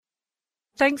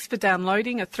Thanks for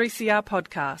downloading a 3CR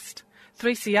podcast.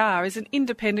 3CR is an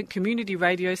independent community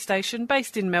radio station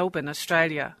based in Melbourne,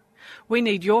 Australia. We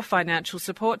need your financial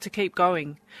support to keep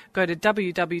going. Go to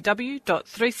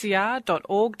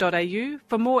www.3cr.org.au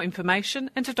for more information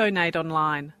and to donate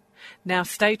online. Now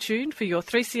stay tuned for your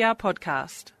 3CR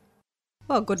podcast.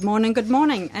 Well, good morning,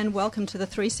 and welcome to the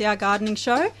 3CR Gardening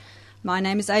Show. My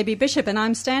name is A.B. Bishop, and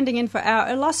I'm standing in for our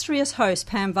illustrious host,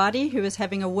 Pam Vardy, who is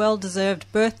having a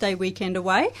well-deserved birthday weekend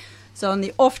away. So on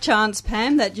the off chance,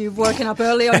 Pam, that you've woken up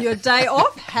early on your day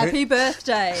off, happy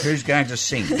birthday. Who's going to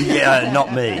sing? Yeah,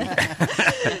 not me.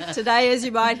 Today, as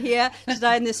you might hear,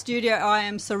 today in the studio I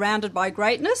am surrounded by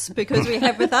greatness because we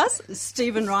have with us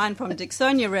Stephen Ryan from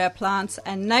Dicksonia Rare Plants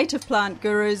and native plant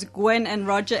gurus Gwen and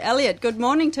Roger Elliott. Good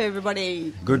morning to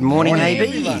everybody. Good morning,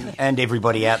 AB, and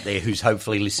everybody out there who's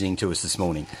hopefully listening to us this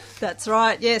morning. That's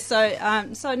right, yes.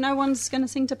 So no one's going to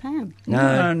sing to Pam?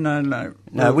 No.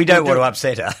 No, we don't want to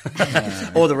upset her.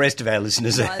 Or the rest of our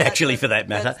listeners, actually, for that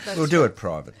matter. We'll do it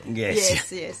privately.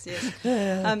 Yes.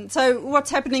 So what's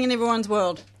happening in everyone's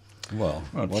world? Well,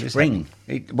 what is spring?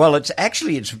 It's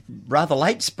rather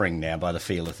late spring now by the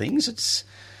feel of things. It's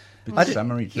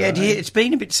summery today. Yeah, it's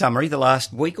been a bit summery the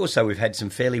last week or so. We've had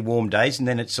some fairly warm days and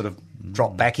then it's sort of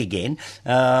dropped back again.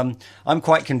 I'm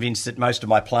quite convinced that most of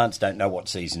my plants don't know what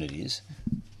season it is.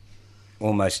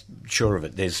 Almost sure of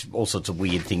it. There's all sorts of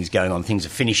weird things going on. Things are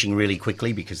finishing really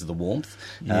quickly because of the warmth.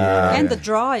 And the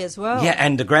dry as well. Yeah,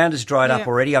 and the ground has dried up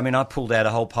already. I mean, I pulled out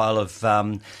a whole pile of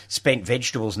spent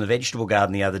vegetables in the vegetable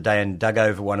garden the other day and dug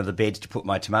over one of the beds to put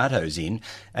my tomatoes in,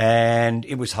 and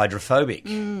it was hydrophobic.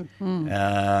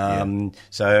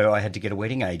 So I had to get a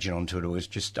wetting agent onto it. It was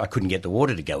just, I couldn't get the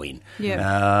water to go in.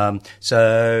 Once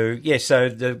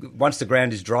the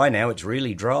ground is dry now, it's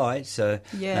really dry. So,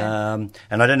 and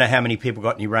I don't know how many people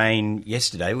got any rain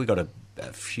yesterday. We got a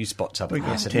few spots up. We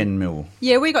got 10 mil.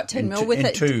 Yeah, we got 10 mil with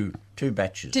it. Two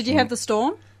batches. Did you have the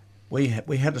storm? We had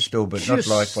a storm, but not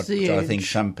like what I think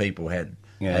some people had.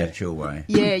 Your way.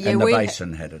 And the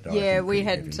basin had it. We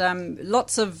had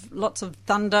lots of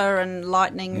thunder and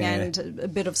lightning and a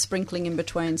bit of sprinkling in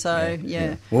between. So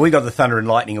Well, we got the thunder and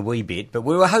lightning a wee bit, but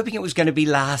we were hoping it was going to be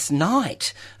last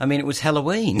night. I mean, it was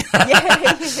Halloween.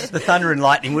 The thunder and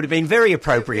lightning would have been very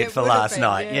appropriate for last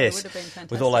night. Yes, it would have been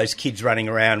fantastic. With all those kids running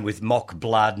around with mock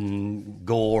blood and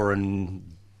gore and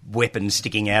weapons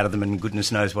sticking out of them and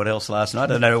goodness knows what else last night. I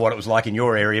don't know what it was like in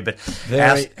your area, but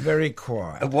very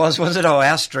quiet. It was it? Oh,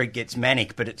 our street gets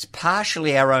manic, but it's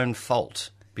partially our own fault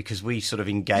because we sort of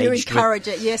engaged. You encourage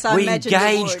it, yes, I imagine you would.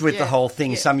 We engaged with the whole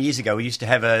thing. Some years ago, we used to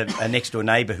have a next-door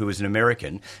neighbour who was an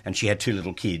American, and she had two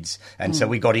little kids, and so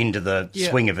we got into the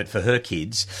swing of it for her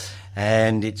kids.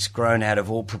 And it's grown out of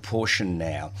all proportion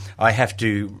now. I have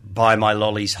to buy my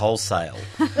lollies wholesale.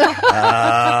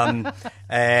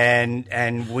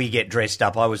 And we get dressed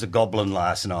up. I was a goblin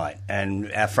last night, and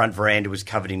our front veranda was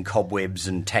covered in cobwebs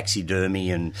and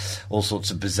taxidermy and all sorts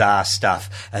of bizarre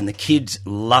stuff. And the kids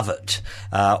love it.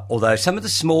 Although some of the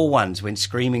small ones went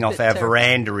screaming off our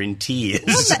veranda in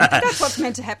tears. That's what's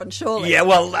meant to happen, surely. Yeah,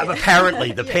 well,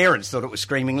 apparently the parents thought it was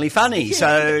screamingly funny. Yeah.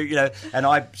 So, and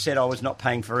I said I was not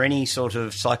paying for any sort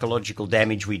of psychological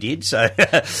damage we did. So,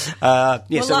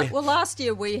 last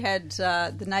year we had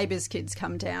the neighbours' kids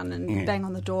come down and bang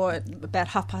on the door at about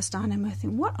 9:30, and I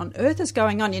think, what on earth is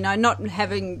going on? Not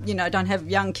having, don't have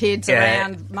young kids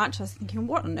around much. I was thinking,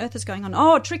 what on earth is going on?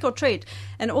 Oh, trick or treat.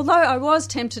 And although I was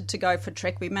tempted to go for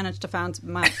trick, we managed to find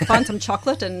some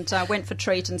chocolate and went for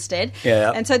treat instead.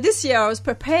 Yeah. And so this year I was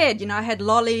prepared. I had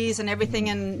lollies and everything,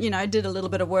 and did a little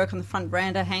bit of work on the front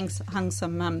veranda, hung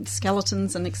some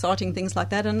skeletons and exciting things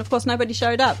like that, and of course nobody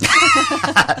showed up.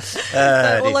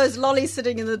 So all those lollies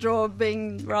sitting in the drawer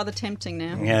being rather tempting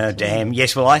now. Yeah, damn.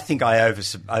 Yes, well, I think I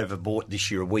overbought this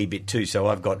year a wee bit too, so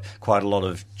I've got quite a lot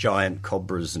of giant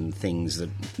cobras and things that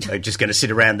are just going to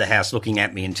sit around the house looking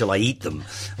at me until I eat them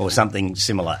or something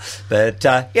similar. But,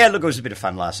 look, it was a bit of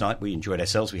fun last night. We enjoyed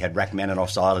ourselves. We had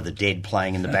Rachmaninoff's Isle of the Dead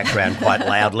playing in the background quite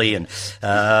loudly, and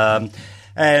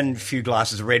a few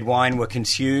glasses of red wine were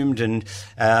consumed, and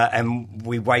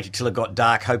we waited till it got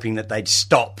dark, hoping that they'd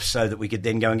stop so that we could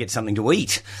then go and get something to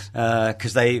eat,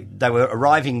 because they were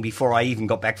arriving before I even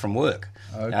got back from work.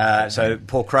 Okay. So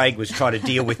poor Craig was trying to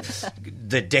deal with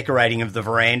the decorating of the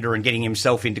veranda and getting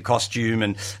himself into costume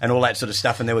and all that sort of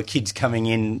stuff, and there were kids coming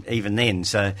in even then,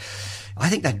 so I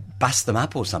think they'd bust them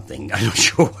up or something. I'm not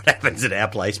sure what happens at our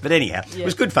place. But anyhow, It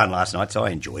was good fun last night, so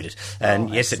I enjoyed it. And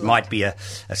yes, it might be a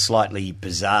slightly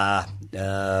bizarre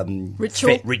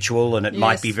ritual, and it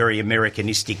might be very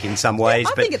Americanistic in some ways.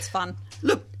 I think it's fun.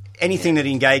 Look, anything that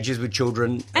engages with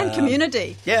children. And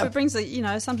community. Yeah. It brings,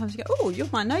 sometimes you go, oh, you're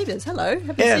my neighbours. Hello.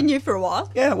 Haven't seen you for a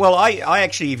while. Yeah, well, I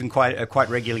actually even quite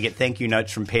regularly get thank you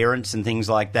notes from parents and things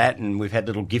like that, and we've had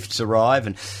little gifts arrive.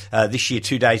 And this year,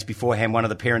 2 days beforehand, one of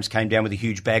the parents came down with a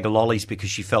huge bag of lollies because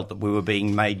she felt that we were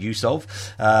being made use of.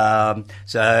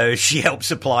 So she helped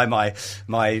supply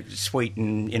my sweet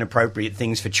and inappropriate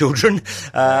things for children.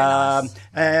 Nice.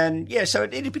 And, yeah, so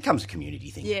it becomes a community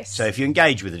thing. Yes. So if you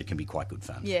engage with it, it can be quite good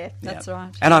fun. Yeah, that's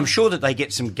right. And I'm sure that they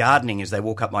get some gardening as they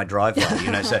walk up my driveway,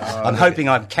 so I'm hoping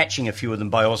I'm catching a few of them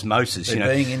by osmosis.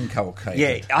 They're being inculcated.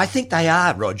 Yeah, I think they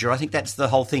are, Roger. I think that's the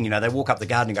whole thing. They walk up the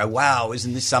garden and go, wow,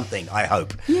 isn't this something? I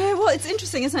hope. Yeah, well, it's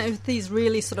interesting, isn't it, with these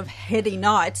really sort of heady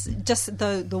nights, just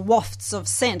the wafts of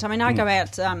scent. I mean, I go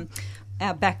out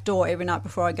our back door every night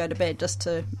before I go to bed just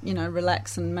to,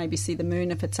 relax and maybe see the moon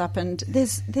if it's up. And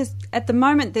there's at the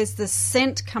moment there's this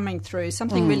scent coming through,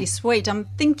 something really sweet. I'm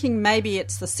thinking maybe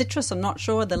it's the citrus. I'm not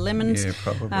sure, the lemons. Yeah,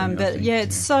 probably. But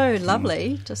it's so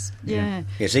lovely. Just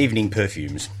Yes, evening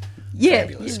perfumes. Yeah,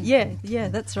 Fabulous. yeah,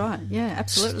 that's right. Yeah,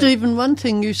 absolutely. Stephen, one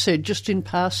thing you said just in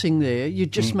passing there, you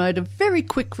just made a very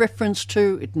quick reference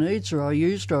to it needs or I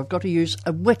used or I've got to use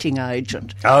a wetting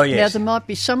agent. Oh, yes. Now, there might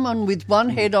be someone with one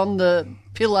head on the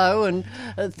pillow and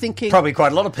thinking... Probably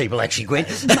quite a lot of people, actually, Gwen.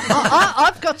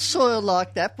 I've got soil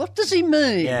like that. What does he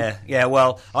mean? Yeah.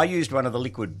 Well, I used one of the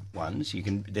liquid ones.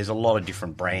 There's a lot of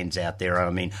different brands out there. I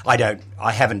mean,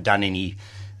 I haven't done any...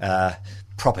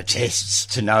 proper tests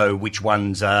to know which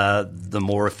ones are the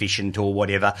more efficient or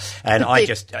whatever, and I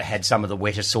just had some of the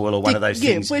wetter soil or one of those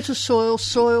things. Yeah, wetter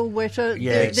soil wetter.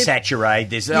 Yeah,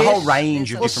 Saturade. There's a whole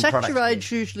range of different products.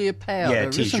 Saturade's usually a powder, yeah,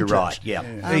 it is, you're right,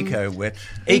 yeah. Eco-Wet.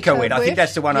 Eco-Wet, I think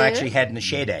that's the one I actually had in the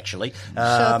shed, actually.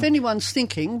 So if anyone's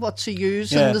thinking, what's he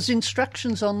use, and there's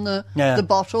instructions on the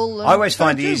bottle. I always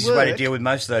find the easiest way to deal with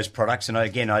most of those products, and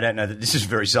again, I don't know that this is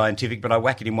very scientific, but I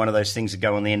whack it in one of those things that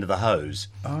go on the end of the hose.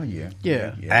 Oh, yeah. Yeah.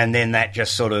 And then that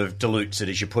just sort of dilutes it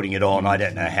as you're putting it on. I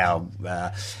don't know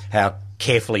how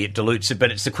carefully it dilutes it,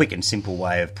 but it's the quick and simple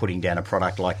way of putting down a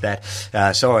product like that.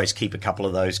 So I always keep a couple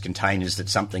of those containers that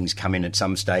something's come in at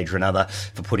some stage or another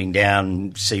for putting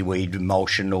down seaweed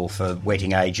emulsion or for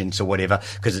wetting agents or whatever,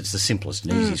 because it's the simplest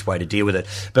and easiest way to deal with it.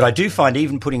 But I do find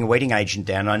even putting a wetting agent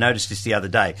down, I noticed this the other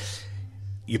day,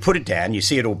 you put it down, you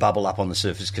see it all bubble up on the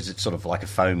surface because it's sort of like a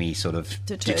foamy sort of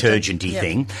detergent-y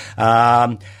thing.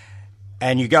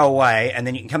 And you go away, and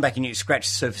then you can come back and you scratch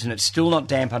the surface, and it's still not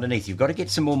damp underneath. You've got to get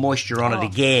some more moisture on it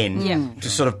again to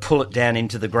sort of pull it down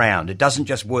into the ground. It doesn't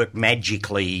just work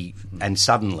magically and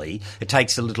suddenly. It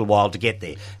takes a little while to get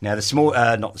there. Now,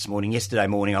 yesterday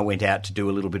morning, I went out to do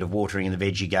a little bit of watering in the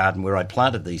veggie garden where I'd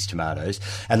planted these tomatoes,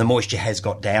 and the moisture has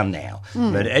got down now.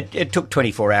 But it took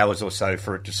 24 hours or so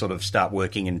for it to sort of start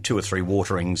working in 2 or 3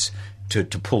 waterings to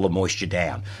pull the moisture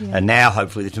down. Yeah. And now,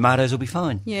 hopefully, the tomatoes will be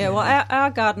fine. Yeah, well, our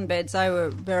garden beds, they were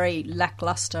very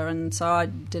lacklustre, and so I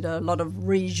did a lot of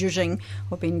rejuging.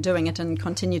 I've been doing it and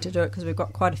continue to do it because we've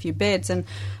got quite a few beds, and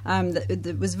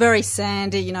it was very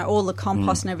sandy. All the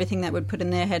compost and everything that we'd put in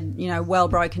there had, well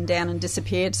broken down and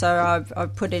disappeared, so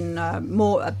I've put in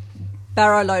more...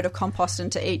 barrow load of compost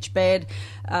into each bed.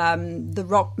 The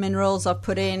rock minerals I've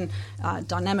put in,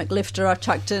 dynamic lifter I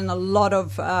chucked in, a lot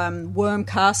of worm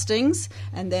castings,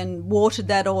 and then watered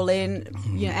that all in.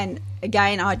 And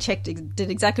again, I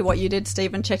did exactly what you did,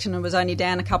 Stephen, checked and it was only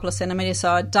down a couple of centimetres, so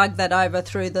I dug that over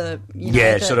through the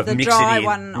dry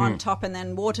one on top, and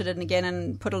then watered it again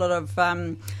and put a lot of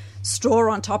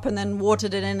straw on top and then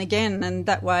watered it in again, and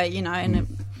that way,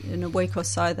 in a week or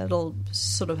so that'll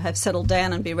sort of have settled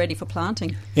down and be ready for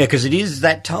planting. Yeah, because it is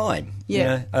that time.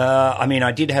 Yeah.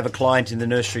 I did have a client in the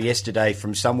nursery yesterday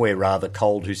from somewhere rather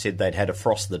cold who said they'd had a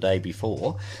frost the day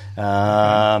before.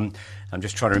 I'm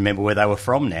just trying to remember where they were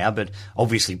from now, but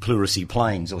obviously Pleurisy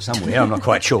Plains or somewhere. I'm not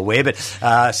quite sure where, but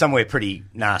somewhere pretty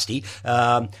nasty.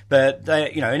 But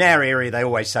they, in our area, they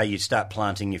always say you start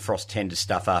planting your frost tender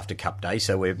stuff after Cup Day,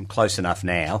 so we're close enough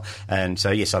now. And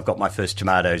so, yes, I've got my first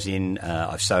tomatoes in.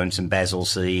 I've sown some basil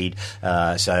seed.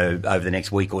 So over the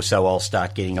next week or so, I'll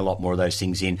start getting a lot more of those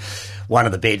things in. One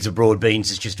of the beds of broad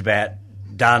beans is just about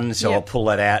done, so I'll pull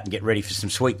that out and get ready for some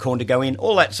sweet corn to go in.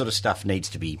 All that sort of stuff needs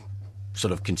to be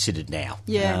sort of considered now.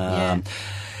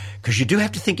 Because you do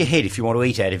have to think ahead if you want to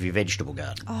eat out of your vegetable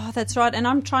garden. Oh, that's right. And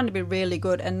I'm trying to be really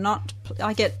good and not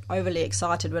I get overly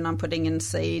excited when I'm putting in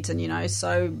seeds, and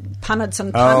so punnets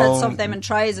and punnets of them, and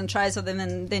trays of them,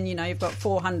 and then you've got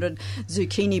 400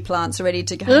 zucchini plants ready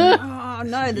to go. Oh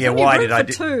no, there's only room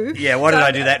for two. Yeah, why did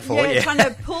I do that for? Yeah, trying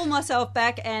to pull myself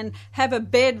back and have a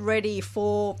bed ready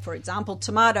for example,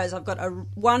 tomatoes. I've got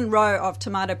one row of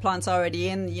tomato plants already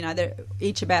in. They're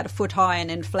each about a foot high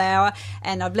and in flower,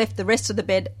 and I've left the rest of the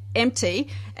bed empty,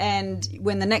 and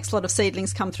when the next lot of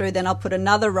seedlings come through, then I'll put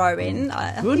another row in.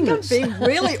 I think I'm being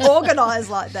really organised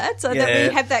like that, so that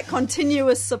we have that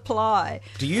continuous supply.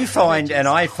 Do you find, and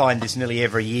I find this nearly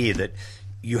every year, that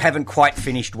you haven't quite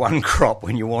finished one crop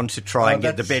when you want to try and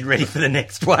get the bed ready for the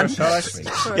next one? Precisely.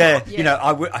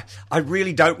 I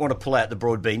really don't want to pull out the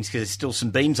broad beans because there's still some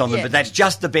beans on them, but that's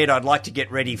just the bed I'd like to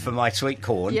get ready for my sweet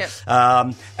corn. Yep.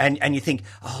 And you think,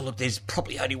 oh, look, there's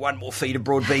probably only one more feed of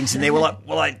broad beans in there. Will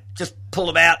I just pull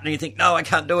them out? And you think, no, I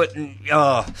can't do it. And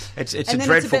it's a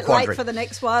dreadful it's a bit quandary. Late for the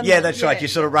next one. Yeah, that's right. You're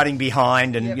sort of running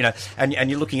behind, and and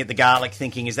you're looking at the garlic,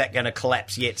 thinking, is that going to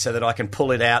collapse yet, so that I can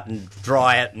pull it out and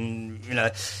dry it, and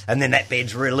and then that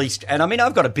bed's released. And I mean,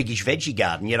 I've got a biggish veggie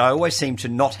garden. I always seem to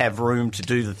not have room to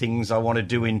do the things I want to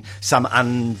do in some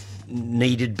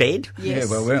unneeded bed. Yes.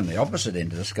 Yeah, well, we're on the opposite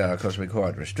end of the scale because we're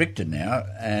quite restricted now,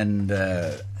 and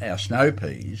our snow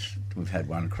peas, we've had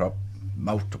one crop,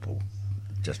 multiple.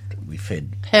 We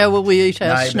fed. How will we eat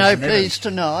our snow peas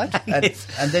tonight?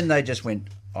 And then they just went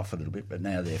off a little bit, but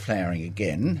now they're flowering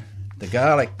again. The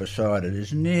garlic beside it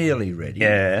is nearly ready.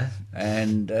 Yeah.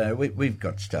 And we've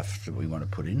got stuff that we want to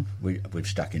put in. We've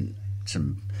stuck in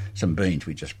some beans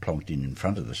we just plonked in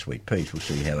front of the sweet peas. We'll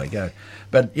see how they go.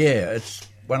 But, yeah, it's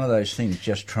one of those things,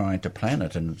 just trying to plan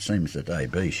it, and it seems that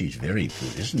AB, she's very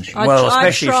good, isn't she?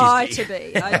 I try to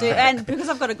be. I do, and because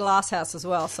I've got a glass house as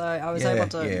well, so I was able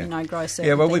to, grow certain things.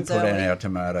 Yeah, well, we put in our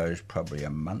tomatoes probably a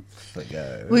month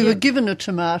ago. We were given a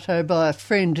tomato by a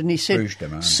friend, and he said,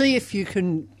 see if you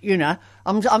can,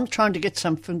 I'm trying to get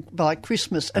something by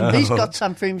Christmas, and he's got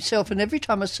some for himself, and every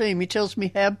time I see him, he tells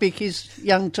me how big his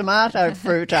young tomato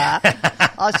fruit are.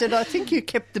 I said, I think you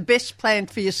kept the best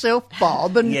plant for yourself,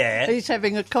 Bob, and he's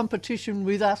having a competition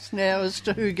with us now as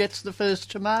to who gets the first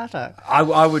tomato.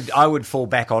 I would fall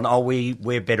back on,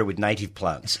 we're better with native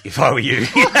plants, if I were you.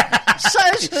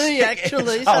 So's he,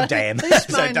 actually. Oh, damn.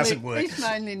 So it doesn't work. He's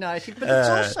mainly native, but it's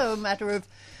also a matter of,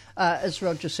 as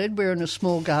Roger said, we're in a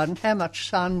small garden, how much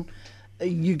sun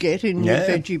you get in your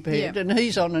veggie bed, and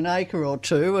he's on an acre or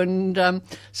two, and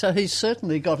so he's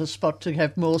certainly got a spot to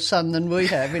have more sun than we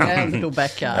have in our little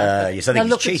backyard. Yes, I think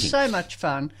look, cheating. It's so much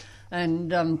fun,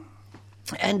 and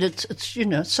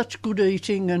it's such good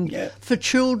eating, and for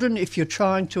children, if you're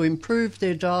trying to improve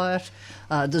their diet,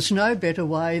 there's no better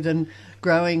way than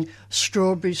growing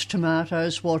strawberries,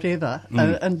 tomatoes, whatever,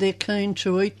 and they're keen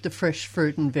to eat the fresh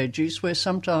fruit and veggies, where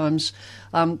sometimes,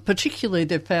 particularly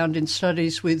they've found in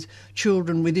studies with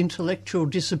children with intellectual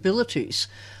disabilities,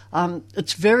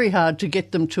 it's very hard to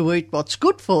get them to eat what's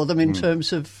good for them in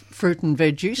terms of fruit and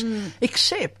veggies,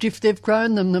 except if they've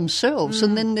grown them themselves,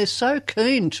 and then they're so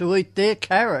keen to eat their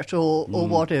carrot or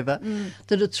whatever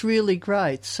that it's really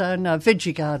great. So, no,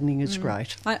 veggie gardening is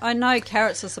great. I know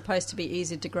carrots are supposed to be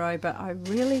easy to grow, but I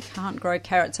really can't grow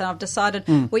carrots, and I've decided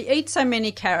we eat so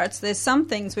many carrots, there's some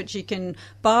things which you can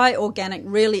buy organic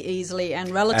really easily and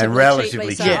relatively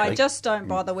cheaply, so I just don't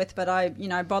bother with, but I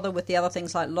bother with the other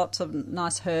things like lots of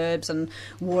nice herbs and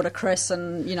watercress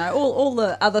and all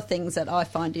the other things that I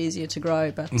find easier to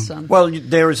grow. But well,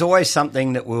 there is always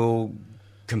something that will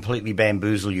completely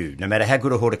bamboozle you. No matter how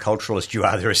good a horticulturalist you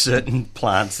are, there are certain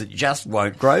plants that just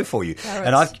won't grow for you.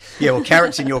 Carrots. And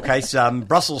carrots in your case,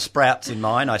 Brussels sprouts in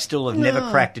mine. I still have never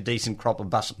cracked a decent crop of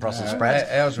Brussels sprouts.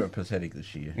 Ours were pathetic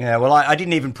this year. Yeah, well, I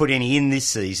didn't even put any in this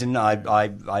season.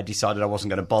 I decided I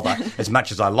wasn't going to bother as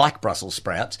much as I like Brussels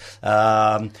sprouts.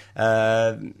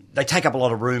 They take up a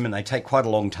lot of room and they take quite a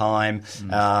long time.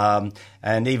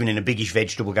 And even in a biggish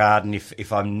vegetable garden,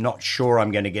 if I'm not sure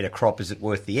I'm going to get a crop, is it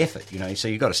worth the effort? So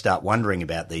you've got to start wondering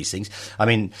about these things. I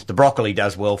mean, the broccoli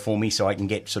does well for me, so I can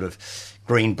get sort of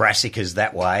green brassicas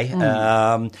that way.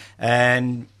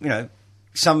 And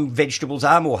some vegetables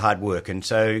are more hard work, and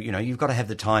so you've got to have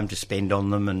the time to spend on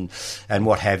them and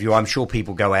what have you. I'm sure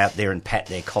people go out there and pat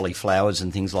their cauliflowers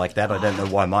and things like that. I don't know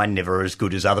why mine never are as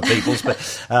good as other people's, but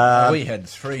we had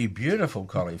 3 beautiful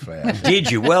cauliflowers.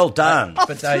 Did you? Well done.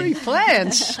 But 3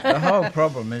 plants. The whole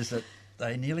problem is that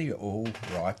they nearly all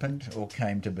ripened or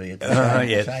came to be at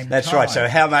the same that's time. right. So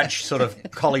how much sort of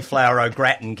cauliflower au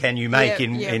gratin can you make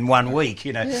in 1 week?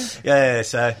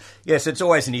 So yes, it's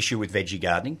always an issue with veggie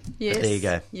gardening. Yes. But there you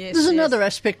go. Yes, There's another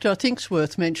aspect I think's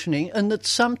worth mentioning, and that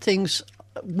some things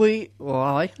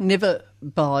I never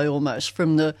buy almost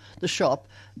from the shop,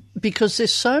 because they're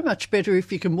so much better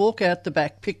if you can walk out the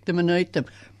back, pick them and eat them.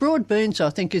 Broad beans,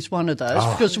 I think, is one of those,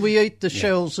 because we eat the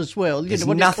shells as well. There's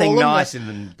what nothing do you call them? nicer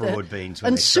than broad beans.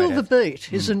 And silver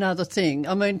beet is another thing.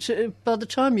 I mean, by the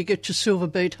time you get your silver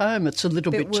beet home, it's a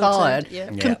little bit tired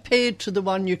compared to the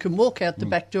one you can walk out the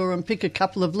back door and pick a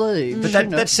couple of leaves. But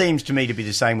that seems to me to be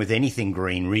the same with anything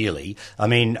green, really. I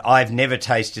mean, I've never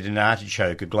tasted an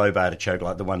artichoke, a globe artichoke,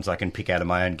 like the ones I can pick out of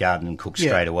my own garden and cook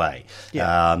straight away.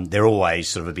 Yeah. They're always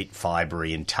sort of a bit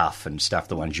fibrey and tough and stuff,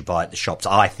 the ones you buy at the shops,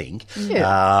 I think.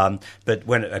 Yeah. But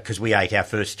because we ate our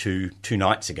first two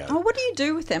nights ago. Oh, what do you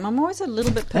do with them? I'm always a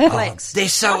little bit perplexed. They're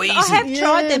so easy. I have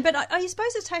tried them, but are you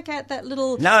supposed to take out that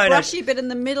little brushy bit in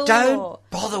the middle? Don't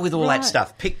bother with all that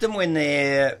stuff. Pick them when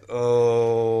they're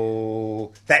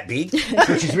that big,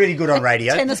 which is really good on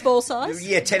radio. Tennis ball size?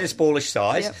 Yeah, tennis ballish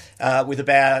size, with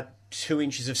about 2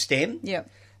 inches of stem. Yep.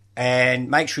 And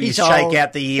make sure you shake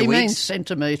out the earwigs. He means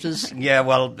centimetres. Yeah,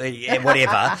 well,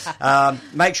 whatever.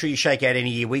 Make sure you shake out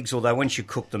any earwigs, although once you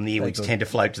cook them, the earwigs tend to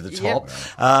float to the top.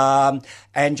 Yep.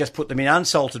 And just put them in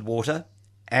unsalted water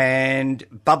and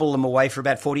bubble them away for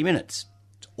about 40 minutes.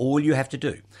 That's all you have to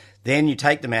do. Then you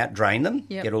take them out, drain them,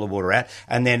 get all the water out,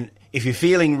 and then if you're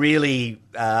feeling really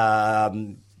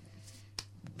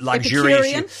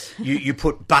luxurious, you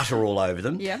put butter all over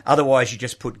them. Yeah. Otherwise, you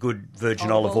just put good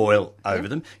virgin olive oil over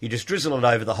them. You just drizzle it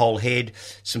over the whole head,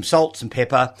 some salt, some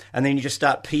pepper, and then you just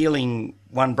start peeling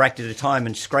one bract at a time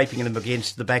and scraping them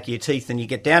against the back of your teeth. And you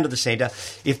get down to the centre.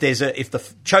 If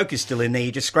the choke is still in there,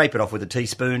 you just scrape it off with a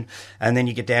teaspoon, and then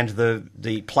you get down to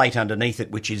the plate underneath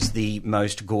it, which is the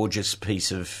most gorgeous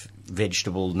piece of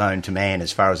vegetable known to man,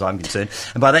 as far as I'm concerned.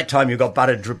 And by that time, you've got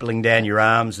butter dribbling down your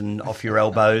arms and off your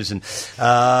elbows, and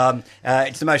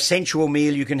it's the most sensual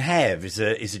meal you can have. Is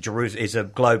a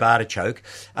globe artichoke,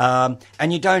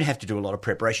 and you don't have to do a lot of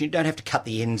preparation. You don't have to cut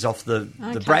the ends off the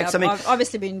bracts. I've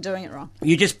obviously been doing it wrong.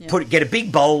 You just get a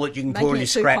big bowl that you can pour all your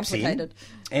scraps in.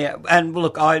 Yeah, and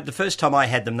look, the first time I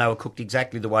had them, they were cooked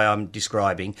exactly the way I'm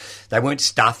describing. They weren't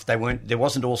stuffed. There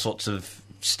wasn't all sorts of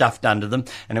stuffed under them,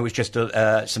 and it was just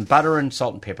some butter and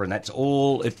salt and pepper, and that's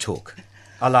all it took.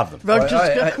 I love them.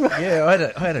 I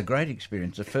had a great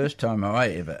experience. The first time I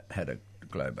ever had a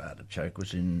globe artichoke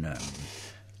was in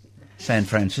San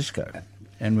Francisco.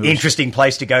 And interesting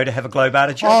place to go to have a globe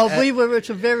artichoke. Oh, we were at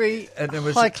a very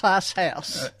high-class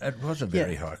house. It was a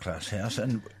very high-class house,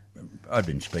 and I'd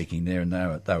been speaking there, and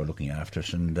they were looking after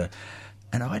us,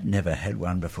 and I'd never had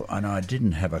one before, and I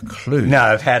didn't have a clue.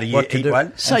 No, of how to eat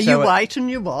one. So you wait and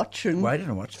you watch. Waited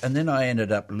and watched, and then I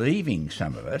ended up leaving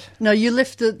some of it. No, you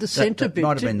left the centre bit.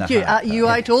 Might have been the hard you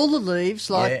ate all the leaves,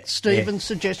 like Stephen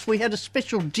suggests. We had a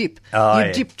special dip.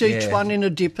 You dipped each one in a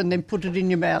dip and then put it in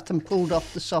your mouth and pulled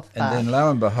off the soft part. And then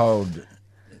lo and behold,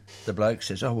 the bloke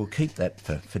says, "Oh, we'll keep that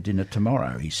for dinner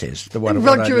tomorrow," he says. The one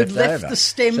Roger had left the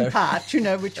stem part,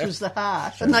 which was the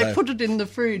heart, and they put it in the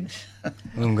fridge.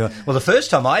 Well, the first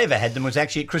time I ever had them was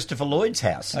actually at Christopher Lloyd's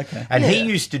house. Okay. And he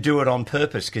used to do it on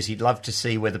purpose because he'd love to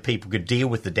see whether people could deal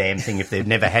with the damn thing if they'd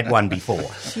never had one before.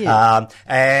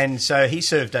 And so he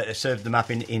served them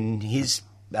up in his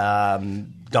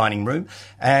dining room,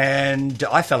 and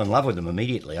I fell in love with them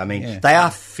immediately. I mean, they are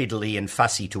fiddly and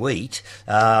fussy to eat,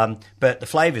 but the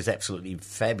flavour is absolutely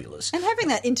fabulous. And having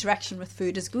that interaction with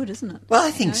food is good, isn't it? Well,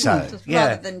 I think so.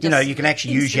 Yeah, you can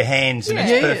actually use your hands, and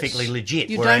it's perfectly legit.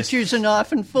 You don't use a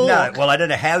knife and fork. No, well, I don't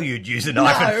know how you'd use a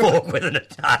knife and fork with an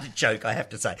artichoke, I have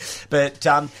to say. But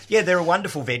they're a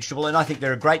wonderful vegetable, and I think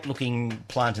they're a great-looking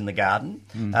plant in the garden.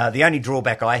 The only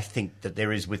drawback I think that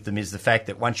there is with them is the fact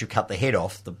that once you cut the head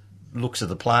off, the looks of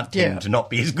the plant tend to not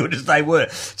be as good as they were.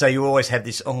 So you always have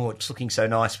this, it's looking so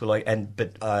nice. But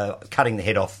cutting the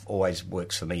head off always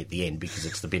works for me at the end because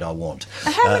it's the bit I want.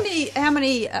 How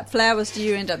many flowers do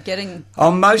you end up getting?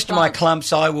 On most of my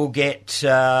clumps, I will get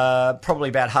probably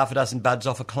about half a dozen buds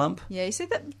off a clump. Yeah, you see,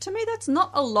 to me, that's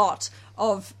not a lot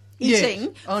of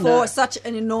eating for such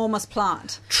an enormous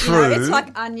plant. True. It's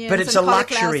like onions, but it's and a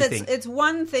luxury thing. It's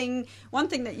one thing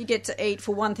that you get to eat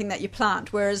for one thing that you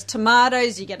plant. Whereas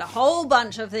tomatoes, you get a whole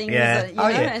bunch of things.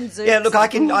 And zoots. Yeah, look, I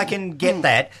can get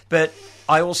that, but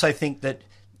I also think that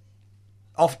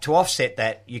to offset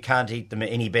that, you can't eat them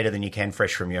any better than you can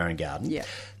fresh from your own garden. Yeah.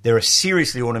 They're a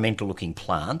seriously ornamental-looking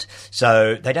plant,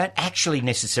 so they don't actually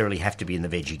necessarily have to be in the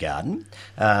veggie garden.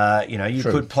 You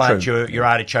could plant your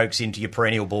artichokes into your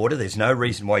perennial border. There's no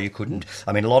reason why you couldn't.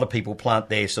 I mean, a lot of people plant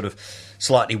their sort of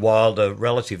slightly wilder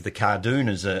relative, the cardoon,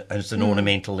 as an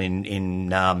ornamental in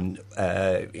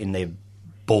their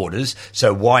borders,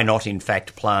 so why not, in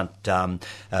fact, plant an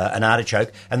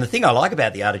artichoke? And the thing I like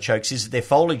about the artichokes is that their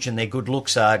foliage and their good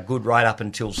looks are good right up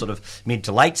until sort of mid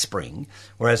to late spring,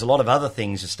 whereas a lot of other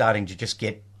things are starting to just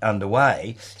get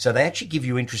underway, so they actually give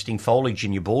you interesting foliage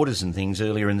in your borders and things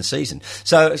earlier in the season.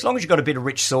 So as long as you've got a bit of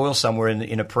rich soil somewhere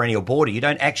in a perennial border, you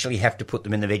don't actually have to put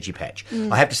them in the veggie patch.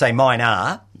 I have to say mine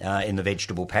are in the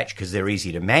vegetable patch because they're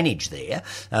easy to manage there.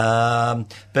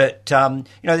 But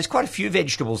there's quite a few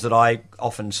vegetables that I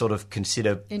often sort of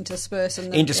consider intersperse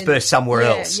somewhere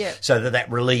else, so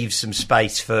that relieves some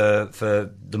space for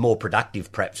the more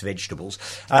productive, perhaps, vegetables.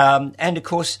 And of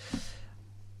course,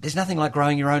 there's nothing like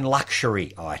growing your own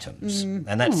luxury items, and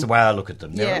that's the way I look at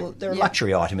them. They're a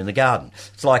luxury item in the garden.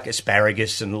 It's like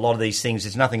asparagus and a lot of these things.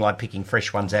 There's nothing like picking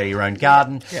fresh ones out of your own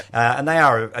garden, and they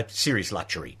are a serious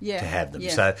luxury to have them.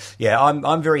 So,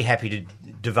 I'm very happy to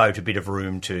devote a bit of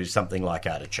room to something like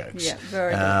artichokes. Yeah,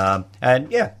 very good.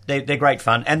 And, they're great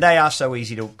fun, and they are so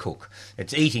easy to cook.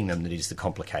 It's eating them that is the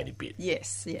complicated bit.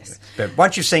 Yes. But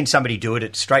once you've seen somebody do it,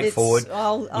 it's straightforward.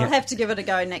 I'll have to give it a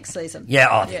go next season.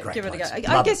 Great. Give it a go.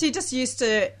 I guess you're just used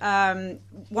to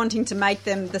wanting to make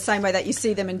them the same way that you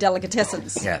see them in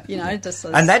delicatessens.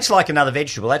 And that's like another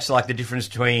vegetable. That's like the difference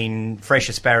between fresh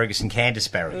asparagus and canned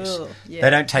asparagus. They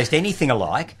don't taste anything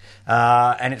alike,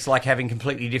 and it's like having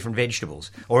completely different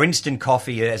vegetables. Or instant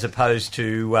coffee as opposed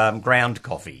to ground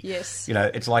coffee. Yes.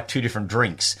 It's like two different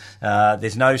drinks.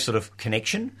 There's no sort of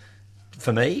connection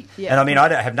for me. Yeah. And I mean, I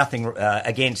don't have nothing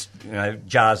against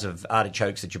jars of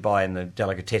artichokes that you buy in the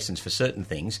delicatessens for certain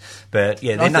things, but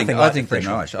they're nothing like I think they're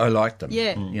nice. I like them.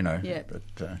 But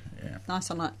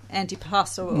nice on an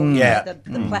antipasto or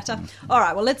the platter. All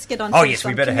right, well, let's get on to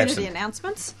some community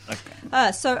announcements.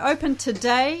 Okay. So open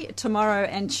today, tomorrow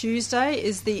and Tuesday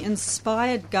is the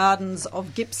Inspired Gardens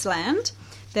of Gippsland.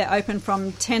 They're open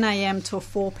from 10 a.m. till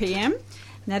 4 p.m.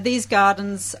 Now, these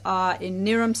gardens are in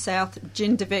Neerim South,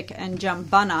 Jindivik and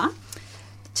Jumbunna.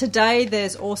 Today,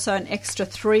 there's also an extra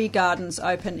 3 gardens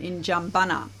open in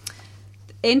Jumbunna.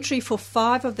 Entry for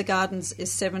 5 of the gardens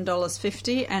is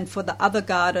 $7.50, and for the other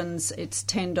gardens, it's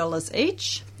 $10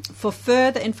 each. For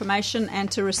further information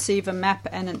and to receive a map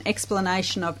and an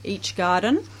explanation of each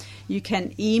garden, you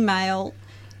can email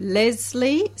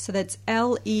Leslie, so that's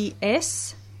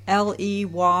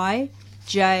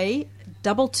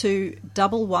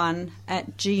LESLEYJ221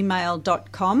 at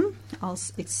gmail.com. I'll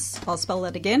spell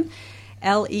that again.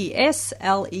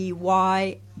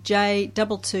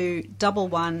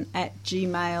 LESLEYJ221 at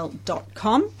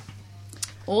gmail.com.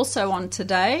 Also on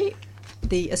today,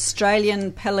 the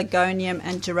Australian Pelargonium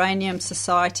and Geranium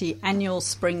Society annual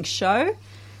spring show.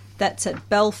 That's at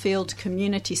Belfield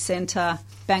Community Centre,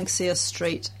 Banksia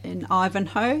Street in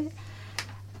Ivanhoe.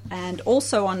 And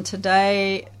also on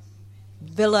today,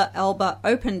 Villa Alba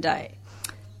Open Day.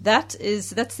 That's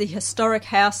the historic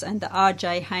house and the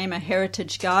R.J. Hamer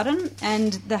Heritage Garden,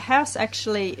 and the house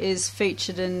actually is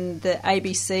featured in the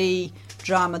ABC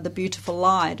drama The Beautiful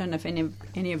Lie. I don't know if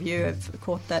any of you have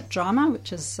caught that drama,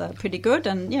 which is pretty good.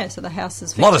 And so the house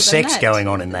is featured. A lot of sex going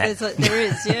on in that. There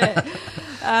is, yeah.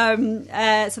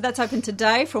 So that's open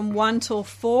today from 1 till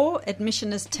 4.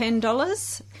 Admission is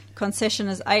 $10. Concession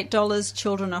is $8.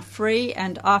 Children are free,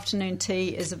 and afternoon tea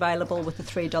is available with a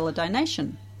 $3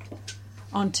 donation.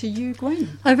 On to you,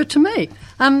 Gwen. Over to me.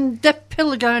 That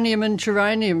Pelargonium and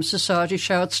Geranium Society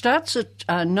show, it starts at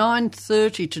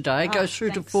 9:30 today, goes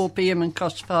through to 4 p.m. and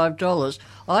costs $5.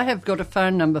 I have got a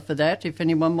phone number for that if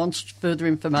anyone wants further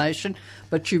information,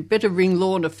 but you better ring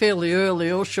Lorna fairly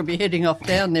early or she'll be heading off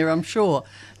down there, I'm sure.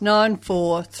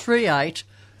 9438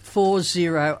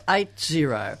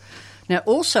 4080. Now,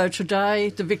 also today,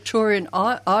 the Victorian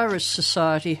Iris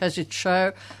Society has its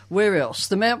show. Where else?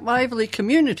 The Mount Waverley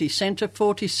Community Centre,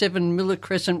 47 Miller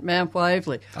Crescent, Mount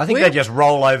Waverley. I think they just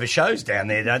roll over shows down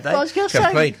there, don't they? I was going to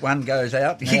say, one goes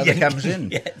out, and the other comes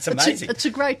in. Yeah, it's amazing. It's a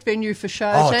great venue for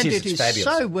shows, and it is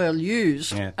so well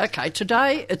used. Yeah. Okay,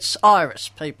 today it's Iris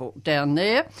people down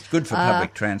there. Good for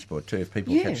public transport too, if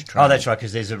people catch train. Oh, that's right,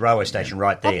 because there's a railway station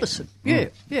right there. Opposite,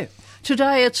 yeah.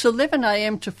 Today it's 11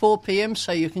 a.m. to 4 p.m,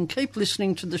 so you can keep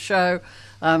listening to the show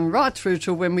right through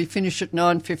to when we finish at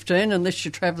 9:15, unless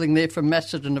you're travelling there from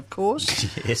Macedon, of course.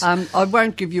 Yes. I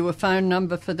won't give you a phone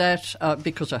number for that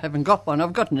because I haven't got one.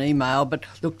 I've got an email, but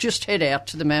look, just head out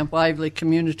to the Mount Waverley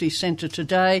Community Centre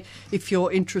today if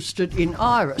you're interested in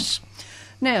Iris.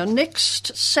 Now,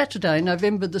 next Saturday,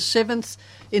 November the 7th,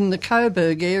 in the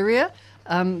Coburg area,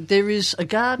 there is a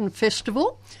garden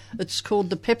festival. It's called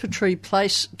the Pepper Tree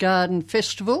Place Garden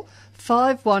Festival,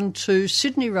 512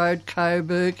 Sydney Road,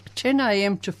 Coburg, 10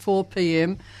 a.m. to 4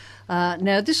 p.m.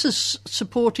 Now, this is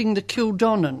supporting the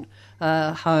Kildonan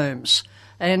homes,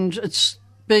 and it's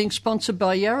being sponsored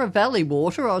by Yarra Valley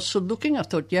Water. I was sort of looking, I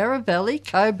thought, Yarra Valley,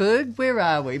 Coburg, where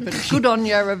are we? But good on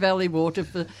Yarra Valley Water.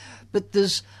 But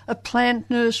there's a plant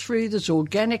nursery, there's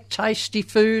organic tasty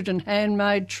food and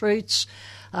handmade treats,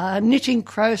 knitting,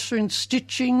 crochet and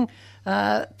stitching.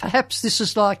 Perhaps this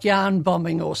is like yarn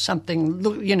bombing or something,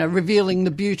 revealing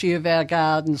the beauty of our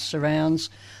garden surrounds.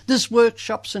 There's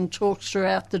workshops and talks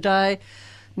throughout the day.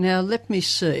 Now, let me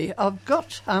see. I've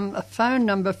got a phone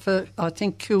number for, I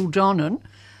think, Kildonnan,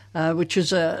 which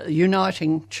is a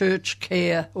uniting church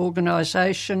care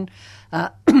organisation.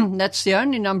 That's the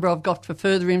only number I've got for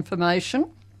further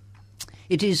information.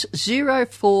 It is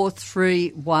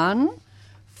 0431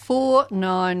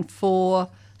 494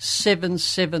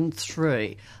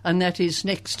 773, and that is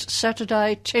next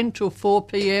Saturday, 10 till 4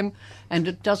 p.m, and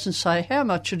it doesn't say how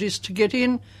much it is to get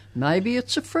in. Maybe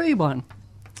it's a free one.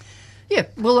 Yeah,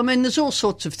 well, I mean, there's all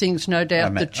sorts of things, no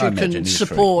doubt, that you can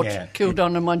support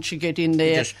Kildonnan once you get in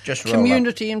there. Just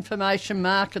community information,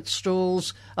 market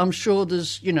stalls. I'm sure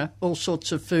there's, all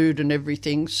sorts of food and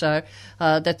everything. So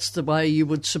that's the way you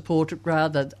would support it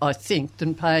rather, I think,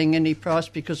 than paying any price,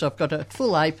 because I've got a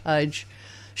full A-page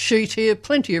sheet here,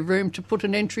 plenty of room to put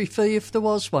an entry fee if there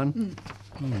was one.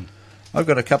 I've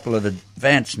got a couple of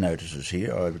advance notices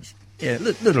here. A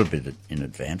little bit in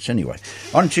advance anyway.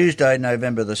 On Tuesday,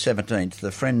 November the 17th,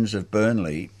 the Friends of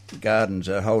Burnley Gardens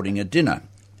are holding a dinner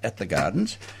at the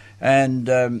Gardens, and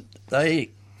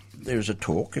there's a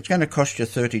talk. It's going to cost you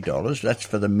 $30. That's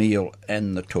for the meal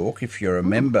and the talk. If you're a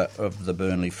member of the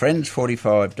Burnley Friends,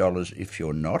 $45 if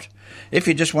you're not. If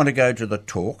you just want to go to the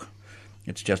talk,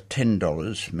 it's just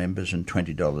 $10 members and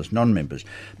 $20 non-members.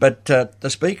 But the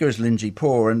speaker is Lindsay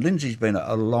Poore, and Lindsay's been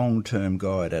a long-term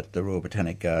guide at the Royal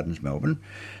Botanic Gardens, Melbourne,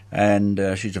 and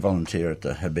she's a volunteer at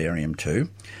the Herbarium too,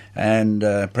 and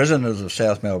president of the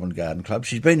South Melbourne Garden Club.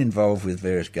 She's been involved with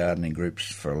various gardening groups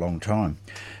for a long time,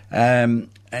 and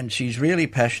she's really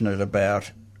passionate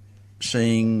about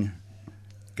seeing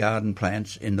garden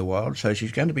plants in the wild, so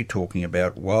she's going to be talking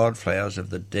about wildflowers of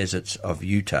the deserts of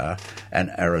Utah and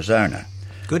Arizona.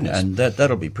 Goodness. And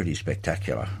that'll be pretty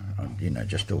spectacular,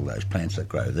 just all those plants that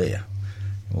grow there,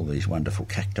 all these wonderful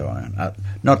cacti,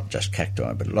 not just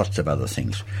cacti, but lots of other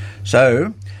things.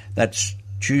 So that's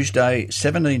Tuesday,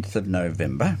 17th of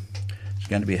November. It's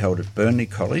going to be held at Burnley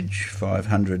College,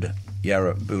 500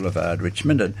 Yarra Boulevard,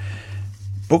 Richmond, and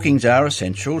bookings are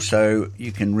essential, so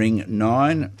you can ring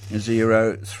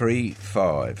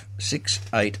 9035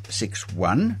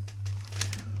 6861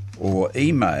 or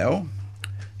email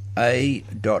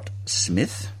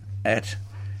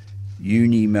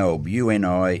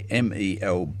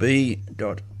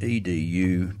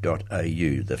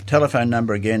a.smith@unimelb.edu.au. The telephone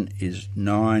number again is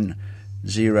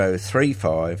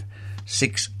 9035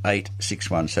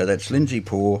 6861. So that's Lindsay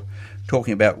Poore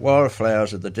talking about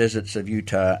wildflowers of the deserts of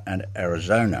Utah and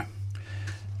Arizona.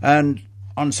 And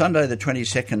on Sunday the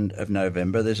 22nd of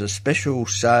November, there's a special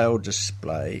sale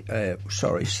day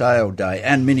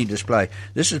and mini display.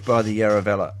 This is by the Yarra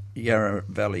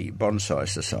Valley Bonsai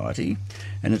Society,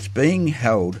 and it's being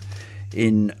held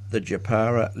in the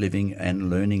Japara Living and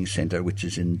Learning Centre, which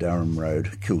is in Durham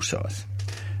Road, Kilsyth.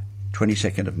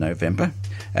 22nd of November,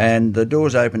 and the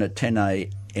doors open at 10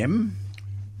 a.m,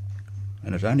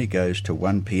 and it only goes to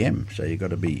 1 p.m, so you've got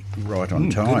to be right on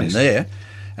time there.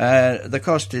 The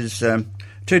cost is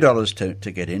 $2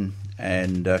 to get in,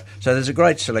 and so there's a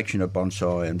great selection of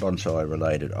bonsai and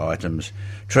bonsai-related items,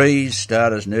 trees,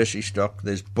 starters, nursery stock.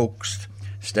 There's books,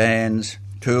 stands,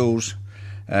 tools,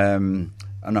 and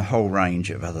a whole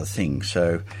range of other things.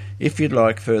 So if you'd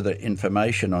like further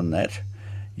information on that,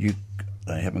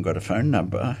 they haven't got a phone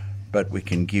number, but we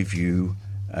can give you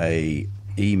a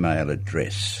email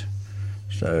address.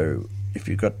 So if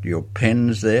you've got your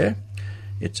pens there,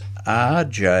 it's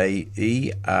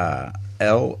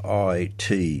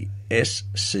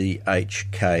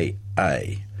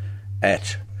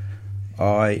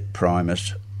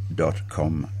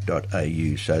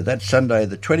So that's Sunday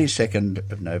the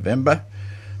 22nd of November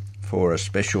for a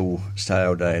special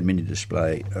sale day and mini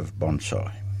display of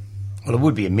bonsai. Well, it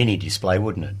would be a mini display,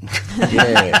 wouldn't it?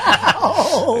 Yeah.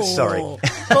 Sorry.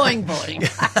 Boing, boing.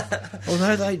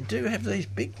 Although they do have these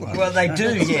big ones. Well, they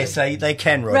do, yes. They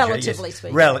can, Roger. Relatively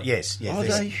speaking. Yes. Oh,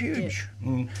 they're huge.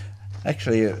 Yeah.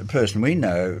 Actually, a person we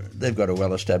know, they've got a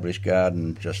well-established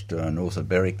garden just north of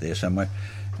Berwick there somewhere,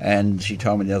 and she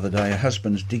told me the other day her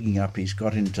husband's digging up, he's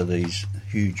got into these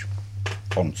huge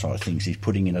bonsai things. He's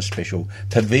putting in a special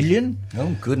pavilion.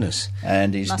 Oh, goodness.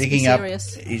 And he's Must digging be up.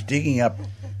 serious. He's digging up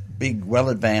big,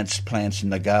 well-advanced plants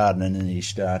in the garden, and then he's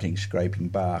starting scraping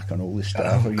bark on all this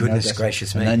stuff. Oh, goodness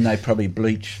gracious me. And then they probably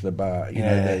bleach the bark, the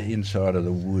inside of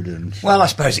the wood. And well, I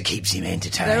suppose it keeps him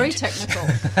entertained. Very technical.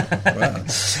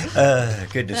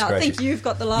 Goodness Now, gracious. I think you've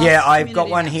got the last. Yeah, I've got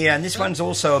one community here, and this one's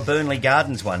also a Burnley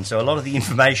Gardens one. So a lot of the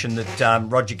information that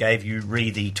Roger gave you re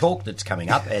the talk that's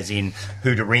coming up, as in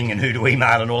who to ring and who to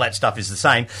email and all that stuff, is the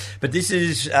same. But this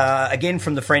is, again,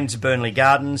 from the Friends of Burnley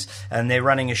Gardens, and they're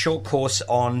running a short course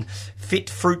on fit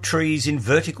fruit trees in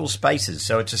vertical spaces.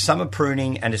 So it's a summer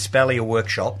pruning and espalier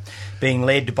workshop being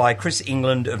led by Chris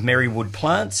England of Merrywood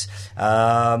Plants.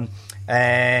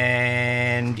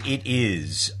 And it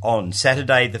is on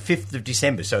Saturday the 5th of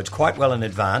December, so it's quite well in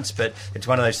advance, but it's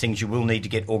one of those things you will need to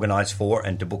get organised for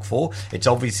and to book for. It's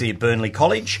obviously at Burnley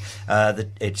College.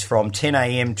 It's from 10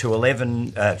 a.m. to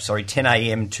 10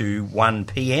 a.m. to 1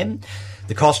 p.m.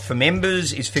 The cost for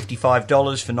members is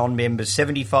 $55, for non-members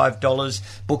 $75.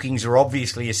 Bookings are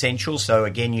obviously essential, so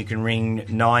again you can ring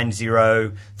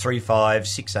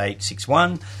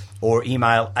 90356861 or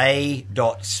email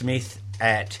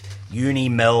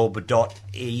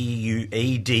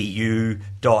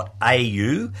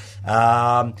a.smith@unimelb.edu.au,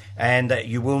 and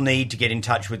you will need to get in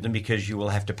touch with them because you will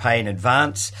have to pay in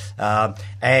advance,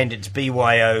 and it's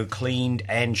BYO cleaned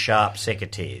and sharp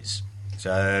secateurs.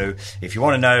 So if you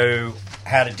want to know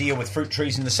how to deal with fruit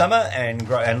trees in the summer and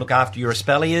look after your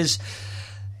espaliers,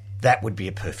 that would be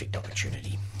a perfect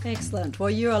opportunity. Excellent.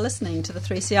 Well, you are listening to the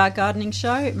 3CR Gardening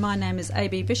Show. My name is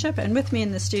AB Bishop, and with me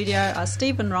in the studio are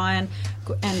Stephen Ryan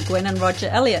and Gwen and Roger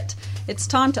Elliott. It's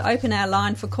time to open our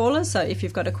line for callers, so if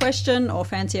you've got a question or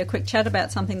fancy a quick chat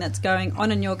about something that's going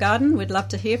on in your garden, we'd love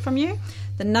to hear from you.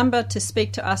 The number to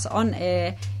speak to us on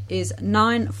air is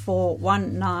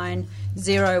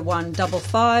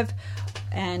 94190155,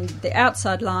 and the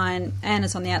outside line, Anne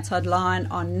is on the outside line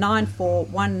on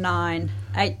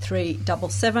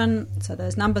 94198377. So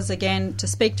those numbers again to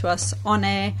speak to us on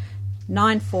air,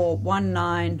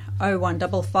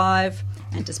 94190155,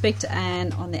 and to speak to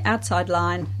Anne on the outside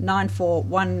line,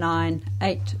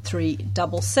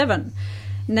 94198377.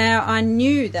 Now, I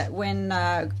knew that when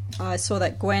I saw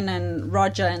that Gwen and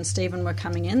Roger and Stephen were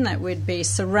coming in, that we'd be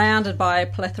surrounded by a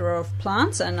plethora of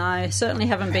plants, and I certainly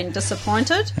haven't been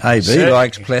disappointed. AB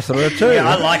likes plethora too. Yeah,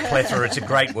 I like plethora. It's a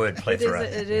great word, plethora.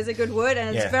 It is a good word,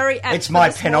 and it's very apt. It's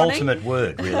my penultimate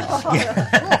word, really.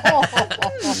 Yeah.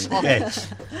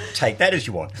 Take that as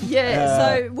you want. Yeah,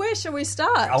 so where shall we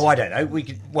start? Oh, I don't know. We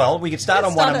could start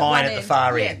on one of mine at the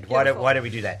far end. Why don't we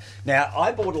do that? Now,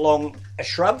 I brought along a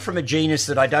shrub from a genus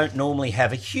that I don't normally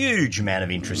have a huge amount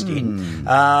of interest in,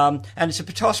 and it's a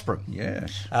Pittosporum.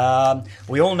 Yes.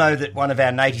 We all know that one of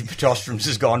our native Pittosporums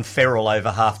has gone feral over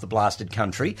half the blasted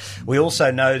country. We also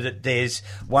know that there's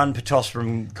one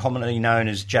Pittosporum commonly known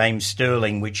as James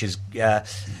Sterling, which is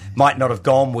might not have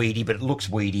gone weedy, but it looks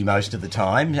weedy most of the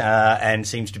time, and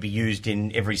seems to be used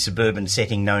in every suburban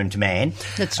setting known to man.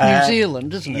 That's New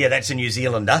Zealand, isn't it? Yeah, that's a New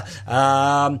Zealander.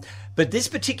 But this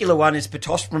particular one is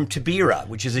Pittosporum tibera,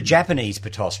 which is a Japanese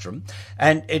Pittosporum,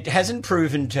 and it hasn't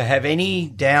proven to have any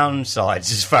downsides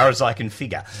as far as I can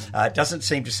figure. It doesn't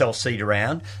seem to self-seed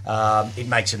around. It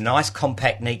makes a nice,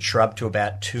 compact, neat shrub to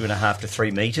about 2.5 to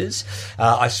 3 metres.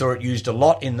 I saw it used a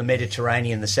lot in the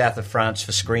Mediterranean, the south of France,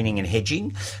 for screening and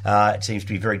hedging. It seems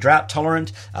to be very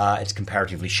drought-tolerant. It's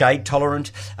comparatively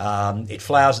shade-tolerant. It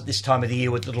flowers at this time of the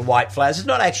year with little white flowers. It's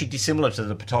not actually dissimilar to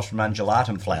the Pittosporum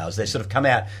undulatum flowers. They sort of come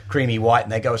out creamy white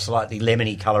and they go a slightly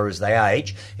lemony colour as they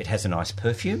age. It has a nice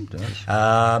perfume. It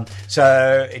does.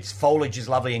 So its foliage is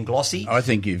lovely and glossy. I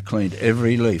think you've cleaned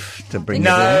every leaf to bring it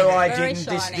in. No, I Very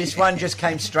didn't. shiny. This one just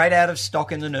came straight out of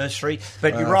stock in the nursery.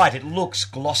 But you're right, it looks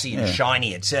glossy and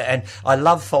shiny. It's and I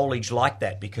love foliage like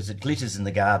that because it glitters in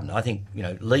the garden. I think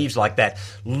leaves like that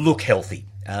look healthy.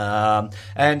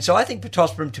 And so I think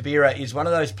Pittosporum tibera is one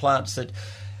of those plants that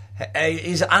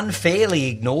is unfairly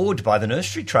ignored by the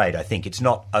nursery trade. I think it's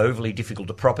not overly difficult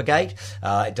to propagate.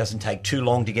 It doesn't take too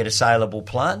long to get a saleable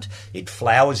plant. It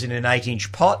flowers in an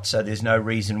 8-inch pot, so there's no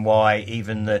reason why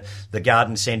even the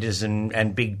garden centres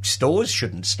and big stores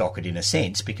shouldn't stock it in a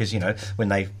sense, because, when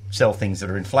they sell things that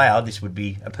are in flower, this would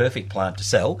be a perfect plant to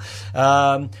sell.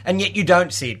 And yet you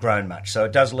don't see it grown much, so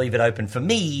it does leave it open for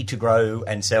me to grow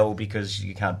and sell because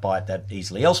you can't buy it that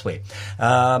easily elsewhere.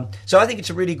 So I think it's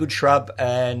a really good shrub,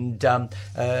 and I'm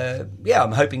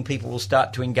hoping people will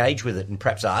start to engage with it and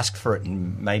perhaps ask for it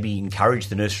and maybe encourage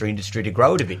the nursery industry to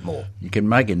grow it a bit more. You can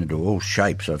make it into all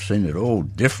shapes. I've seen it all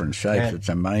different shapes. Yeah. It's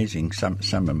amazing.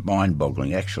 Some are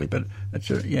mind-boggling actually, but It's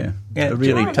a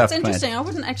really It's tough interesting. plant. I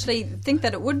wouldn't actually think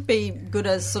that it would be good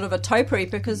as sort of a topiary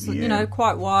because,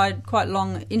 quite wide, quite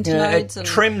long internodes. It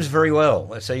trims very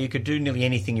well, so you could do nearly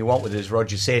anything you want with it, as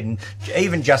Roger said, and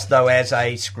even just though as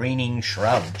a screening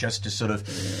shrub, just to sort of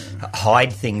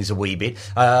hide things a wee bit.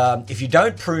 If you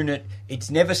don't prune it,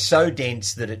 it's never so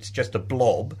dense that it's just a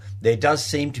blob. There does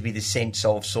seem to be the sense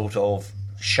of sort of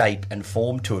shape and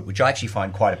form to it, which I actually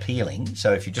find quite appealing.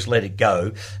 So if you just let it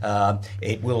go,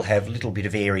 it will have a little bit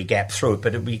of airy gap through it,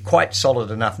 but it'll be quite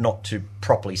solid enough not to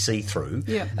properly see through.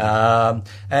 Yeah.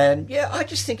 I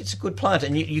just think it's a good plant.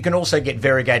 And you can also get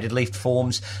variegated leafed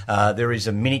forms. There is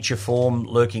a miniature form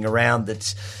lurking around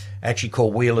that's actually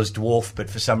called Wheeler's Dwarf, but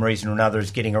for some reason or another is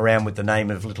getting around with the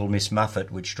name of Little Miss Muffet,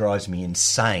 which drives me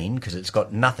insane because it's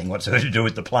got nothing whatsoever to do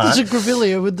with the plant. There's a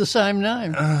grevillea with the same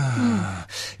name.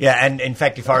 Yeah, and in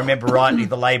fact, if I remember rightly,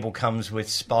 the label comes with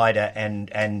spider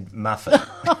and muffet.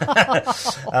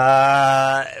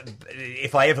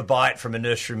 If I ever buy it from a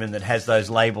nurseryman that has those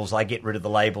labels, I get rid of the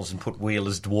labels and put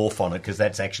Wheeler's Dwarf on it because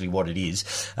that's actually what it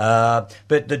is. But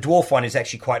the dwarf one is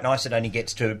actually quite nice. It only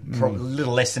gets to a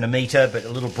little less than a metre, but a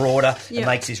little broader. It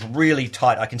makes this really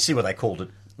tight. I can see why they called it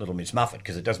Little Miss Muffet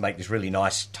because it does make this really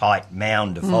nice tight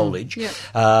mound of foliage. Yeah.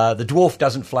 The dwarf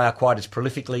doesn't flower quite as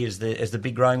prolifically as the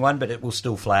big growing one, but it will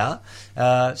still flower.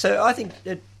 So I think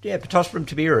Pittosporum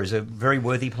tabera is a very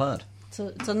worthy plant.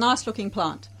 It's a nice looking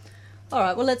plant. All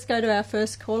right, well, let's go to our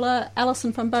first caller,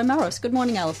 Alison from Beaumaris. Good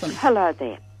morning, Alison. Hello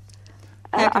there.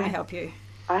 How can I help you?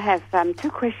 I have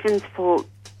two questions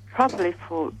probably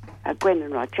for Gwen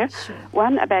and Roger. Sure.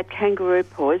 One about kangaroo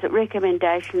paws,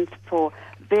 recommendations for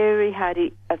very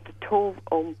hardy of the tall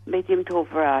or medium tall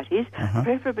varieties,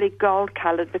 preferably gold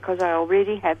coloured because I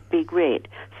already have big red,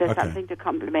 so something to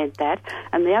complement that.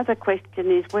 And the other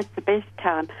question is, what's the best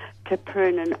time to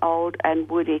prune an old and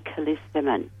woody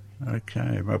callistemon?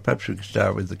 Okay, well, perhaps we could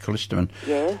start with the callistemon.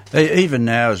 Yeah. Even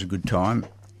now is a good time.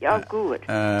 Oh, good.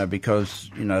 Because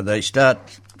they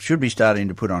should be starting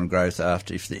to put on growth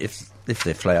after if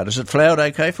they're flowered. Is it flowered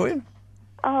okay for you?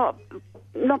 Oh,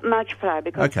 not much flower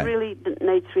because it really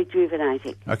needs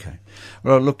rejuvenating. Okay.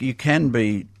 Well, look, you can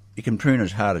prune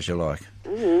as hard as you like.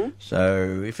 Mm-hmm.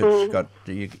 So if it's got,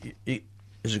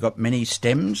 has it got many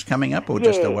stems coming up or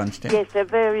just the one stem? Yes, there are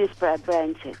various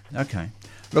branches. Okay.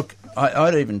 Look,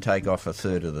 I'd even take off a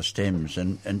third of the stems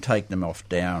and take them off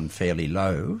down fairly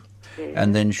low.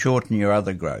 And then shorten your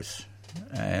other growth.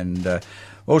 And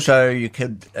also you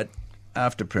could,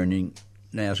 after pruning,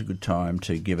 now's a good time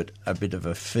to give it a bit of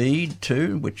a feed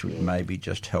too, which would maybe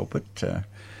just help it.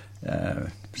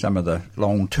 Some of the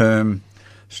long-term,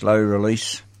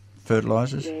 slow-release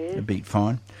fertilisers would be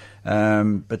fine.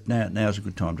 But now's a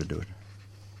good time to do it.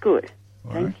 Good.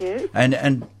 All Thank you.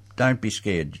 And don't be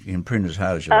scared. You can prune as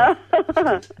hard as you like.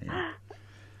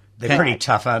 They're pretty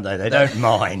tough, aren't they? They don't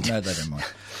mind. No, they don't mind.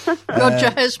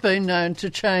 Roger has been known to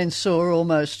chainsaw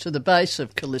almost to the base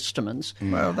of callistemons.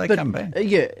 Well, they come back.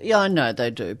 Yeah, I know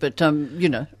they do. But,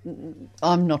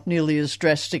 I'm not nearly as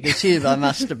drastic as him, I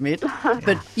must admit.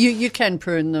 But you can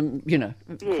prune them,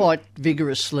 quite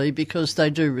vigorously because they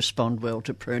do respond well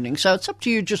to pruning. So it's up to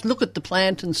you. Just look at the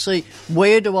plant and see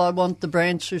where do I want the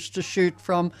branches to shoot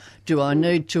from? Do I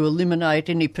need to eliminate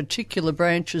any particular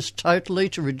branches totally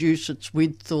to reduce its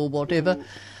width or whatever?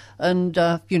 And,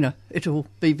 it'll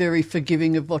be very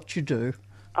forgiving of what you do.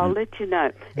 I'll let you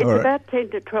know. It's about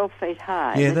 10 to 12 feet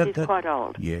high. Yeah, This is quite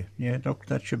old. Yeah, look,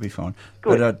 that should be fine.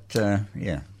 Good. But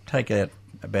take out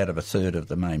about a third of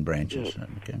the main branches. Yeah.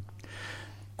 Okay.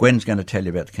 Gwen's going to tell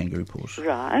you about the kangaroo paws.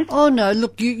 Right. Oh, no,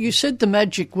 look, you said the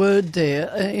magic word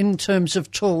there in terms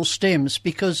of tall stems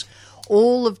because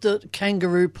all of the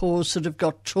kangaroo paws that have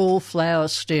got tall flower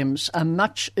stems are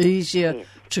much easier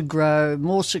to grow,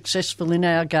 more successful in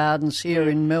our gardens here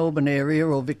in Melbourne area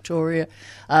or Victoria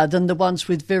than the ones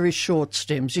with very short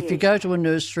stems. If you go to a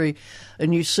nursery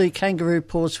and you see kangaroo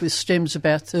paws with stems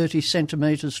about 30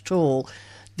 centimetres tall,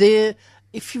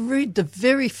 if you read the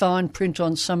very fine print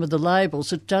on some of the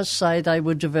labels, it does say they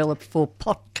were developed for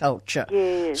pot culture,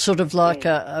 sort of like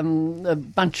a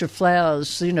bunch of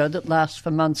flowers, that last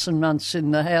for months and months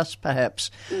in the house perhaps.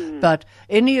 But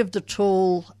any of the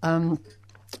tall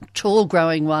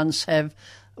growing ones have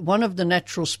one of the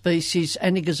natural species,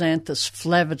 Anigaxanthus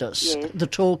flavidus, the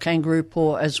tall kangaroo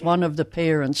paw, as one of the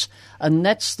parents, and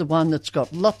that's the one that's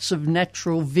got lots of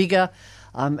natural vigour,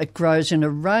 It grows in a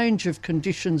range of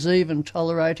conditions, even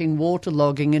tolerating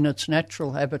waterlogging in its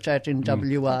natural habitat in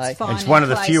WA. It's one of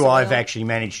the few I've actually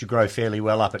managed to grow fairly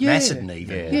well up at Macedon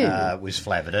even, Yeah. was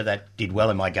Flavida. That did well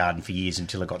in my garden for years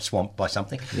until it got swamped by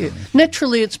something. Yeah.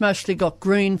 Naturally, it's mostly got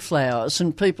green flowers,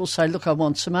 and people say, look, I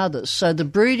want some others. So the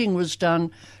breeding was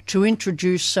done to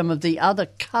introduce some of the other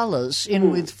colours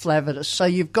in with Flavida. So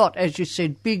you've got, as you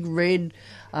said, big red,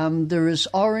 there is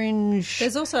orange.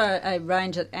 There's also a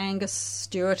range that Angus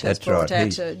Stewart has brought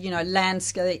out,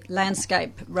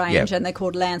 landscape range, and they're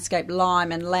called Landscape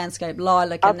Lime and Landscape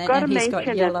Lilac, and he's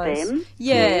got yellows. Them.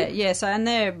 Yeah. So and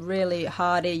they're really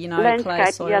hardy, Landscape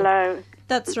clay soil. yellow.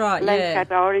 That's right.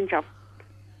 Landscape orange. I've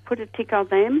put a tick on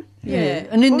them. Yeah.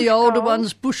 And in Bush the older gold.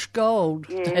 ones, bush gold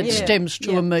had stems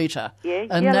to a metre. Yeah,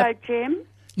 And yellow gem.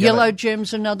 Yellow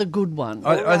gem's another good one.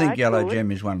 I think Yellow good.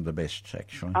 Gem is one of the best,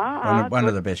 actually. One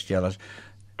of the best yellows.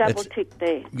 Double tick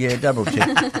there. Yeah, double tick.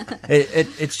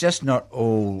 It's just not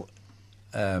all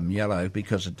yellow,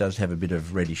 because it does have a bit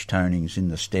of reddish tonings in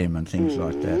the stem and things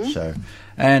like that. So,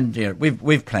 and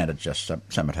we've planted just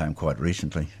some at home quite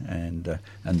recently, and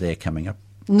they're coming up.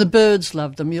 And the birds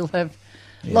love them. You'll have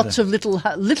lots of little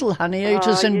honey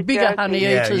eaters and bigger honey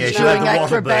eaters doing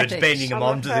acrobatics. Birds bending them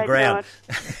onto the ground.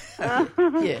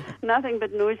 Nothing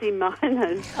but noisy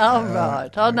miners. Oh,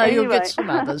 right. I know you'll get some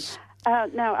others.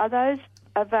 Now, are those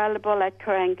available at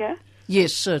Karanga?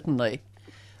 Yes, certainly.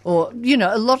 Or,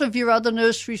 a lot of your other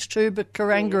nurseries too, but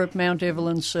Karanga at Mount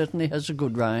Evelyn certainly has a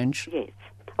good range. Yes.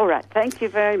 All right. Thank you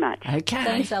very much. Okay.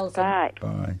 Thanks, Alison. Bye.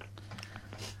 Bye.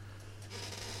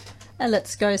 And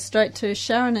let's go straight to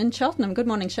Sharon in Cheltenham. Good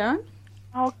morning, Sharon.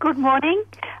 Oh, good morning.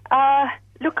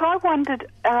 Look, I wondered,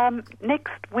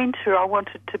 next winter I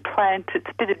wanted to plant, it's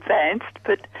a bit advanced,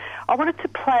 but I wanted to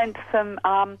plant some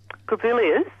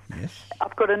grevilleas. Yes.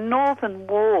 I've got a northern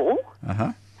wall,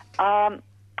 Uh-huh.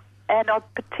 and I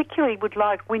particularly would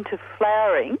like winter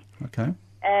flowering Okay.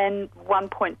 and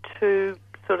 1.2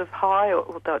 sort of high,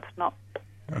 although it's not.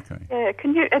 Okay. Yeah,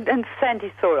 can you, and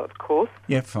sandy soil, of course.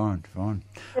 Yeah, fine.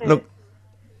 Look,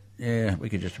 we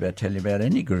could just about tell you about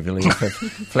any grevillea for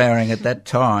flowering at that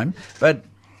time. But,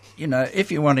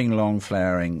 if you're wanting long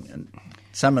flowering,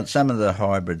 some of the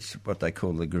hybrids, what they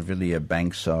call the Grevillea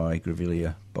banksii,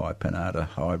 Grevillea bipinnata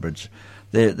hybrids,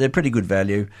 they're pretty good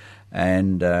value.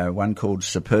 And one called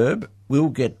Superb will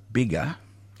get bigger,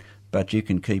 but you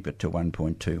can keep it to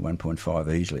 1.2,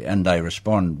 1.5 easily. And they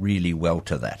respond really well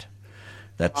to that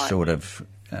sort of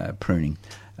pruning.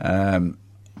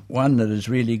 One that is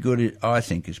really good, I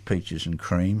think, is Peaches and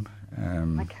Cream.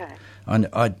 Okay.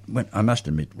 I must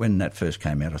admit, when that first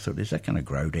came out, I thought, is that going to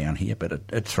grow down here? But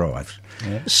it thrives.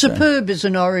 Yeah. Superb is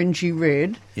an orangey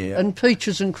red, and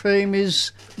Peaches and Cream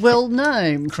is well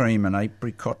named. Cream and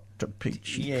apricot to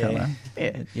peachy colour.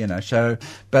 Yeah. So,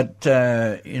 but,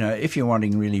 if you're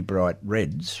wanting really bright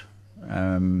reds,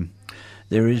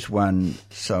 there is one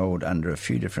sold under a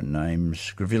few different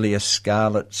names, Grevillea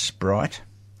Scarlet Sprite.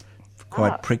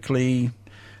 Quite prickly,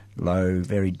 low,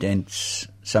 very dense.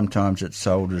 Sometimes it's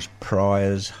sold as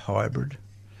Pryor's hybrid,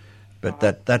 but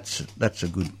that's a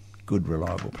good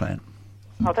reliable plant.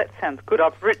 Oh, that sounds good.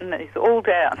 I've written these all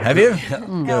down. Have you?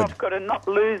 Now I've got to not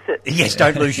lose it. Yes,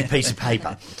 don't lose your piece of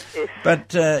paper. Yes.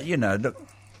 But look,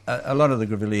 a lot of the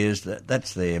grevilleas,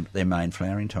 that's their main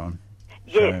flowering time.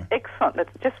 Yes, excellent.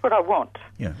 That's just what I want.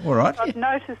 Yeah, all right. I've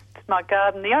noticed my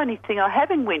garden, the only thing I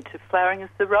have in winter flowering is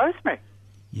the rosemary.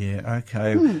 Yeah,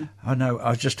 okay. I know.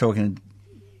 I was just talking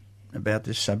about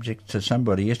this subject to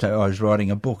somebody yesterday. I was writing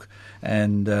a book,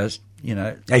 and as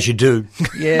you do.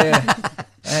 Yeah,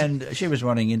 and she was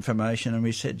wanting information, and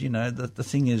we said, the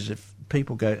thing is, if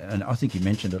people go, and I think you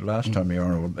mentioned it last time you were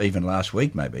on, or even last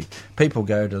week maybe, people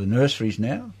go to the nurseries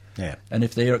now. Yeah, and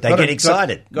if they get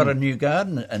excited, got a new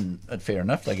garden, and fair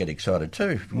enough, they get excited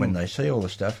too when they see all the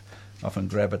stuff. Often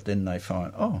grab it, then they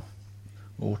find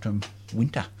autumn,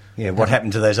 winter. Yeah, what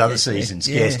happened to those other seasons?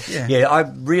 Yeah, I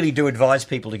really do advise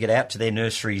people to get out to their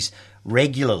nurseries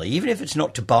regularly, even if it's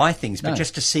not to buy things, but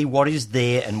just to see what is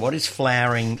there and what is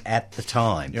flowering at the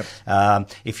time. Yep.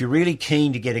 If you're really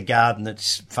keen to get a garden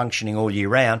that's functioning all year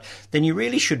round, then you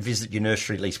really should visit your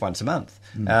nursery at least once a month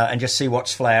and just see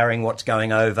what's flowering, what's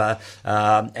going over,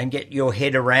 and get your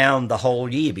head around the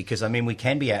whole year, because, we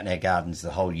can be out in our gardens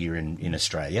the whole year in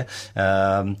Australia,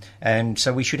 and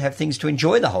so we should have things to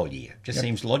enjoy the whole year. Just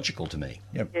seems logical to me.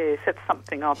 Yep. Yes, that's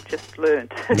something I've just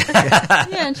learned.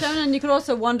 And Sharon, you could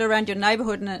also wander around your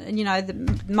neighbourhood and, there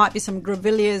might be some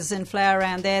grevilleas in flower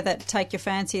around there that take your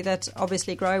fancy, that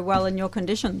obviously grow well in your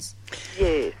conditions.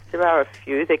 Yes, there are a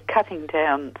few. They're cutting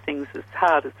down things as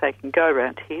hard as they can go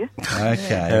around here.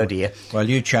 Okay. Oh dear. Well,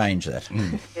 you change that.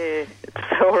 Yeah,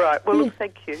 so All right. Well, look,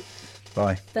 thank you.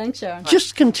 Bye. Thanks, Sharon.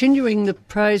 Just continuing the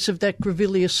praise of that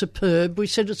Grevillea superb, we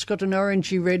said it's got an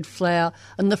orangey red flower,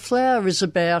 and the flower is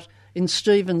about, in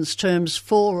Stephen's terms,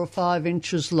 4 or 5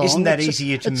 inches long. Isn't that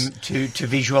easier to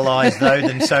visualise, though,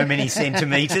 than so many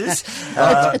centimetres?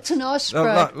 It's a nice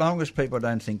spray. Long as people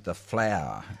don't think the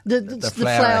flower. The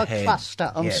flower head. cluster.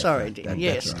 I'm sorry, dear.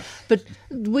 Yes. Right. But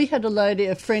we had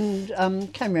a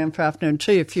friend came around for afternoon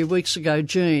tea a few weeks ago,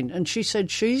 Jean, and she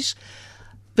said she's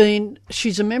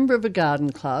a member of a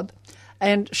garden club,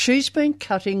 and she's been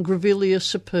cutting Grevillea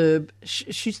superb.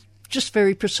 She's just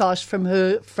very precise from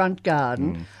her front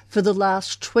garden for the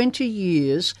last 20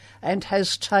 years, and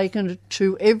has taken it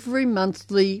to every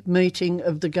monthly meeting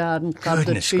of the garden club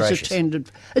that she's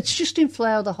attended. It's just in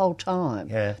flower the whole time.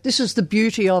 Yeah. This is the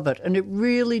beauty of it, and it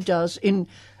really does.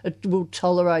 It will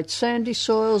tolerate sandy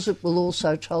soils. It will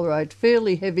also tolerate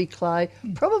fairly heavy clay.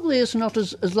 Probably as long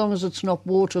as it's not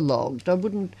waterlogged. I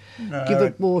wouldn't give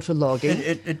it waterlogging.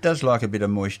 It does like a bit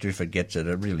of moisture if it gets it.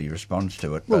 It really responds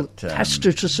to it. Well, but, it has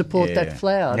to support that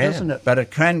flower, doesn't it? But it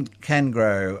can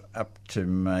grow up to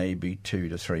maybe 2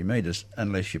 to 3 metres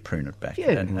unless you prune it back.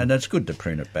 Yeah. And it's good to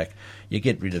prune it back. You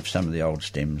get rid of some of the old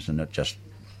stems, and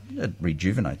it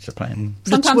rejuvenates the plant.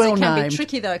 Sometimes well it can named. be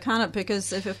tricky, though, can't it?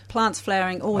 Because if a plant's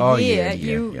flowering all year,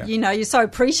 you're so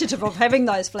appreciative of having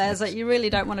those flowers that you really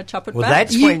don't want to chop it back.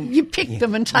 That's when you pick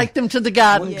them and take them to the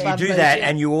garden club. You do that,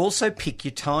 and you also pick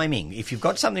your timing. If you've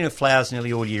got something that flowers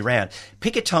nearly all year round,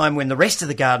 pick a time when the rest of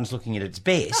the garden's looking at its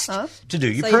best to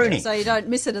do your pruning. So you don't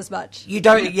miss it as much. You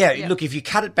don't. Look, if you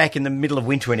cut it back in the middle of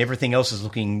winter when everything else is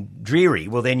looking dreary,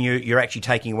 well, then you're actually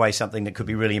taking away something that could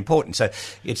be really important. So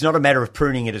it's not a matter of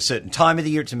pruning at a certain time of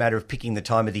the year. It's a matter of picking the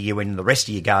time of the year when the rest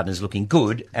of your garden is looking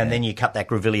good, and then you cut that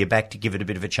Grevillea back to give it a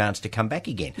bit of a chance to come back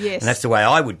again. Yes. And that's the way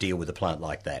I would deal with a plant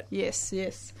like that. Yes.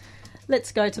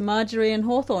 Let's go to Marjorie in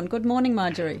Hawthorn. Good morning,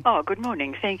 Marjorie. Oh, good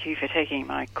morning. Thank you for taking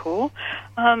my call.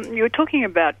 You were talking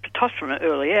about Pittosporum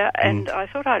earlier, and I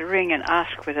thought I'd ring and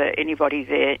ask whether anybody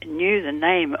there knew the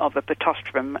name of a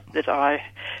Pittosporum that I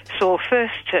saw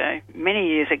first many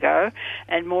years ago,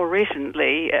 and more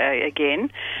recently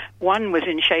again. One was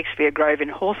in Shakespeare Grove in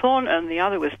Hawthorn, and the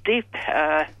other was deep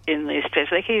in the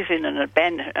Strzelecki's in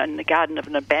the garden of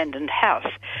an abandoned house.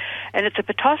 And it's a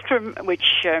Pittosporum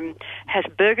which has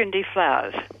burgundy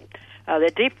flowers. They're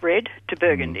deep red to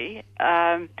burgundy,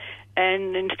 and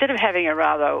instead of having a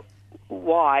rather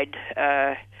wide,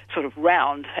 sort of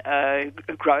round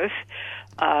growth,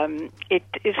 it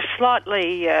is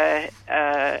slightly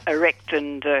erect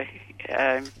and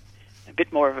a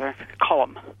bit more of a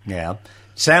column. Yeah.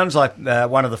 Sounds like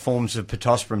one of the forms of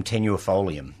Pittosporum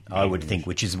tenuifolium, I would think,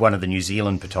 which is one of the New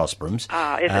Zealand Pittosporums.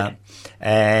 Is it?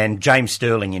 And James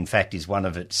Sterling, in fact, is one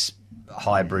of its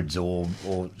hybrids or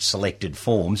selected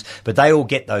forms, but they all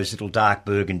get those little dark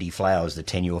burgundy flowers, the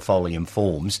tenuifolium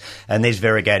forms, and there's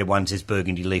variegated ones, there's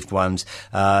burgundy-leafed ones.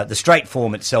 The straight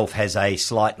form itself has a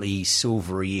slightly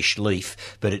silvery-ish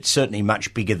leaf, but it's certainly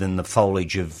much bigger than the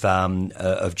foliage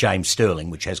of James Sterling,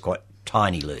 which has quite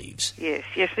tiny leaves. Yes,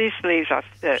 these leaves are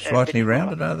slightly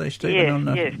rounded, are they,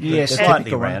 Stephen? Yes,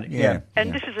 slightly rounded. Yeah,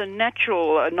 and this is a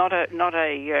natural, not a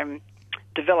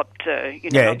developed.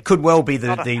 It could well be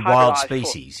the wild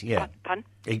species. Yeah, pardon?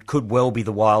 It could well be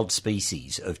the wild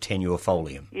species of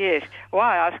tenuifolium. Yes.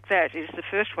 Why I ask that is the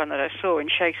first one that I saw in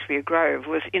Shakespeare Grove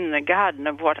was in the garden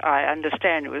of what I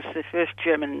understand was the first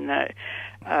German.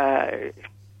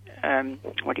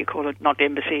 What do you call it? Not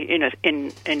embassy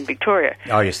in Victoria.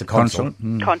 Oh yes, the consulate.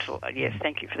 Consulate. Yes,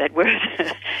 thank you for that word.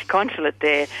 Consulate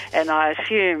there, and I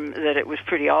assume that it was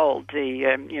pretty old.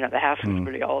 The house was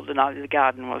pretty old, and the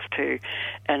garden was too.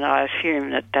 And I assume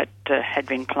that had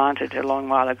been planted a long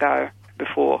while ago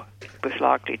before it was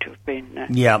likely to have been.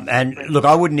 Yeah, and look,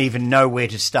 I wouldn't even know where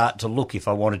to start to look if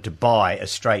I wanted to buy a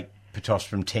straight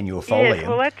Pittosporum tenuifolium. Yes,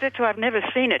 well, that's why I've never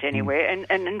seen it anywhere, and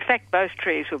in fact, both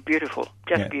trees were beautiful,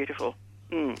 beautiful.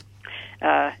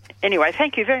 Anyway,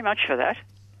 thank you very much for that.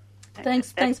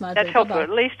 Thanks, Marjorie. That's helpful. At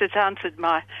least it's answered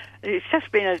it's just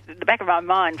been at the back of my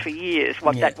mind for years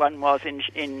what that one was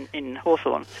in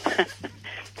Hawthorn.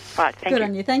 Right, thank you. Good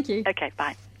on you, thank you. Okay,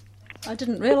 bye. I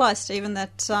didn't realise, Stephen,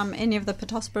 that any of the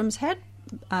Pittosporums had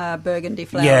burgundy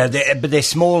flowers. Yeah, but they're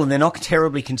small and they're not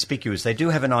terribly conspicuous. They do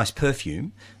have a nice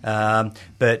perfume,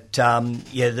 but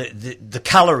the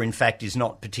colour, in fact, is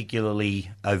not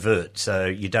particularly overt, so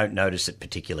you don't notice it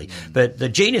particularly. But the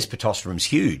genus Pittosporum is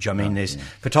huge. I mean, there's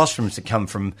Pittosporums that come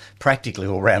from practically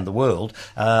all around the world,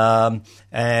 and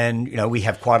we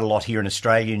have quite a lot here in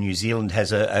Australia. New Zealand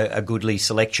has a goodly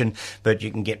selection, but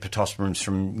you can get Pittosporums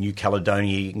from New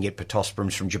Caledonia, you can get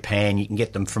Pittosporums from Japan, you can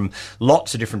get them from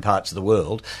lots of different parts of the world.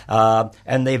 world,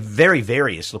 and they're very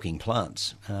various-looking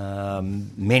plants,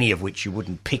 many of which you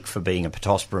wouldn't pick for being a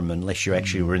Pittosporum unless you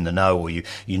actually were in the know or you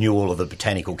knew all of the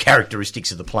botanical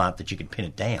characteristics of the plant that you could pin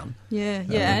it down. Yeah,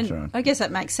 and right. I guess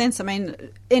that makes sense. I mean,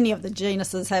 any of the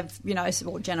genuses have,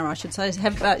 or genera, I should say,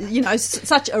 have,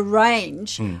 such a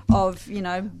range of,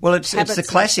 Well, it's habits the and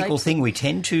classical shapes. thing. We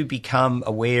tend to become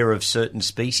aware of certain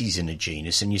species in a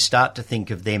genus, and you start to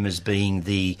think of them as being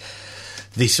the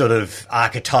sort of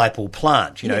archetypal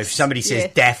plant. Yes, If somebody says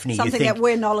yeah. Daphne, something you think... that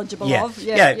we're knowledgeable of.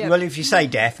 Yeah. Well, if you say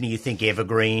Daphne, you think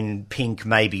evergreen, pink,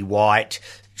 maybe white,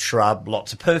 shrub,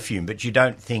 lots of perfume, but you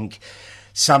don't think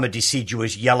summer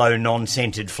deciduous, yellow,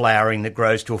 non-scented flowering that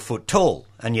grows to a foot tall.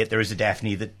 And yet there is a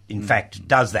Daphne that, in fact,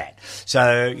 does that.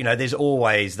 So, there's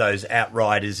always those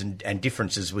outriders and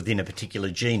differences within a particular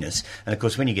genus. And, of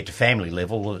course, when you get to family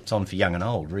level, it's on for young and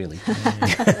old, really.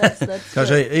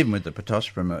 Because even with the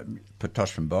Pittosporum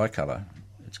bicolour,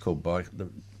 it's called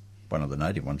one of the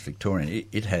native ones, Victorian,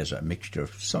 it has a mixture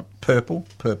of purple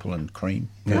and cream,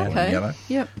 purple and yellow.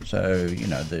 Yep. So,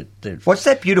 What's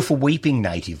that beautiful weeping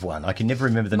native one? I can never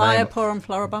remember the name. Myoporum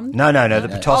floribundum? No, the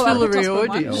Pittosporum.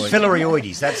 Philorioides.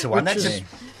 Philorioides, that's the one. That's a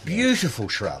beautiful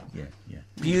shrub. Yeah.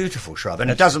 Beautiful shrub. And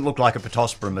it doesn't look like a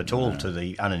Pittosporum at all to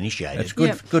the uninitiated. It's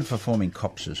good for forming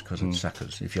copses because it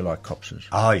suckers, if you like copses.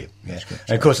 Oh, yeah. And,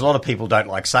 of course, a lot of people don't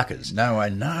like suckers. No, I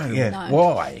know. Yeah. No.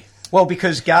 Why? Well,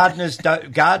 because gardeners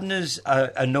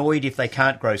are annoyed if they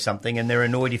can't grow something, and they're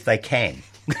annoyed if they can.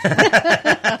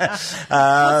 It's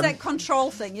that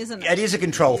control thing, isn't it? It is a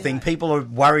control thing. People are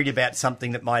worried about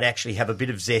something that might actually have a bit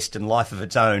of zest and life of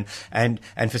its own, and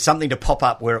for something to pop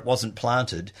up where it wasn't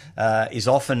planted is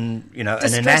often, an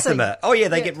anathema. Oh, yeah,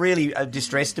 they get really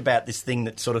distressed about this thing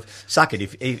that sort of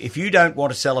suckered. If you don't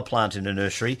want to sell a plant in a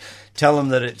nursery, tell them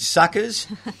that it suckers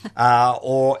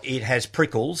or it has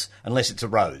prickles, unless it's a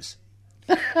rose.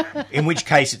 In which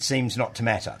case it seems not to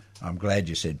matter. I'm glad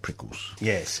you said prickles.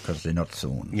 Yes. Because they're not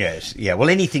thorns. Yes, yeah. Well,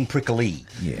 anything prickly,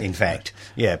 in fact.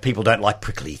 Yeah, people don't like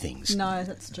prickly things. No,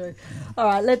 that's true. All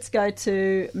right, let's go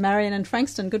to Marion in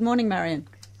Frankston. Good morning, Marion.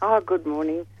 Oh, good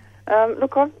morning.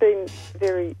 Look, I've been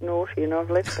very naughty and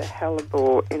I've left the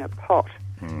hellebore in a pot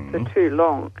for too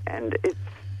long, and it's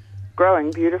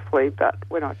growing beautifully, but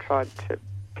when I tried to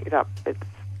pick it up, it's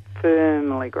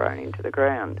firmly grown into the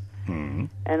ground.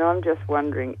 And I'm just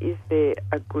wondering, is there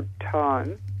a good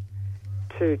time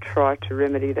to try to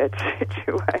remedy that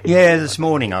situation? Yeah, this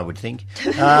morning, I would think.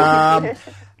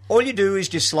 All you do is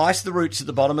just slice the roots at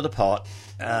the bottom of the pot.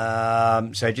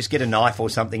 So just get a knife or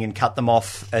something and cut them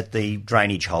off at the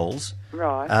drainage holes.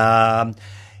 Right.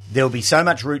 There'll be so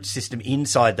much root system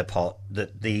inside the pot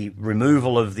that the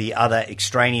removal of the other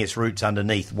extraneous roots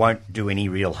underneath won't do any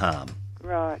real harm.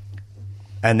 Right.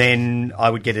 And then I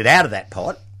would get it out of that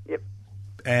pot. Yep.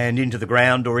 And into the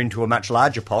ground or into a much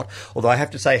larger pot. Although I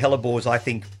have to say hellebores, I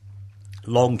think,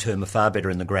 long-term are far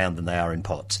better in the ground than they are in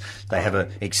pots. They have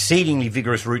an exceedingly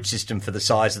vigorous root system for the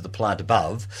size of the plant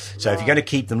above. So if you're going to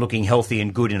keep them looking healthy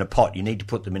and good in a pot, you need to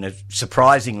put them in a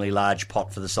surprisingly large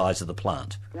pot for the size of the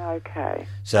plant. Okay.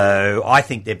 So I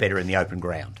think they're better in the open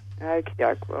ground.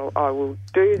 Okay, well, I will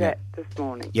do that this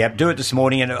morning. Yeah, do it this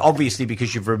morning, and obviously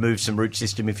because you've removed some root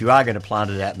system, if you are going to plant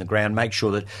it out in the ground, make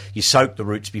sure that you soak the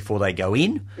roots before they go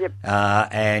in. Yep.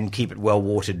 And keep it well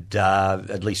watered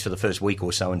at least for the first week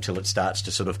or so until it starts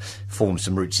to sort of form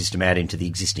some root system out into the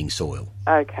existing soil.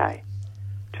 Okay.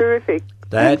 Terrific.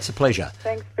 That's a pleasure.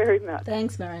 Thanks very much.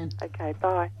 Thanks, Marion. Okay,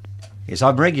 bye. Yes,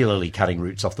 I'm regularly cutting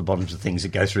roots off the bottoms of things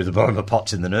that go through the bottom of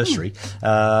pots in the nursery,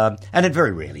 and it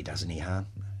very rarely does any harm.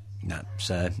 No,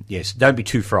 so, yes, don't be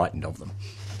too frightened of them.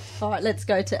 All right, let's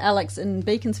go to Alex in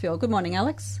Beaconsfield. Good morning,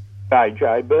 Alex. Hey,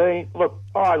 JB. Look,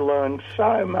 I learned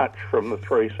so much from the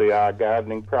 3CR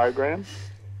gardening program.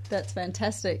 That's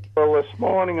fantastic. Well, this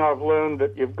morning I've learned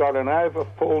that you've got an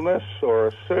overfullness or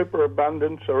a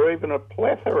superabundance or even a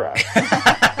plethora.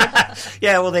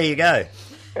 Yeah, well, there you go.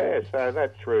 Yeah, so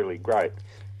that's really great.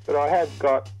 But I have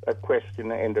got a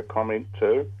question and a comment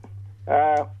too.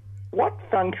 What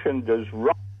function does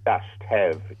rock dust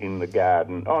have in the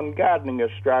garden? On Gardening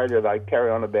Australia, they carry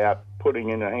on about putting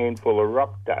in a handful of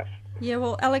rock dust. Yeah,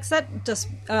 well, Alex, that just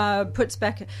puts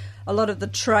back a lot of the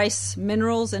trace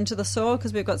minerals into the soil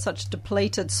because we've got such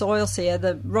depleted soils here.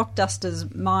 The rock dust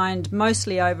is mined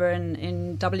mostly over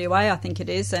in WA, I think it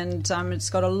is, and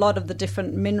it's got a lot of the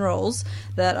different minerals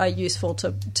that are useful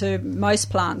to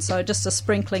most plants. So just a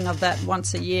sprinkling of that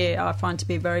once a year I find to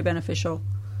be very beneficial.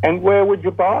 And where would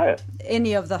you buy it?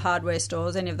 Any of the hardware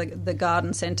stores, any of the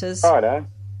garden centres.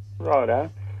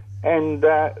 Righto. And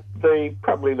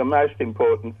probably the most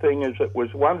important thing is it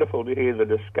was wonderful to hear the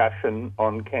discussion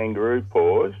on kangaroo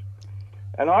paws.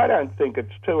 And I don't think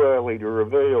it's too early to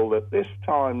reveal that this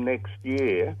time next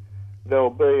year there'll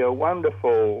be a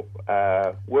wonderful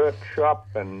workshop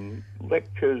and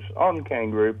lectures on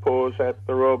kangaroo paws at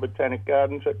the Royal Botanic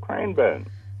Gardens at Cranbourne.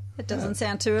 It doesn't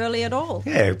sound too early at all.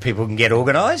 Yeah, people can get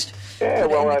organised. Yeah, Put it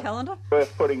well, in the it's calendar.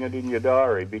 worth putting it in your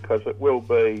diary because it will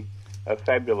be a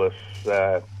fabulous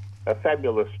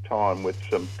time with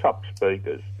some top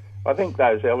speakers. I think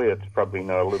those Elliots probably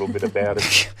know a little bit about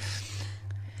it.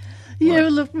 Yeah,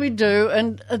 look, we do,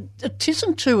 and it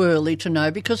isn't too early to know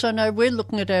because I know we're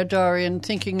looking at our diary and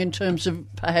thinking in terms of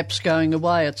perhaps going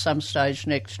away at some stage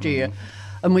next year.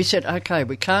 And we said, OK,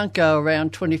 we can't go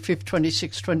around 25th,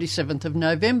 26th, 27th of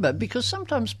November because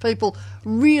sometimes people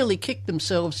really kick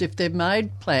themselves if they've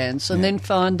made plans and then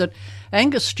find that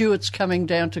Angus Stewart's coming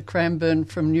down to Cranbourne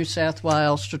from New South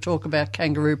Wales to talk about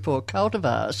kangaroo paw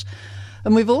cultivars.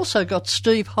 And we've also got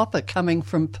Steve Hopper coming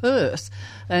from Perth.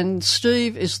 And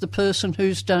Steve is the person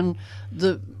who's done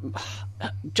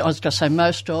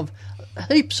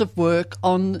heaps of work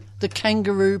on the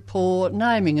kangaroo paw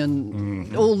naming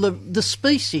and all the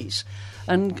species.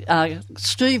 And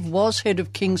Steve was head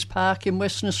of Kings Park in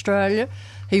Western Australia.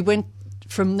 He went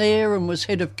from there and was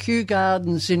head of Kew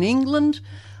Gardens in England.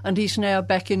 And he's now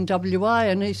back in WA,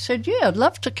 and he said, yeah, I'd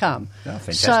love to come. Oh,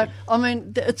 fantastic. So, I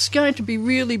mean, it's going to be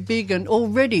really big, and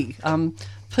already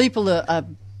people are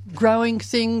growing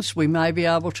things. We may be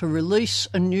able to release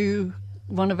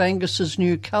one of Angus's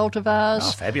new cultivars.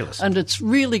 Oh, fabulous. And it's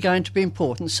really going to be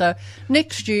important. So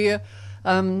next year,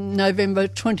 November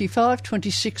 25,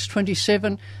 26,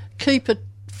 27, keep it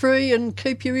free and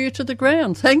keep your ear to the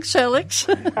ground. Thanks, Alex.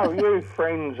 Oh, you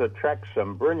friends attract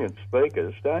some brilliant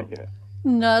speakers, don't you?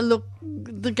 No, look,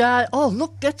 the guy... Oh,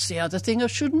 look, that's the other thing I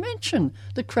should mention,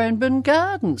 the Cranbourne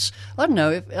Gardens. I don't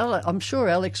know, I'm sure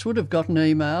Alex would have got an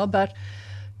email, but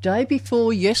day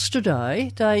before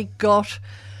yesterday they got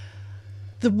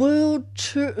the World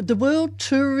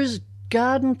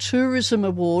Garden Tourism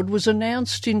Award was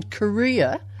announced in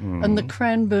Korea and the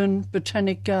Cranbourne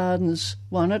Botanic Gardens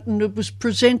won it and it was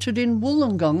presented in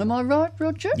Wollongong. Am I right,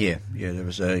 Roger? Yeah, there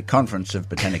was a conference of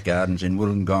Botanic Gardens in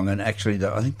Wollongong and actually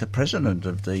I think the president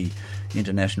of the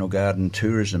International Garden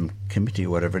Tourism Committee or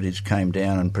whatever it is came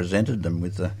down and presented them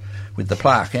with the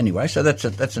plaque anyway. So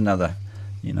that's another...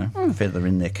 feather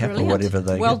in their cap. Brilliant. Or whatever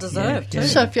they well get. deserved. Yeah.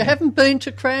 So if you haven't been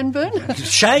to Cranbourne...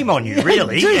 Shame on you,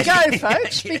 really. Do go,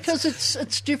 folks, because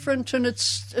it's different and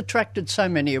it's attracted so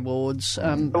many awards.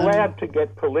 Allowed to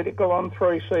get political on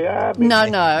 3CR?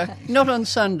 No, not on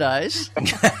Sundays.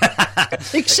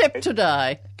 Except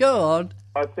today. Go on.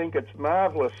 I think it's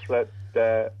marvellous that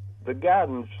the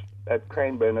gardens at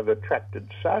Cranbourne have attracted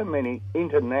so many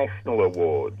international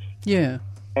awards. Yeah.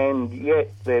 And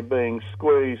yet they're being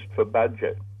squeezed for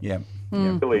budget. Yeah.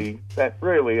 That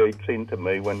really eats into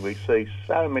me when we see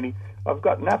so many. I've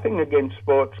got nothing against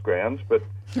sports grounds, but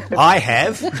I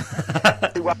have.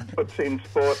 Everyone puts in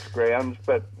sports grounds,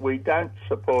 but we don't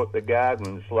support the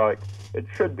gardens like it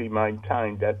should be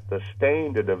maintained at the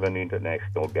standard of an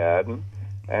international garden.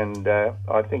 And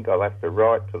I think I'll have to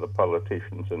write to the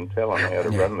politicians and tell them how to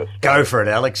run this. Go for it,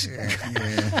 Alex.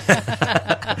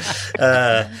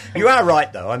 You are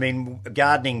right, though. I mean,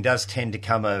 gardening does tend to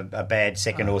come a bad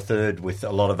second or third with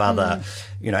a lot of other,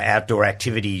 outdoor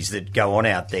activities that go on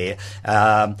out there.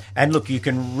 And look, you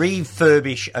can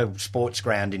refurbish a sports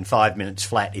ground in 5 minutes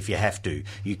flat if you have to.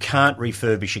 You can't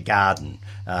refurbish a garden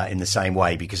in the same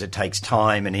way because it takes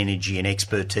time and energy and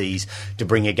expertise to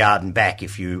bring a garden back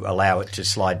if you allow it to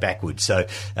slide backwards. So,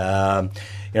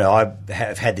 I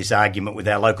have had this argument with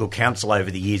our local council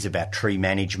over the years about tree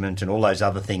management and all those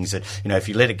other things that, if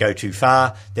you let it go too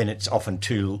far, then it's often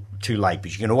too late.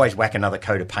 But you can always whack another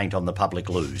coat of paint on the public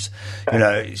loos.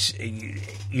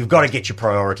 You've got to get your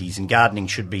priorities, and gardening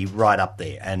should be right up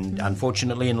there. And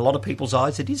unfortunately, in a lot of people's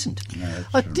eyes, it isn't.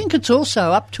 I think it's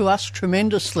also up to us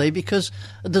tremendously because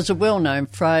there's a well-known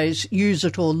phrase, use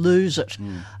it or lose it.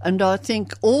 And I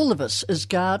think all of us as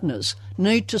gardeners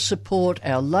need to support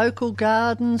our local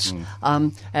gardens,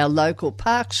 our local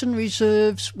parks and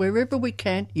reserves, wherever we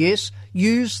can. Yes,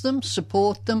 use them,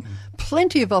 support them.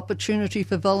 Plenty of opportunity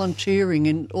for volunteering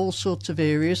in all sorts of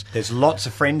areas. There's lots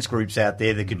of friends groups out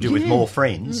there that could do with more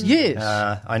friends. Yes.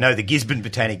 I know the Gisborne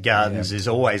Botanic Gardens is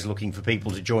always looking for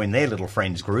people to join their little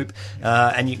friends group,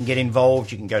 and you can get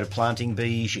involved. You can go to planting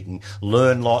bees. You can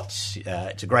learn lots.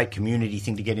 It's a great community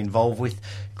thing to get involved with.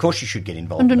 Of course, you should get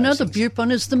involved. And in another those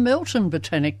Bupon is the Melton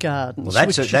Botanic Gardens. Well,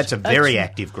 that's a very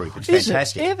active group. It's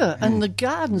fantastic. Is it ever? And the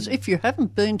gardens, if you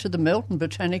haven't been to the Melton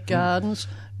Botanic Gardens,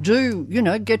 do,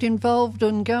 get involved. involved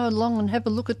and go along and have a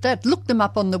look at that. Look them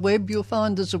up on the web. You'll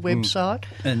find there's a website.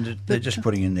 And they're just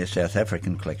putting in their South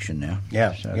African collection now.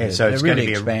 Yeah, so so it's really going to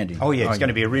be expanding. It's going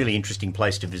to be a really interesting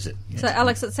place to visit. So,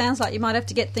 Alex, it sounds like you might have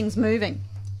to get things moving.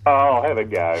 Oh, I'll have a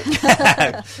go.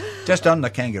 Just on the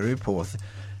kangaroo paw,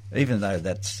 even though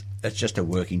that's just a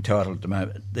working title at the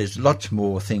moment, there's lots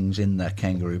more things in the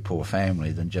kangaroo paw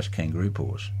family than just kangaroo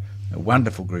paws. A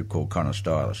wonderful group called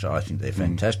Conostylus. I think they're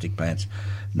fantastic plants.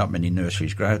 Not many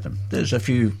nurseries grow them. There's a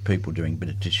few people doing a bit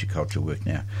of tissue culture work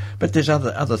now, but there's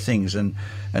other things. And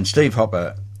Steve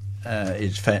Hopper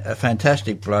is a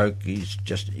fantastic bloke.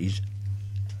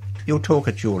 He'll talk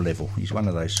at your level. He's one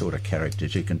of those sort of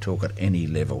characters who can talk at any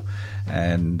level,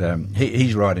 and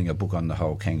he's writing a book on the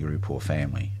whole kangaroo paw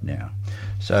family now.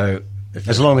 So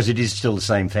as long as it is still the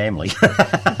same family.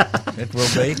 It will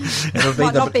be. It'll be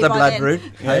the blood root.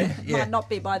 Might not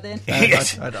be by then.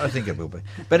 Yes. I think it will be.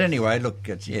 But anyway, look,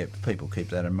 people keep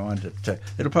that in mind.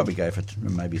 It'll probably go for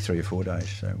maybe 3 or 4 days,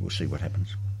 so we'll see what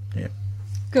happens. Yeah.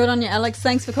 Good on you, Alex.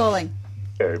 Thanks for calling.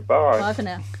 Okay, bye. Bye for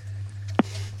now.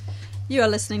 You are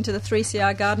listening to the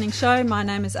 3CR Gardening Show. My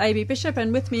name is A.B. Bishop,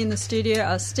 and with me in the studio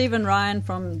are Stephen Ryan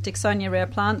from Dicksonia Rare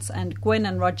Plants and Gwen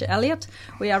and Roger Elliott.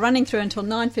 We are running through until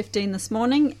 9:15 this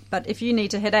morning, but if you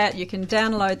need to head out, you can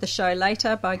download the show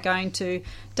later by going to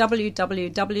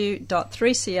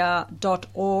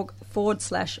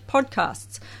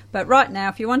www.3cr.org/podcasts. But right now,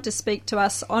 if you want to speak to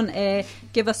us on air,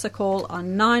 give us a call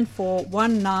on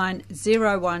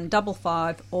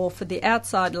 94190155, or for the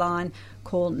outside line,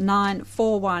 call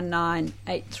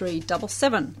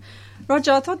 94198377.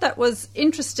 Roger, I thought that was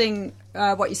interesting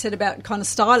what you said about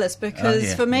Conostylus,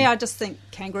 because for me, I just think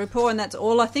kangaroo paw, and that's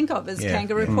all I think of is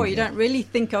kangaroo paw. You don't really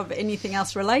think of anything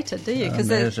else related, do you? Because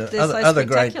they're so other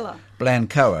spectacular. Great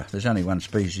Blancoa. There's only one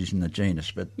species in the genus,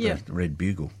 but the red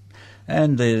bugle.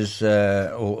 And there's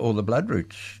all the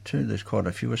bloodroots too. There's quite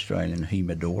a few Australian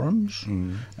hemodorums,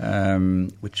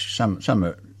 which some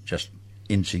are just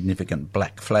insignificant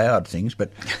black-flowered things,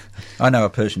 but I know a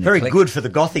person who very collects... good for the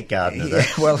Gothic gardener, though.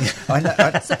 Well, I know...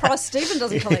 Surprised Stephen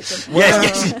doesn't collect them.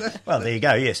 Yes. Well, there you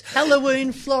go, yes.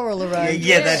 Halloween floral arrangement.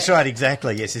 Yeah, that's right,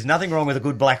 exactly, yes. There's nothing wrong with a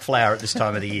good black flower at this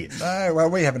time of the year. No, well,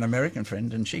 we have an American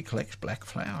friend, and she collects black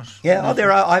flowers. Yeah,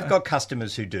 I've got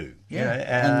customers who do. Yeah,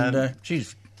 and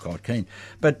she's quite keen.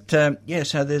 But, so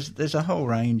there's a whole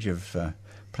range of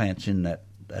plants in that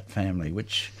family,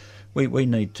 which we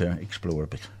need to explore a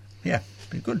bit. Yeah,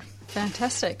 be good.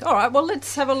 Fantastic. All right, well,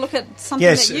 let's have a look at something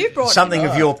that you brought. Something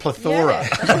of your plethora.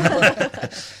 Yeah.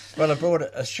 Well, I brought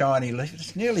a shiny leaf.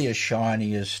 It's nearly as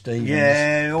shiny as Stephen's.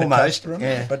 Yeah, almost.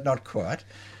 But not quite.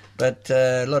 But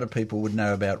a lot of people would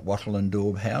know about wattle and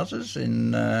daub houses in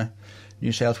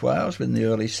New South Wales when the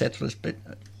early settlers built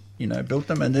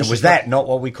them. And was that not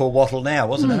what we call wattle now,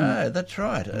 wasn't it? No, that's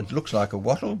right. It looks like a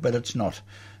wattle, but it's not.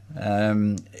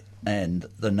 And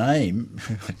the name,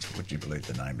 would you believe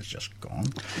the name has just gone?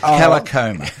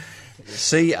 Callicoma.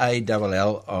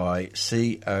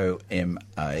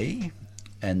 Callicoma.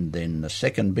 And then the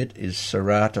second bit is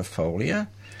serratifolia.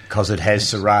 Because it has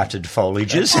serrated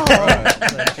foliages.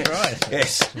 That's right.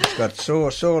 Yes. It's got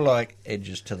saw-like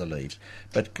edges to the leaves.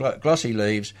 But glossy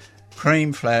leaves,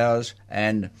 cream flowers,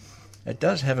 and it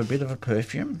does have a bit of a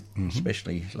perfume,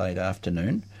 especially late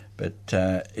afternoon. But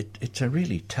it's a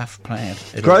really tough plant.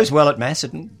 It grows well at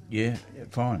Macedon. Yeah,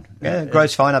 fine. Yeah, it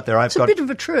grows fine up there. It's a bit of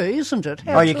a tree, isn't it?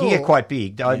 You can get quite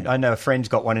big. I know a friend's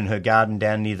got one in her garden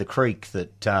down near the creek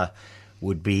that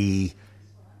would be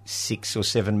 6 or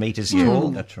 7 metres tall.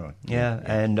 That's right. Yeah,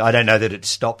 and I don't know that it's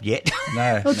stopped yet.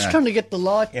 No, it's trying to get the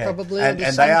light, probably, and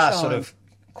they are sort of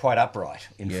quite upright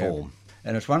in form.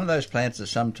 And it's one of those plants that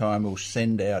sometime will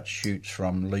send out shoots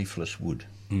from leafless wood.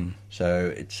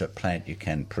 So it's a plant you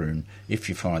can prune if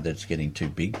you find that it's getting too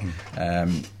big.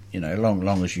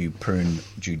 Long as you prune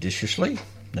judiciously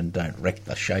and don't wreck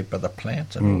the shape of the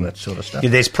plant and all that sort of stuff. Yeah,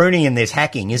 there's pruning and there's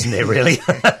hacking, isn't there, really?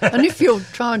 And if you're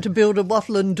trying to build a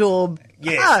wattle and daub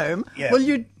home, well,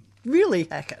 you'd really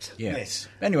hack it. Yeah. Yes.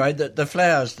 Anyway, the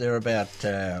flowers, they're about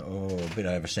a bit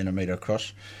over a centimetre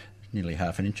across, nearly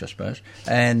half an inch, I suppose.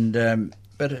 And...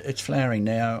 but it's flowering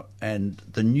now, and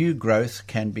the new growth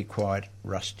can be quite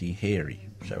rusty, hairy.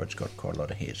 So it's got quite a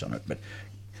lot of hairs on it.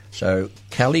 So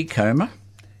Callicoma,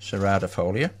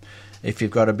 serratifolia. If you've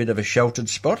got a bit of a sheltered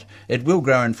spot, it will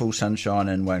grow in full sunshine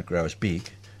and won't grow as big,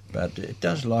 but it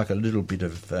does like a little bit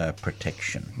of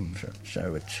protection.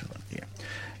 So it's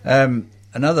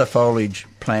another foliage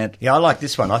plant. Yeah, I like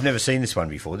this one. I've never seen this one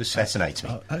before. This fascinates me.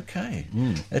 Oh, okay.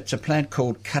 It's a plant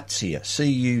called Cutsia,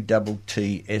 Cuttsia.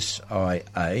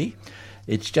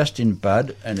 It's just in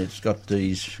bud, and it's got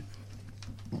these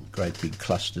great big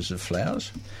clusters of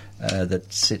flowers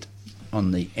that sit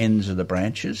on the ends of the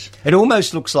branches. It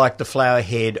almost looks like the flower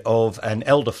head of an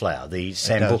elderflower, the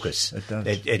Sambucus. It does.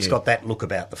 It's got that look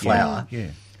about the flower. Yeah.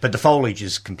 But the foliage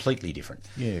is completely different.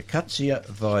 Yeah, Cutzia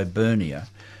viburnia.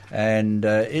 And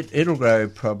it'll grow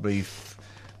probably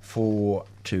 4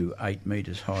 to 8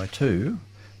 metres high too,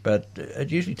 but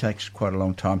it usually takes quite a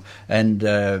long time. And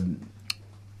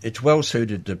it's well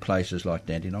suited to places like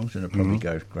Dandenongs, and it'll probably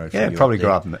grow for you. Yeah, probably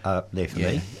grow up there for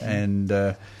me.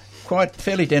 And quite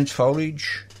fairly dense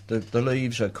foliage. The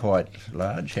leaves are quite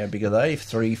large. How big are they?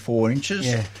 3-4 inches.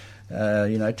 Yeah.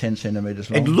 10 centimetres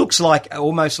long. It looks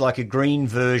almost like a green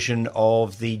version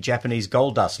of the Japanese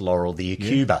gold dust laurel, the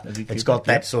Acuba. It's got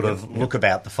that sort of look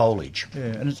about the foliage. Yeah,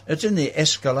 and it's in the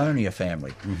Escallonia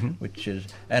family,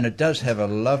 and it does have a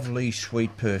lovely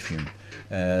sweet perfume.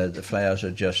 The flowers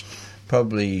are just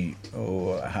probably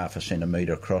half a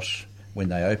centimetre across when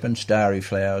they open, starry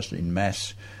flowers in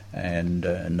mass. And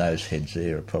those heads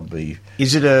there are probably...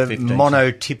 Is it a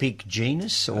monotypic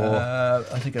genus? Or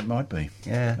I think it might be.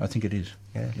 Yeah. I think it is.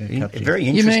 Yeah. Very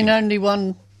interesting. You mean only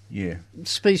one Yeah.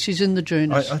 species in the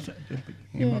genus.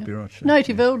 You might be right. So.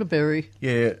 Native elderberry.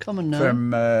 Yeah. Common name.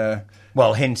 From,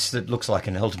 well, hence it looks like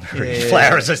an elderberry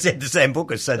flower, as I said, the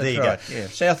Sambucus. So there you go. Yeah.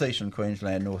 Southeastern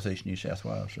Queensland, northeast New South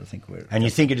Wales, I think we're... And you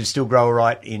think it'd still grow all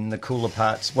right in the cooler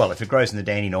parts? Well, if it grows in the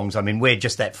Dandenongs, I mean, we're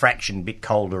just that fraction bit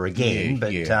colder again.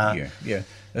 Yeah.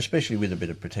 Especially with a bit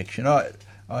of protection.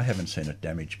 I haven't seen it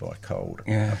damaged by cold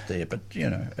up there, but,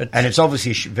 and it's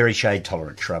obviously a very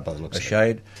shade-tolerant shrub by the looks of it.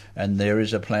 Shade, and there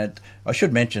is a plant... I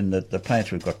should mention that the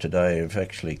plants we've got today have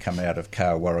actually come out of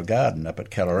Kawarra Garden up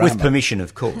at Kalorama. With permission,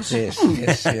 of course. Yes.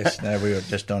 No, we were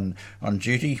just on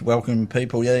duty, welcoming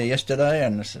people there yesterday,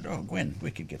 and I said, Gwen,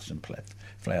 we could get some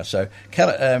flowers. So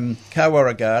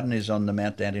Kawarra Garden is on the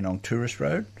Mount Dandenong Tourist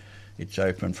Road. It's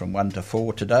open from 1 to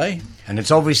 4 today. And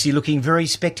it's obviously looking very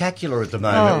spectacular at the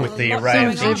moment with the array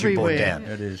of things you brought down.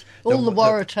 It is. All the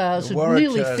Waratahs are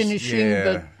nearly finishing,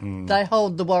 but they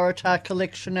hold the Waratah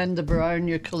collection and the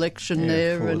Baronia collection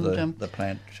there. For and the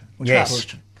plant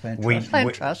Yes.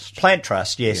 Plant Trust. Plant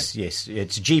Trust, yes.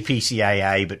 It's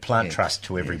GPCAA, but Plant Trust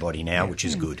to everybody now, which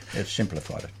is good. It's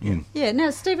simplified it. Yeah. Now,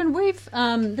 Stephen, we've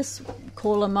this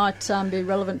caller might be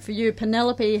relevant for you.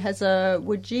 Penelope has a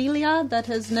Weigela that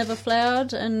has never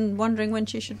flowered and wondering when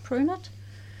she should prune it.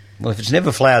 Well, if it's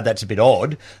never flowered, that's a bit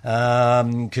odd,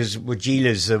 because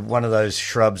Weigelas are one of those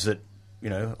shrubs that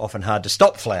often hard to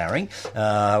stop flowering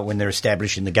when they're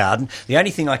established in the garden. The only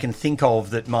thing I can think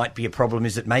of that might be a problem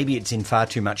is that maybe it's in far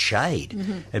too much shade.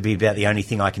 It'd be about the only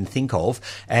thing I can think of.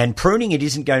 And pruning it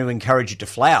isn't going to encourage it to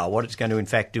flower. What it's going to, in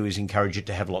fact, do is encourage it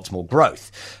to have lots more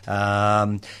growth.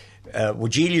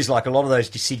 Weigelias, like a lot of those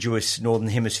deciduous Northern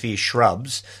Hemisphere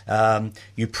shrubs,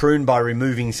 you prune by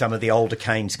removing some of the older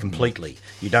canes completely.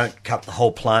 You don't cut the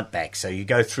whole plant back, so you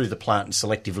go through the plant and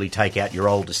selectively take out your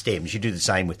older stems. You do the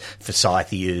same with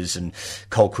forsythias and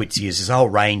colquitsias. There's a whole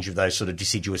range of those sort of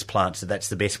deciduous plants, so that's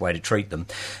the best way to treat them.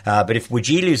 But if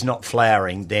Weigelia is not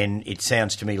flowering, then it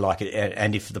sounds to me like it,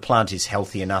 and if the plant is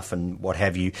healthy enough and what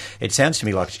have you, it sounds to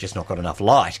me like it's just not got enough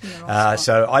light.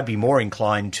 So I'd be more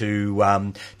inclined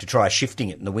to try shifting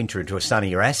it in the winter into a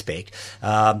sunnier aspect.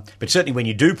 But certainly when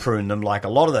you do prune them, like a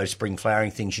lot of those spring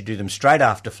flowering things, you do them straight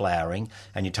after flowering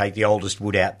and you take the oldest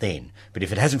wood out then. But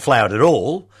if it hasn't flowered at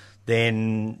all,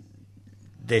 then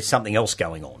there's something else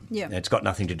going on. Yeah. It's got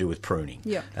nothing to do with pruning.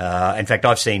 Yeah. In fact,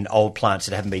 I've seen old plants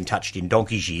that haven't been touched in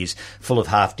donkey's years, full of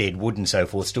half-dead wood and so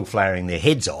forth, still flowering their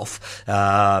heads off,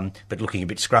 but looking a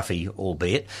bit scruffy,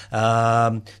 albeit.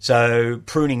 So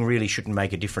pruning really shouldn't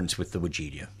make a difference with the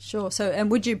Weigelia. Sure. So,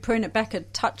 and would you prune it back a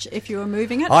touch if you were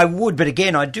moving it? I would, but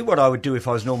again, I'd do what I would do if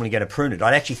I was normally going to prune it.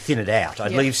 I'd actually thin it out.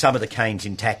 I'd leave some of the canes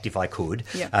intact if I could,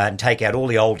 and take out all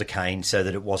the older canes so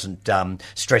that it wasn't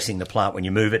stressing the plant when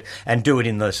you move it, and do it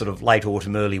in the sort of late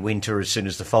autumn, early winter, as soon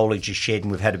as the foliage is shed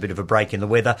and we've had a bit of a break in the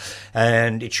weather,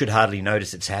 and it should hardly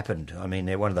notice it's happened. I mean,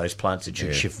 they're one of those plants that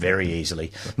should shift very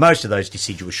easily. Most of those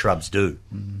deciduous shrubs do.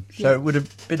 So would a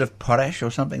bit of potash or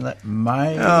something that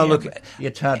may... look,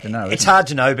 it's hard to know. It's hard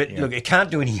to know, but look, it can't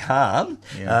do any harm.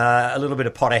 A little bit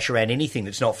of potash around anything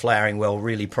that's not flowering well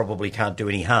really probably can't do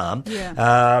any harm.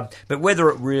 But whether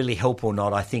it really help or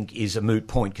not, I think, is a moot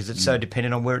point because it's so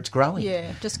dependent on where it's growing.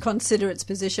 Yeah, just consider its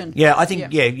position. Yeah, I think,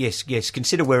 yes.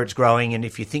 Consider where it's growing, and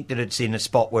if you think that it's in a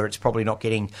spot where it's probably not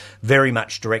getting very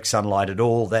much direct sunlight at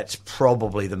all, that's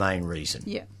probably the main reason.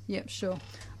 Yeah, sure.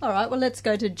 All right, well, let's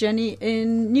go to Jenny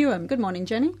in Newham. Good morning,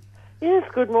 Jenny. Yes,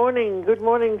 good morning. Good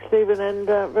morning, Stephen, and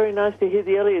very nice to hear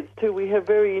the Elliots too. We have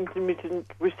very intermittent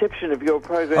reception of your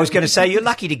program. I was going to say, you're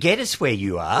lucky to get us where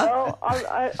you are. Well,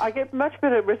 I get much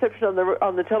better reception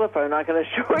on the telephone, I can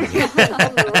assure you, than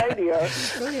on the radio.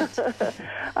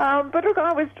 But look,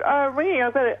 I was ringing.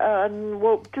 I've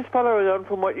got just following on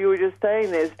from what you were just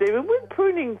saying there, Stephen. With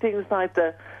pruning things like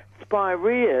the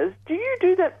spireas, do you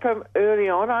do that from early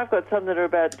on? I've got some that are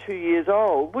about 2 years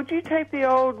old. Would you take the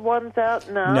old ones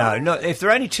out now? No. If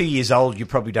they're only 2 years old, you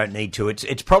probably don't need to.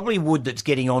 It's probably wood that's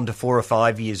getting on to 4 or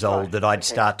 5 years old that I'd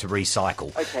start to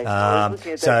recycle. Okay, I was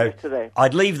looking at that so yesterday.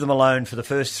 I'd leave them alone for the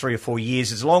first 3 or 4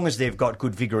 years. As long as they've got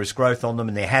good vigorous growth on them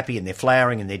and they're happy and they're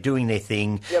flowering and they're doing their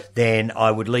thing, then I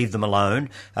would leave them alone.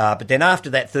 But then after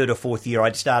that 3rd or 4th year,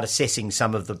 I'd start assessing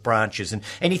some of the branches, and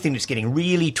anything that's getting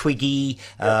really twiggy,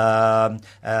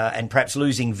 and perhaps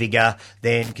losing vigour,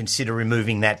 then consider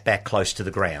removing that back close to the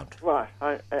ground. Right.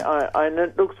 I know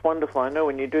it looks wonderful. I know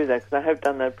when you do that because I have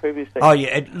done that previously. Oh,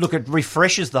 yeah. It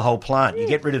refreshes the whole plant. You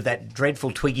get rid of that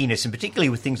dreadful twigginess, and particularly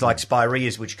with things like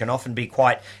spireas, which can often be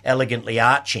quite elegantly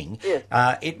arching,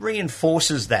 it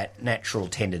reinforces that natural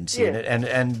tendency,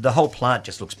 and the whole plant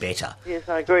just looks better. Yes,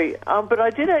 I agree. But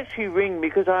I did actually ring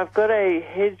because I've got a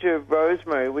hedge of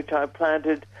rosemary which I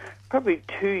planted probably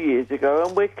 2 years ago,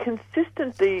 and we're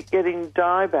consistently getting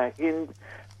dieback in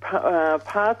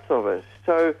parts of it.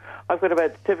 So I've got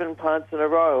about 7 plants in a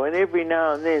row, and every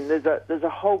now and then there's a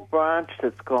whole branch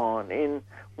that's gone in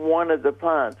one of the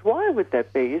plants. Why would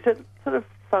that be? Is it sort of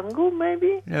fungal,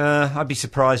 maybe? I'd be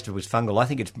surprised if it was fungal. I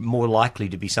think it's more likely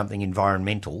to be something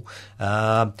environmental.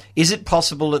 Is it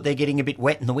possible that they're getting a bit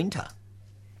wet in the winter?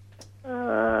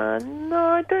 No,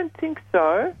 I don't think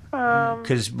so.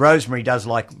 Because rosemary does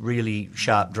like really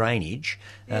sharp drainage.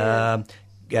 I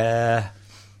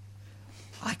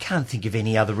can't think of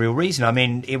any other real reason. I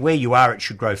mean, where you are, it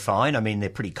should grow fine. I mean, they're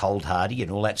pretty cold hardy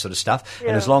and all that sort of stuff.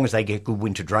 And as long as they get good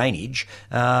winter drainage,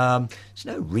 there's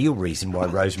no real reason why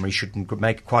rosemary shouldn't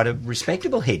make quite a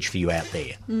respectable hedge for you out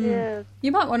there. Yeah.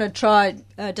 You might want to try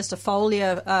just a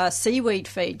foliar seaweed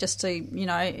feed just to,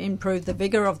 improve the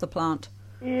vigour of the plant.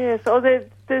 Yes,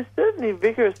 they're certainly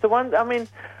vigorous. The ones, I mean,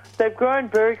 they've grown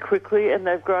very quickly and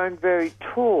they've grown very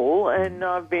tall, and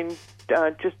I've been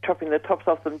just chopping the tops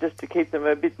off them just to keep them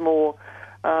a bit more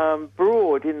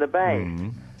broad in the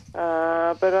base.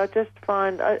 But I just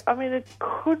find, I mean, it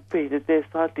could be that they're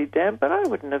slightly damp, but I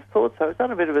wouldn't have thought so. It's on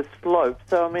a bit of a slope,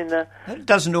 so I mean... It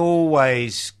doesn't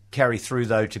always carry through,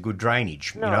 though, to good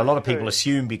drainage. No, a lot of people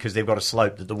assume because they've got a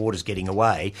slope that the water's getting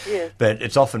away, but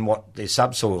it's often what their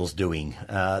subsoil's doing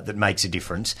that makes a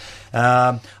difference.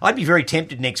 I'd be very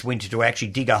tempted next winter to actually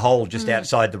dig a hole just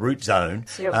outside the root zone,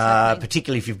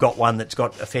 particularly if you've got one that's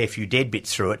got a fair few dead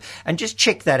bits through it, and just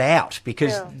check that out,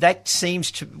 because that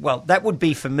seems to, that would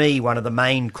be, for me, one of the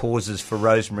main causes for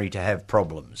rosemary to have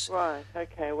problems. Right,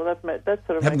 okay, well, that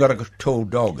sort of... Haven't got a tall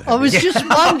dog. I was just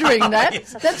wondering that.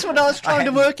 That's what I was trying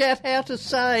to work out how to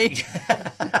say.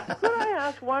 Could I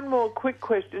ask one more quick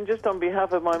question just on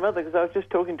behalf of my mother, because I was just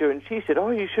talking to her and she said,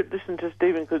 you should listen to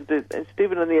Stephen because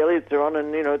Stephen and the Elliots are on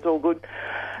and, it's all good.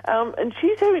 And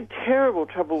she's having terrible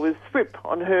trouble with thrip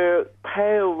on her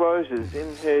pale roses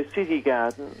in her city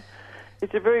garden.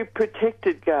 It's a very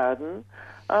protected garden.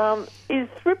 Is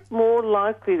thrip more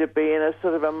likely to be in a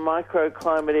sort of a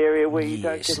microclimate area where you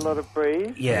don't get a lot of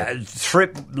breeze? Yeah,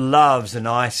 thrip loves a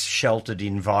nice sheltered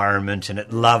environment, and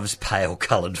it loves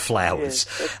pale-coloured flowers.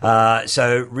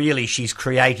 So really she's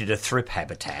created a thrip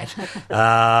habitat.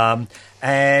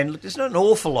 And look, there's not an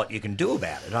awful lot you can do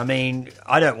about it. I mean,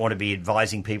 I don't want to be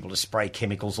advising people to spray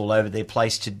chemicals all over their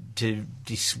place to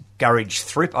discourage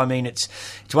thrip. I mean, it's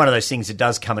one of those things that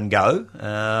does come and go.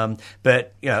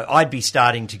 But, I'd be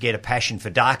starting to get a passion for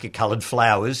darker coloured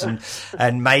flowers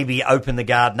and maybe open the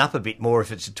garden up a bit more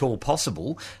if it's at all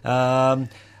possible. I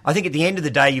think at the end of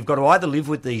the day, you've got to either live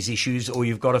with these issues or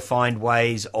you've got to find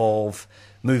ways of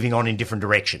moving on in different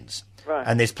directions. Right.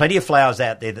 And there's plenty of flowers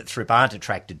out there that thrip aren't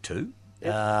attracted to.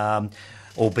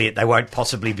 Albeit they won't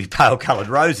possibly be pale-coloured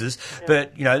roses,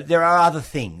 but, there are other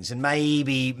things, and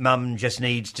maybe Mum just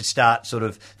needs to start sort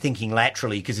of thinking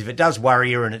laterally, because if it does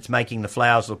worry her and it's making the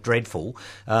flowers look dreadful,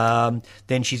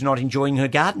 then she's not enjoying her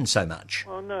garden so much.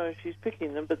 Oh, no, she's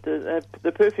picking them, but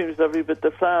the perfume's lovely, but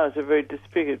the flowers are very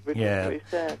disfigured, which is very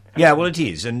sad. Yeah, well, it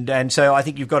is, and so I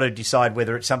think you've got to decide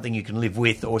whether it's something you can live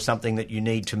with or something that you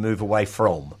need to move away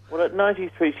from. Well, at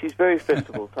 93, she's very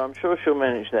flexible, so I'm sure she'll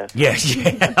manage that.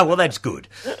 Yeah, well, that's good.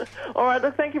 All right,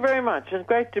 look, thank you very much. It's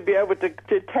great to be able to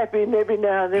tap in every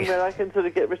now and then where I can sort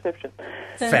of get reception.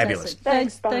 Fabulous.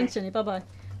 Thanks, Jenny. Bye-bye.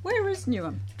 Where is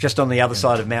Newham? Just on the other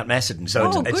side of Mount Macedon.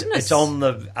 So goodness. it's on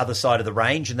the other side of the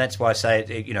range, and that's why I say,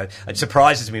 it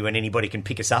surprises me when anybody can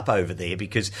pick us up over there,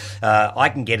 because I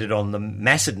can get it on the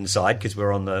Macedon side because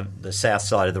we're on the south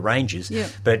side of the ranges. Yeah.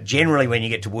 But generally when you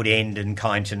get to Woodend and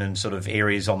Kyneton and sort of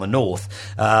areas on the north,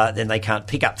 then they can't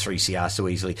pick up 3CR so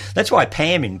easily. That's why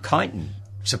Pam in Kyneton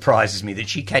surprises me that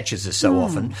she catches us so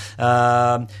often,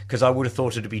 because I would have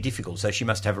thought it would be difficult. So she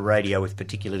must have a radio with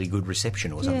particularly good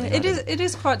reception or something. Yeah, it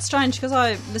is quite strange because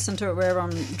I listen to it where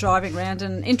I'm driving around,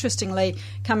 and interestingly,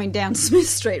 coming down Smith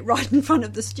Street right in front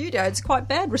of the studio, it's quite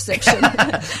bad reception.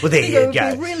 Well, there you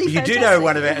go. Really you do know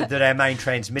that our main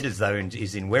transmitters, though,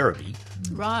 is in Werribee.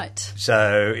 Right.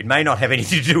 So it may not have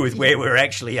anything to do with where we're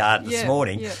actually at this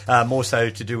morning, more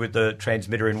so to do with the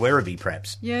transmitter in Werribee,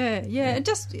 perhaps. Yeah.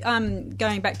 Just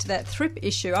going back to that thrip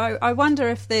issue, I wonder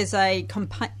if there's a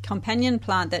companion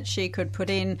plant that she could put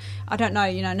in. I don't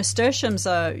know, nasturtiums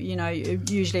are,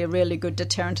 usually a really good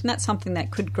deterrent, and that's something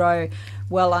that could grow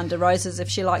well under roses if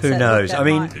she likes. Who knows? I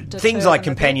mean, things like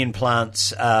companion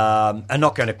plants are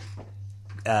not going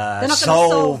to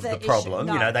solve the problem.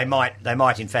 No. They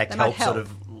might in fact help sort of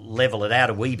level it out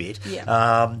a wee bit.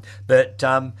 Yeah.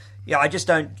 I just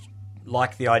don't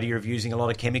like the idea of using a lot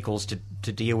of chemicals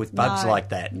to deal with bugs like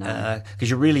that, because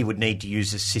you really would need to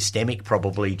use a systemic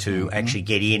probably to actually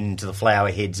get into the flower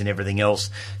heads and everything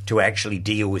else to actually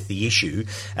deal with the issue.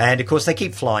 And of course they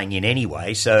keep flying in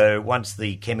anyway, so once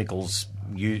the chemicals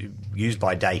used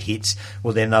by date hits,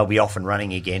 well then they'll be off and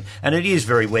running again. And it is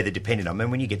very weather dependent. I mean,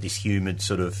 when you get this humid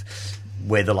sort of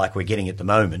weather like we're getting at the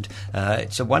moment,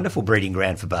 it's a wonderful breeding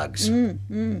ground for bugs.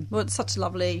 Well, it's such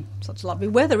lovely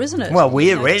weather, isn't it? Well,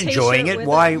 we're enjoying it.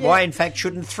 Why in fact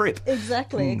shouldn't thrip?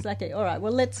 Exactly. All right,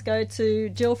 well, let's go to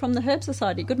Jill from the Herb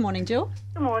Society. Good morning, Jill.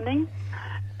 Good morning.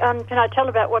 Can I tell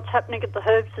about what's happening at the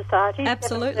Herb Society?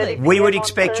 Absolutely. We would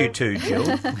expect you to,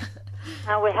 Jill.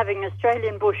 We're having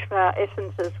Australian Bushflower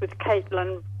Essences with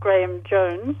Caitlin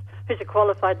Graham-Jones, who's a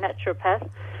qualified naturopath.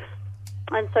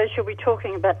 And so she'll be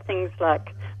talking about things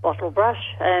like bottle brush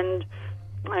and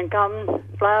gum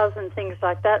flowers and things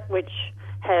like that, which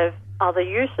have other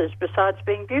uses besides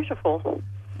being beautiful.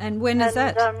 And when is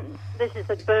that? This is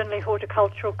at Burnley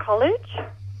Horticultural College,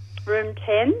 room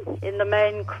 10, in the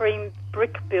main cream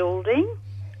brick building.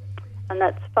 And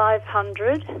that's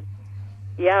 500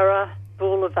 Yarra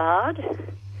Boulevard.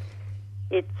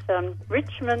 It's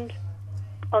Richmond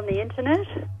on the internet,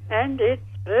 and it's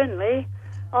Burnley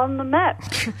on the map.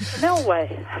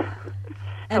 Melway.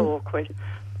 How awkward.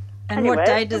 And anyway,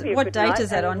 what date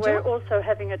is that on, We're also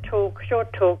having a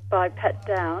short talk by Pat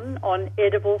Down on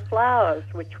edible flowers,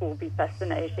 which will be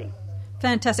fascinating.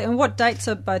 Fantastic. And what dates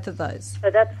are both of those?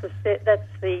 So that's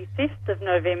the 5th of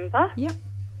November. Yep.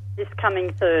 This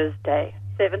coming Thursday,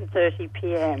 7:30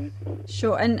 p.m.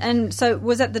 Sure. And so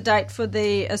was that the date for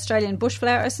the Australian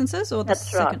Bushflower Essences, or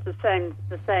That's right. The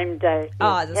same day.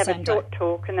 Ah, the same day. We have a short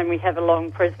talk, and then we have a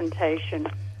long presentation.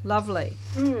 Lovely.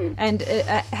 And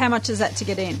how much is that to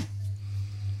get in?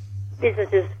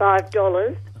 Visitors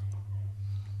 $5.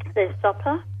 There's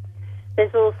supper.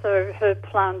 There's also herb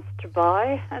plants to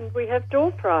buy, and we have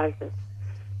door prizes.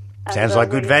 Sounds like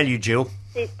good value, Jill.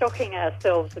 Destocking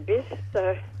ourselves a bit,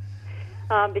 so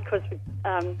because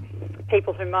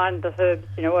people who mind the herbs,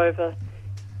 over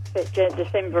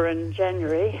December and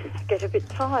January get a bit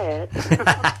tired. Can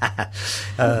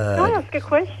I ask a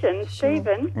question,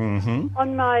 Stephen? Mm-hmm.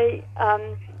 On my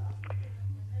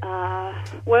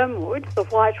wormwood, the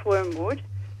white wormwood,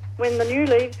 when the new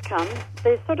leaves come,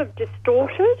 they're sort of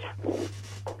distorted.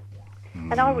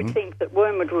 And I would think that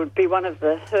wormwood would be one of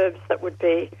the herbs that would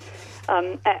be,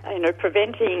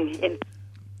 preventing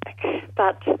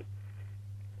but...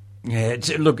 Yeah,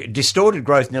 look, distorted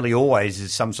growth nearly always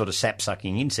is some sort of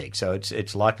sap-sucking insect, so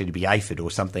it's likely to be aphid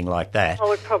or something like that.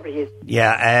 Oh, it probably is.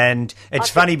 Yeah, and it's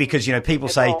funny because, people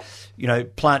say,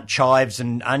 plant chives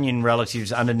and onion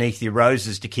relatives underneath your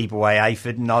roses to keep away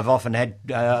aphid, and I've often had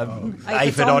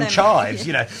aphid on chives,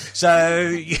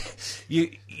 So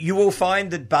you will find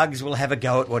that bugs will have a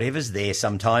go at whatever's there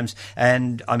sometimes,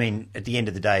 and, I mean, at the end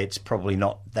of the day, it's probably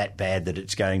not that bad that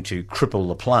it's going to cripple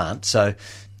the plant, so...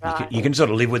 Right. You can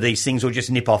sort of live with these things, or just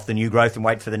nip off the new growth and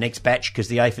wait for the next batch, because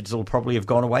the aphids will probably have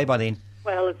gone away by then.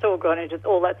 Well, that's all gone into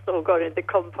the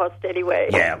compost anyway.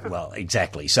 Yeah, well,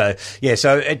 exactly. So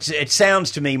it sounds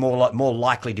to me more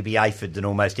likely to be aphid than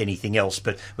almost anything else,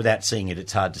 but without seeing it,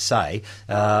 it's hard to say.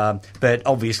 But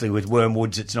obviously, with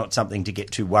wormwoods, it's not something to get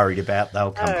too worried about.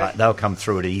 They'll come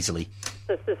through it easily.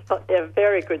 This is a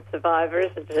very good survivor,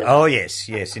 isn't it? Oh yes.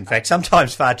 In fact,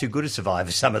 sometimes far too good a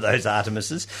survivor. Some of those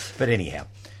Artemises, but anyhow.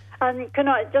 Can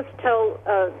I just tell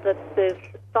that there's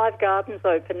 5 gardens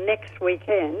open next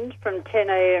weekend from 10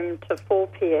 a.m. to 4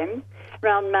 p.m.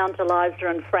 around Mount Eliza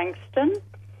and Frankston.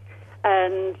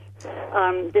 And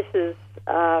this is,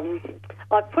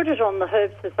 I put it on the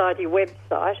Herb Society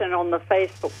website and on the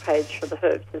Facebook page for the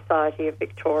Herb Society of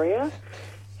Victoria.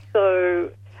 So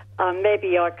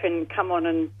maybe I can come on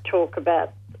and talk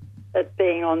about it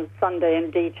being on Sunday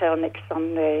in detail next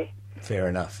Sunday. Fair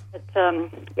enough. But,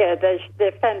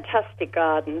 they're fantastic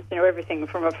gardens, everything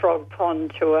from a frog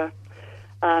pond to a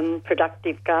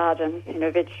productive garden,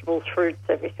 vegetables, fruits,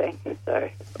 everything. So,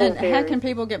 and how can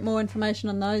people get more information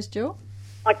on those, Jill?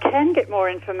 I can get more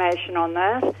information on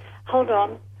that. Hold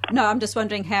on. No, I'm just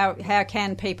wondering how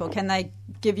can they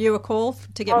give you a call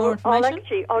to get more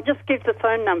information? I'll just give the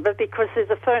phone number because there's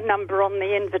a phone number on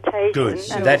the invitation. Good.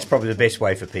 So that's probably the best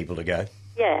way for people to go.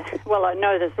 Yeah, well, I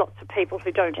know there's lots of people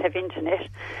who don't have internet.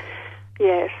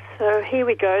 Yes, so here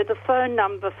we go. The phone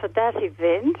number for that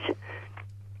event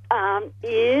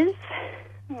is,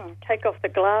 take off the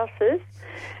glasses,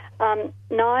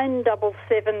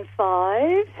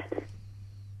 9775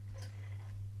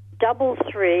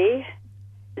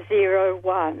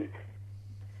 3301.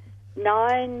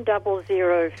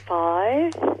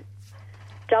 9005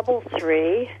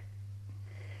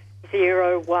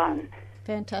 3301.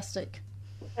 Fantastic.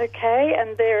 Okay,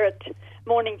 and they're at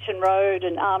Mornington Road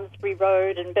and Armsbury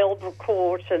Road and Bellbrook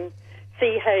Court and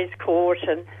Seahays Court,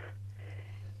 and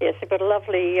yes, they've got a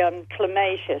lovely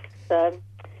clematis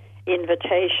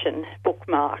invitation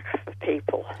bookmark for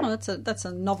people. Oh, that's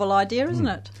a novel idea, isn't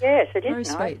it? Yes, it is. Very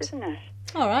nice, sweet. Isn't it?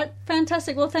 All right,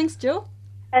 fantastic. Well, thanks, Jill.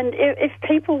 And if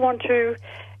people want to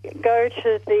go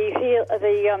to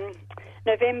the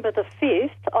November the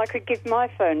 5th, I could give my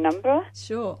phone number.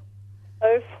 Sure.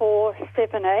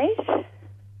 0478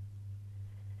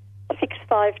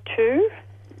 652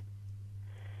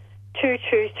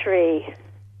 223.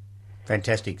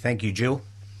 Fantastic. Thank you, Jill.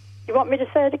 You want me to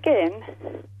say it again?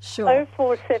 Sure.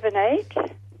 0478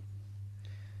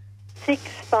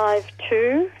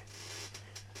 652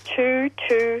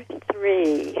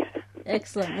 223.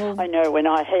 Excellent. Well, I know when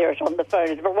I hear it on the phone,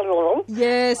 it's...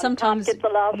 Yeah, sometimes I can't get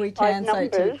the last we can say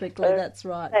it too quickly, so that's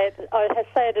right. I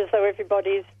say it as though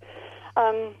everybody's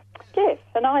deaf,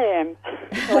 and I am,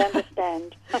 so I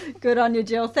understand. Good on you,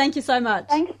 Jill. Thank you so much.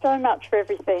 Thanks so much for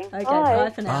everything. Okay,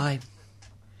 bye for now. Bye.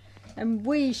 And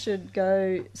we should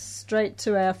go straight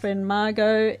to our friend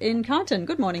Margot in Kyneton.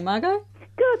 Good morning, Margot.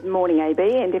 Good morning,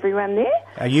 AB, and everyone there.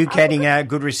 Are you getting a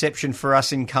good reception for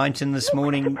us in Kyneton this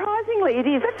morning? Surprisingly, it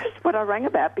is. That's just what I rang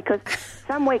about, because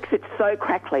some weeks it's so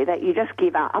crackly that you just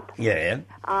give up. Yeah.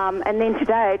 And then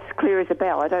today it's clear as a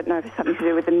bell. I don't know if it's something to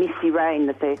do with the misty rain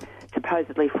that they're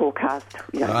supposedly forecast.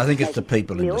 I think it's the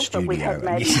people in the studio.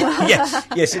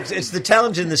 Yes, it's the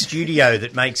talent in the studio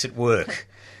that makes it work.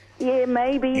 Yeah,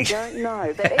 maybe, don't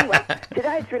know. But anyway,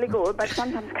 today it's really good, but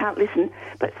sometimes can't listen.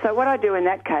 But so what I do in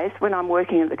that case, when I'm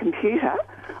working at the computer,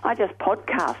 I just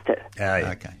podcast it. Oh,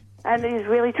 yeah. Okay. And it is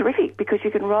really terrific because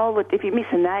you can roll it, if you miss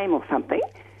a name or something,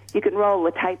 you can roll the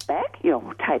tape back.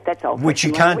 Tape, that's old. Which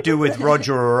you can't do with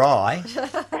Roger or I.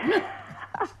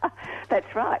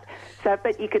 That's right. So,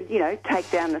 but you can, take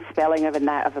down the spelling of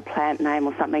a plant name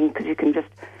or something, because you can just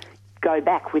go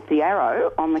back with the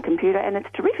arrow on the computer, and it's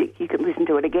terrific. You can listen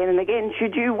to it again and again,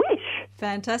 should you wish.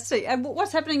 Fantastic. And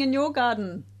what's happening in your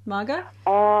garden, Margot?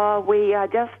 Oh, we are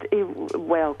just,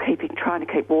 trying to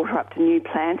keep water up to new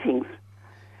plantings.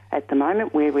 At the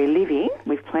moment, where we're living,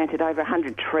 we've planted over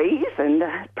 100 trees, and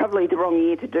probably the wrong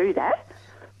year to do that.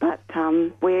 But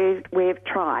we're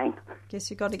trying.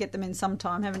 Guess you've got to get them in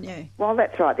sometime, haven't you? Well,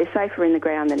 that's right. They're safer in the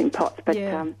ground than in pots. But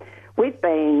we've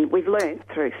learned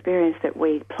through experience that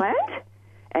we plant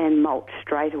and mulch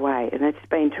straight away, and it's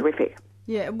been terrific.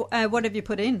 Yeah. What have you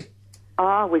put in?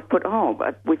 We've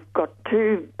got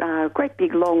 2 great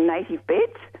big long native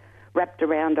beds wrapped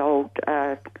around old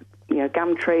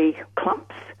gum tree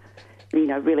clumps.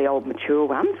 Really old mature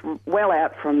ones, well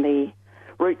out from the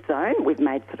root zone. We've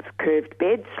made sort of curved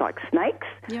beds like snakes.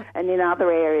 Yep. And in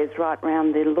other areas right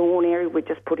around the lawn area, we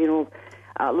just put in all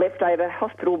leftover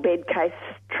hospital bed case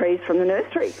trees from the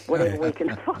nursery, whatever we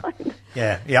can find.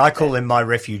 Yeah, I call them my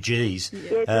refugees.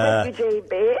 Yes, refugee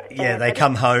bed. Yeah, they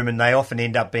come home and they often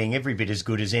end up being every bit as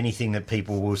good as anything that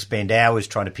people will spend hours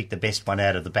trying to pick the best one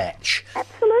out of the batch.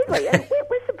 Absolutely. And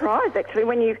we're surprised, actually,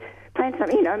 when you plant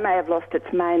something, may have lost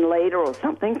its main leader or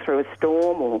something through a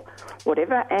storm or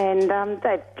whatever, and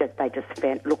they just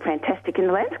look fantastic in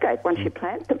the landscape once you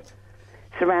plant them,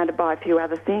 surrounded by a few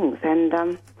other things.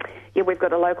 And, we've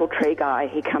got a local tree guy.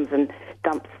 He comes and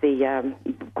dumps the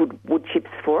good wood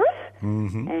chips for us,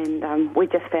 and we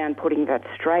just found putting that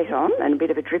straight on and a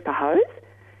bit of a dripper hose,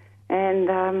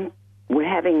 and we're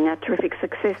having terrific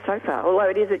success so far. Although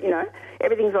it is,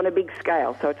 everything's on a big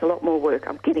scale, so it's a lot more work.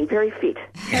 I'm getting very fit.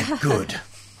 Yeah, good.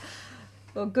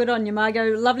 Well, good on you,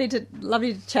 Margot. Lovely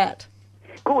to chat.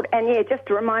 Good, and just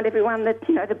to remind everyone that,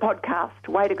 the podcast,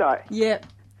 way to go. Yep,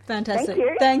 fantastic. Thank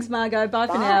you. Thanks, Margot. Bye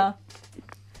for now.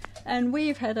 And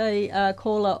we've had a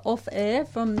caller off air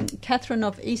from Catherine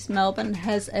of East Melbourne,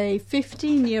 has a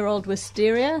 15-year-old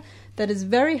wisteria that is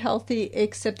very healthy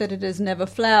except that it has never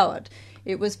flowered.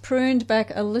 It was pruned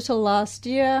back a little last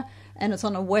year and it's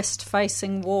on a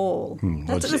west-facing wall.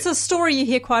 That's a story you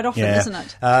hear quite often, isn't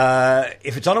it?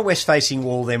 If it's on a west-facing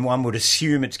wall, then one would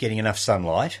assume it's getting enough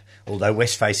sunlight, although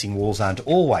west-facing walls aren't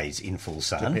always in full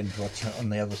sun. Depends what's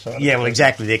on the other side. Yeah, well,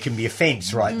 exactly. There can be a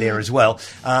fence right there as well.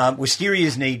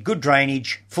 Wisterias need good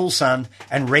drainage, full sun,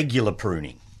 and regular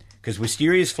pruning, because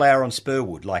wisterias flower on spur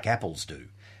wood like apples do.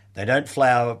 They don't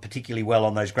flower particularly well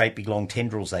on those great big long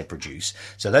tendrils they produce.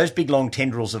 So those big long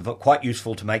tendrils are quite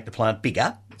useful to make the plant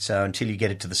bigger. So until you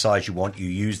get it to the size you want, you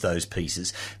use those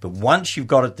pieces. But once you've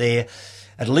got it there,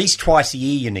 at least twice a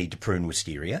year you need to prune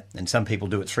wisteria, and some people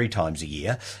do it 3 times a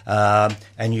year.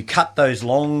 And you cut those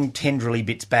long tendrily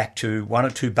bits back to 1 or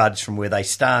 2 buds from where they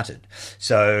started.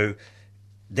 So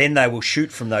then they will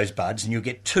shoot from those buds and you'll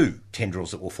get 2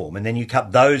 tendrils that will form. And then you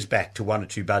cut those back to 1 or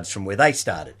 2 buds from where they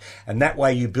started. And that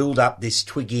way you build up this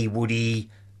twiggy, woody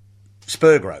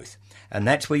spur growth. And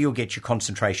that's where you'll get your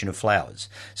concentration of flowers.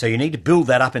 So you need to build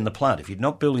that up in the plant. If you're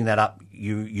not building that up,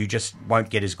 you just won't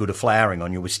get as good a flowering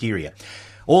on your wisteria.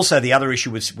 Also, the other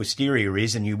issue with wisteria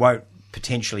is, and you won't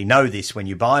potentially know this when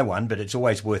you buy one, but it's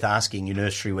always worth asking your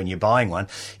nursery when you're buying one,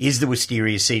 is the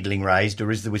wisteria seedling raised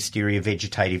or is the wisteria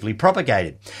vegetatively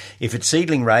propagated? If it's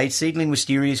seedling raised, seedling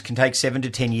wisterias can take 7 to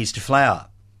 10 years to flower.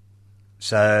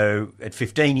 So at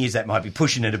 15 years, that might be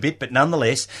pushing it a bit, but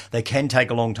nonetheless, they can take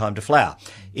a long time to flower.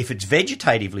 If it's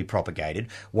vegetatively propagated,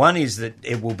 one is that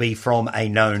it will be from a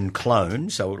known clone,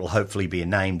 so it will hopefully be a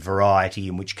named variety,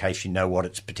 in which case you know what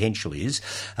its potential is.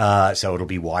 So it'll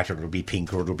be white, or it'll be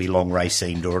pink, or it'll be long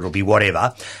racemed, or it'll be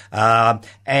whatever.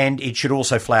 And it should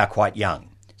also flower quite young.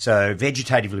 So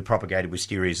vegetatively propagated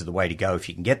wisterias are the way to go if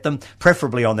you can get them,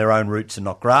 preferably on their own roots and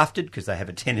not grafted, because they have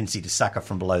a tendency to sucker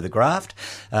from below the graft.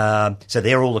 So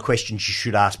they're all the questions you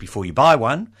should ask before you buy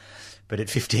one. But at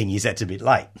 15 years, that's a bit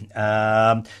late.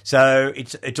 So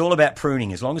it's all about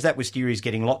pruning. As long as that wisteria is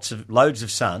getting loads of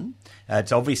sun,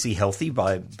 it's obviously healthy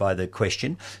by the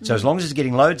question. So as long as it's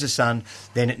getting loads of sun,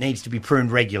 then it needs to be pruned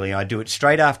regularly. I do it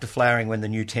straight after flowering when the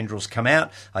new tendrils come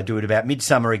out. I do it about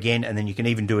midsummer again, and then you can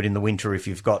even do it in the winter if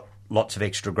you've got lots of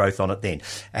extra growth on it then.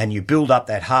 And you build up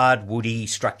that hard, woody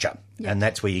structure. Yep. And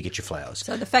that's where you get your flowers.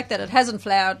 So the fact that it hasn't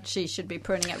flowered, she should be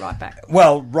pruning it right back.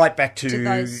 Well, right back to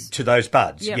those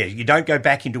buds. Yep. Yeah, you don't go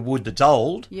back into wood that's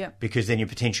old, yep, because then you're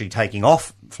potentially taking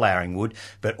off flowering wood.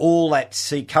 But all that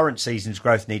current season's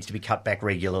growth needs to be cut back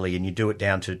regularly, and you do it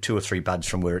down to 2 or 3 buds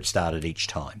from where it started each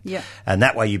time. Yep. And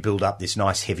that way you build up this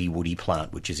nice heavy woody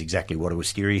plant, which is exactly what a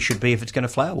wisteria should be if it's going to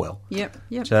flower well. Yep,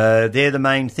 yep. So they're the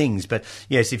main things. But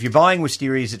yes, if you're buying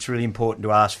wisterias, it's really important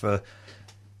to ask for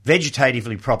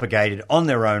vegetatively propagated on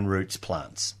their own roots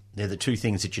plants. They're the 2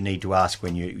 things that you need to ask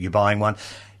when you're buying one.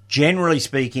 Generally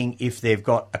speaking, if they've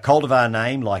got a cultivar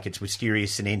name, like it's Wisteria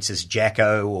sinensis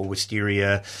Jacko or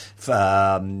Wisteria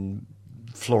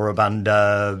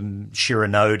floribunda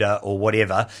Shiranoda or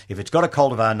whatever, if it's got a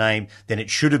cultivar name, then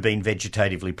it should have been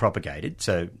vegetatively propagated.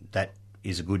 So that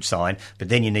is a good sign, but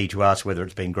then you need to ask whether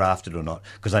it's been grafted or not,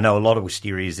 because I know a lot of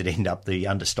wisterias that end up the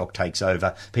understock takes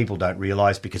over. People don't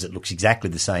realise because it looks exactly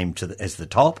the same as the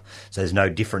top, so there's no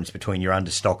difference between your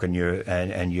understock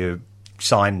and your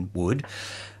sign wood.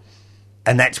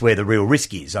 And that's where the real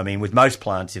risk is. I mean, with most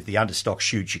plants, if the understock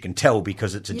shoots, you can tell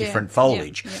because it's a different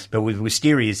foliage. Yeah. But with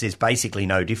wisterias, there's basically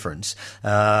no difference.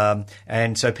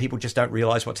 And so people just don't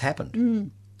realise what's happened. Mm.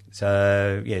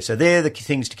 So they're the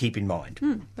things to keep in mind.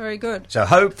 Very good. So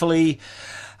hopefully,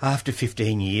 after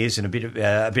 15 years and a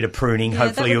bit of pruning,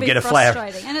 hopefully you'll get a flower.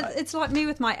 And it's like me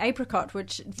with my apricot,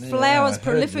 which flowers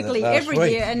prolifically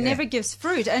every year and never gives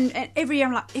fruit. And every year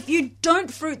I'm like, if you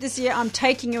don't fruit this year, I'm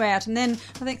taking you out. And then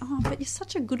I think, but you're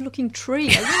such a good-looking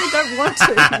tree. I really don't want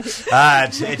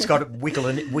to. It's got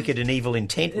wicked and evil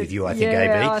intent with you, I think, AB.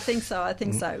 Yeah, I think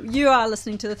so. You are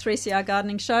listening to the 3CR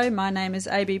Gardening Show. My name is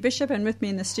AB Bishop, and with me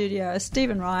in the studio are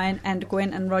Stephen Ryan and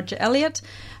Gwen and Roger Elliott.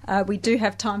 We do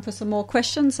have time for some more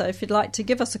questions, so if you'd like to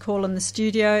give us a call in the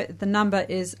studio, the number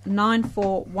is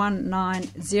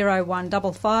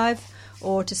 94190155,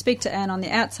 or to speak to Anne on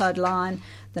the outside line,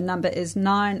 the number is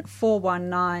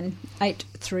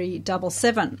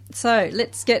 94198377. So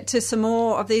let's get to some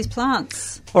more of these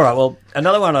plants. All right, well,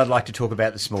 another one I'd like to talk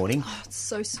about this morning. Oh, it's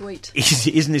so sweet.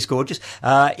 Isn't this gorgeous?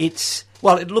 It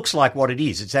looks like what it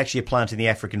is. It's actually a plant in the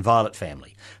African violet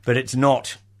family, but it's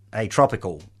not a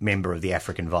tropical member of the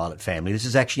African violet family. This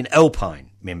is actually an alpine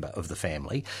member of the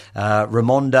family,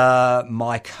 Ramonda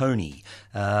myconi,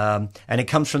 and it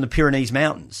comes from the Pyrenees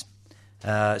Mountains.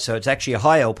 So it's actually a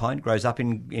high alpine, grows up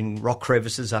in rock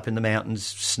crevices, up in the mountains,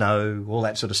 snow, all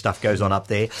that sort of stuff goes on up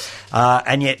there.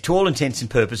 And yet, to all intents and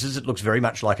purposes, it looks very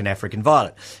much like an African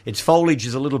violet. Its foliage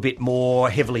is a little bit more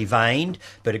heavily veined,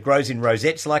 but it grows in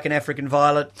rosettes like an African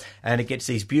violet, and it gets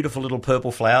these beautiful little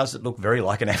purple flowers that look very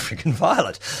like an African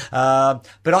violet.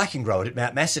 But I can grow it at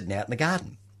Mount Macedon out in the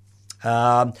garden.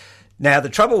 Now, the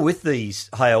trouble with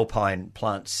these high alpine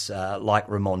plants like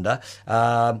Ramonda,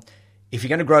 if you're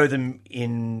going to grow them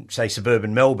in, say,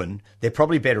 suburban Melbourne, they're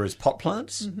probably better as pot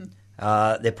plants.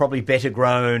 Mm-hmm. They're probably better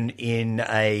grown in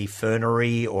a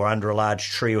fernery or under a large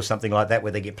tree or something like that,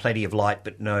 where they get plenty of light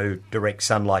but no direct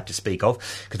sunlight to speak of,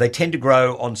 because they tend to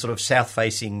grow on sort of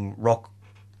south-facing rock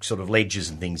sort of ledges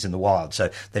and things in the wild, so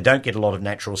they don't get a lot of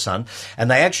natural sun, and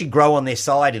they actually grow on their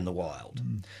side in the wild.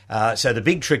 So the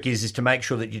big trick is to make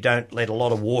sure that you don't let a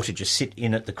lot of water just sit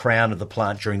in at the crown of the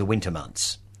plant during the winter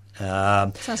months.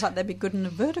 Sounds like they'd be good in a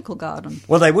vertical garden.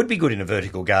 Well, they would be good in a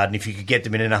vertical garden if you could get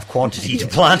them in enough quantity to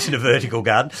plant in a vertical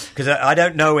garden, because I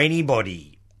don't know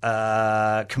anybody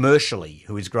commercially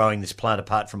who is growing this plant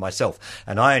apart from myself,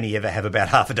 and I only ever have about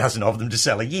half a dozen of them to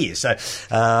sell a year. So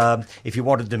if you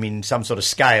wanted them in some sort of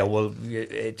scale, well,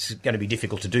 it's going to be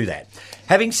difficult to do that.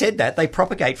 Having said that, they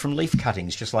propagate from leaf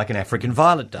cuttings just like an African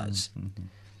violet does. Mm-hmm.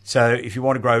 So if you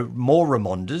want to grow more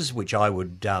Ramondas, which I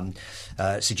would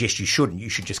suggest you shouldn't, you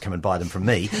should just come and buy them from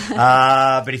me.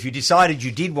 But if you decided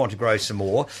you did want to grow some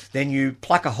more, then you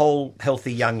pluck a whole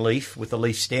healthy young leaf with the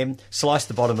leaf stem, slice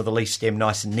the bottom of the leaf stem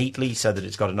nice and neatly so that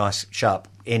it's got a nice sharp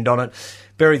end on it,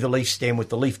 bury the leaf stem with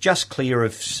the leaf just clear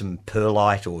of some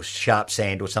perlite or sharp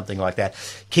sand or something like that.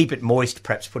 Keep it moist,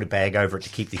 perhaps put a bag over it to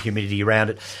keep the humidity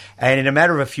around it. And in a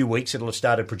matter of a few weeks, it'll have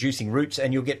started producing roots,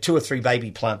 and you'll get 2 or 3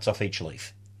 baby plants off each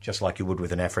leaf, just like you would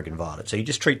with an African violet. So you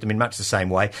just treat them in much the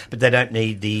same way, but they don't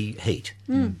need the heat.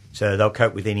 Mm. So they'll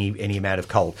cope with any amount of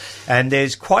cold. And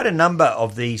there's quite a number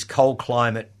of these cold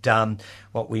climate,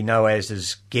 what we know as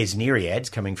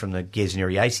Gesneriads, coming from the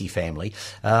Gesneriaceae family,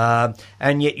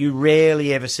 and yet you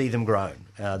rarely ever see them grown.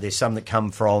 There's some that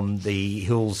come from the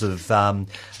hills of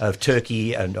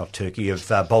Turkey, not Turkey, of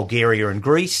Bulgaria and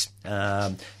Greece,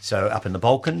 so up in the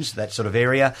Balkans, that sort of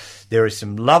area. There are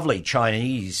some lovely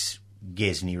Chinese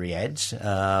Gesneriads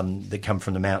that come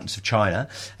from the mountains of China.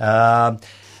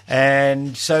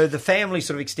 And so the family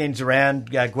sort of extends around.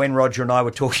 Gwen, Roger and I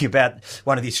were talking about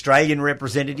one of the Australian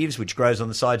representatives, which grows on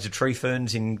the sides of tree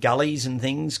ferns in gullies and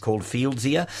things, called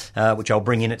Fieldsia, which I'll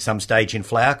bring in at some stage in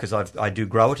flower, because I do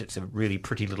grow it. It's a really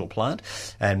pretty little plant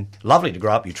and lovely to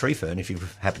grow up your tree fern if you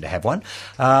happen to have one.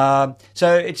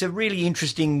 So it's a really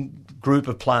interesting group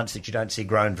of plants that you don't see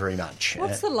grown very much.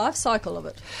 What's the life cycle of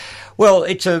it? Well,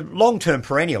 it's a long-term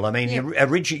perennial. I mean,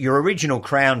 your original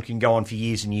crown can go on for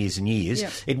years and years and years.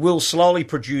 Yep. It will slowly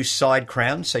produce side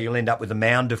crowns, so you'll end up with a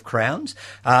mound of crowns.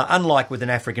 Unlike with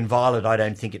an African violet, I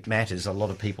don't think it matters. A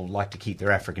lot of people like to keep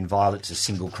their African violets as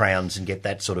single crowns and get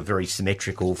that sort of very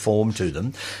symmetrical form to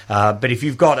them. But if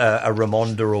you've got a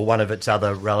Ramonda or one of its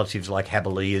other relatives like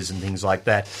Habeleas and things like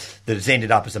that has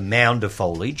ended up as a mound of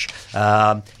foliage,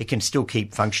 it can still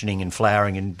keep functioning and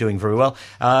flowering and doing very well.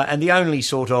 And the only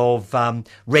sort of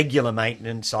regular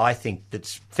maintenance, I think,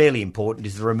 that's fairly important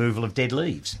is the removal of dead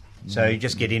leaves. So you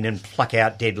just get in and pluck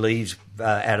out dead leaves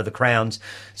out of the crowns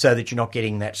so that you're not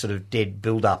getting that sort of dead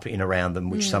build-up in around them,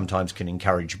 which sometimes can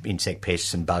encourage insect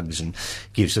pests and bugs and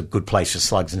gives a good place for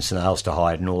slugs and snails to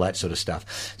hide and all that sort of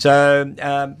stuff. So,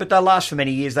 but they'll last for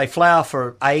many years. They flower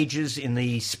for ages in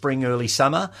the spring, early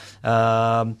summer.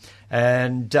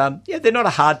 And they're not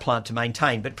a hard plant to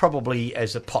maintain, but probably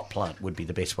as a pot plant would be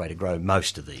the best way to grow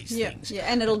most of these things. Yeah,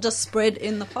 and it'll just spread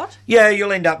in the pot? Yeah,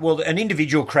 you'll end up, an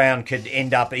individual crown could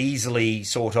end up easily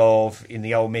sort of, in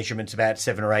the old measurements, about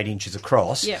 7 or 8 inches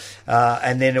across. Yeah.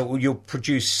 And then you'll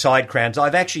produce side crowns.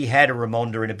 I've actually had a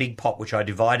Ramonda in a big pot, which I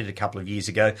divided a couple of years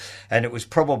ago, and it was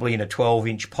probably in a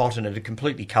 12-inch pot, and it had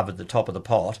completely covered the top of the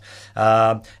pot,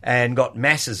 and got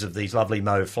masses of these lovely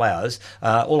mauve flowers.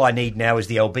 All I need now is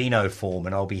the albino form,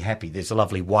 and I'll be happy. There's a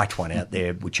lovely white one out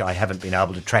there which I haven't been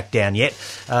able to track down yet.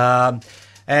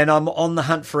 And I'm on the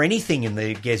hunt for anything in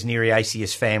the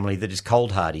Gesneriaceae family that is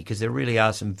cold hardy, because there really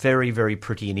are some very, very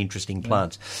pretty and interesting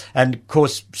plants. And, of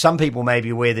course, some people may be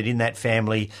aware that in that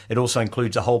family it also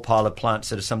includes a whole pile of plants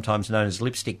that are sometimes known as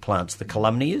lipstick plants, the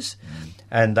calumnias.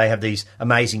 And they have these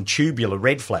amazing tubular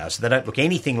red flowers. So they don't look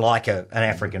anything like an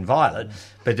African violet,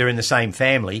 but they're in the same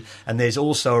family. And there's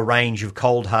also a range of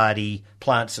cold hardy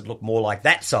plants that look more like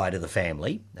that side of the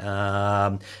family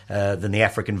than the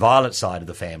African violet side of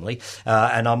the family.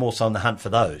 And I'm also on the hunt for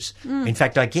those. In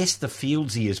fact, I guess the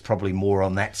Fieldsia is probably more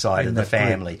on that side of the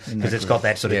family, because it's got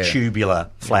that sort of tubular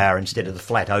flower instead of the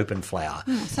flat open flower.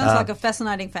 Sounds like a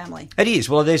fascinating family. It is.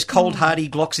 Well, there's cold hardy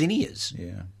gloxinias.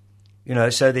 Yeah. You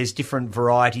know, so there's different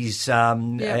varieties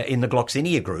in the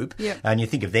Gloxinia group, and you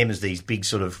think of them as these big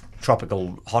sort of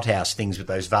tropical hothouse things with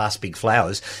those vast big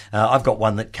flowers. I've got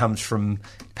one that comes from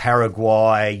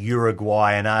Paraguay,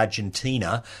 Uruguay and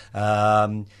Argentina,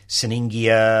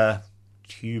 Syningia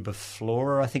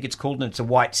tubiflora, I think it's called, and it's a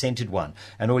white-scented one.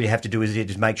 And all you have to do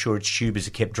is make sure its tubers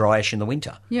are kept dryish in the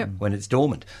winter when it's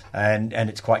dormant, and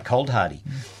it's quite cold hardy.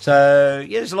 So,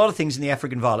 yeah, there's a lot of things in the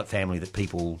African violet family that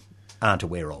people aren't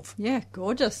aware of. Yeah,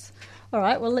 gorgeous. All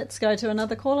right, well, let's go to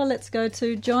another caller. Let's go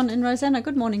to John and Rosanna.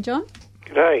 Good morning, John.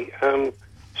 G'day.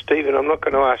 Stephen, I'm not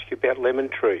going to ask you about lemon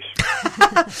trees.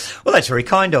 Well, that's very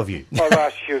kind of you. I've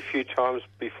asked you a few times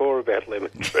before about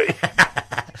lemon trees.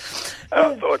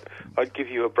 I thought I'd give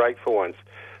you a break for once.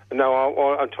 No,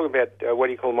 I'm talking about, what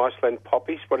do you call them, Iceland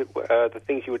poppies, the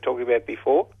things you were talking about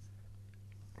before.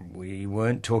 We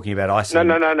weren't talking about Iceland.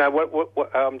 No.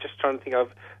 What, I'm just trying to think.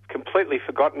 I've completely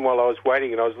forgotten while I was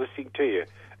waiting and I was listening to you.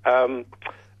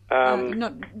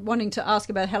 Not wanting to ask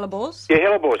about hellebores? Yeah,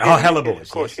 hellebores. Oh, hellebores. Yes, of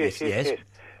course. Yes.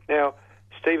 Now,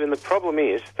 Stephen, the problem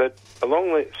is that along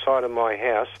the side of my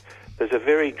house, there's a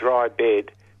very dry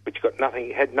bed which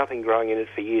had nothing growing in it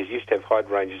for years. It used to have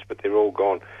hydrangeas, but they're all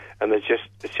gone, and it's just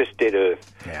dead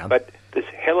earth. Yeah. But there's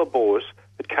hellebores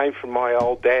that came from my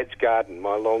old dad's garden,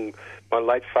 my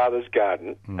late father's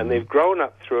garden, and they've grown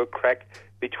up through a crack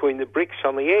between the bricks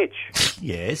on the edge.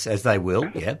 Yes, as they will,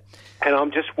 yeah. And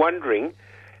I'm just wondering,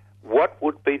 what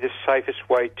would be the safest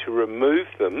way to remove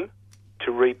them,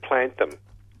 to replant them?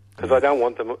 Because I don't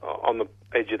want them on the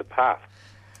edge of the path.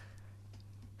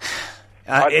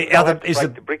 Break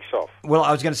the bricks off. Well,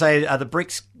 I was going to say, are the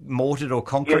bricks mortared or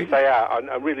concrete? Yes, they are.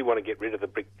 I really want to get rid of the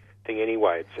brick thing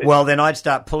anyway. Well, then I'd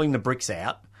start pulling the bricks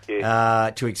out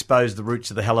to expose the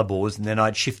roots of the hellebores, and then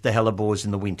I'd shift the hellebores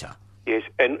in the winter. Yes,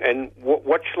 and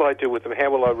what shall I do with them?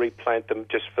 How will I replant them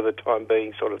just for the time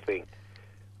being, sort of thing?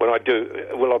 When I do,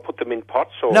 will I put them in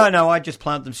pots? Or No, I just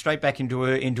plant them straight back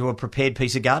into a prepared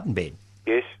piece of garden bed.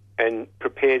 Yes, and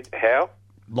prepared how?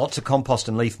 Lots of compost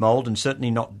and leaf mould, and certainly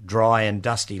not dry and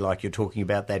dusty like you're talking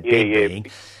about that bed being.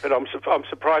 But I'm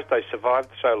surprised they survived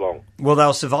so long. Well,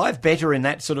 they'll survive better in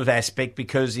that sort of aspect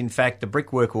because, in fact, the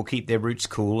brickwork will keep their roots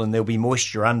cool and there'll be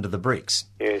moisture under the bricks.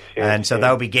 Yes. And so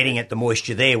they'll be getting at the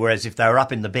moisture there, whereas if they were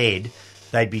up in the bed,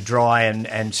 they'd be dry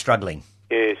and struggling.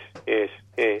 Yes.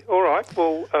 All right,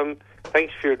 well,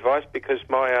 thanks for your advice, because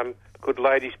my good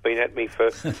lady's been at me for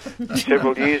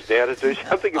several years now to do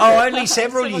something about it. Oh, only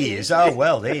several years? Oh,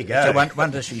 well, there you go. So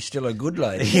wonder she's still a good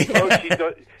lady. Well, she's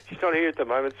not here at the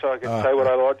moment, so I can say what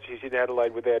I like. She's in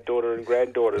Adelaide with our daughter and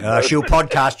granddaughter. She'll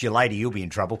podcast you later. You'll be in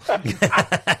trouble.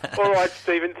 All right,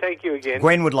 Stephen, thank you again.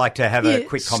 Gwen would like to have a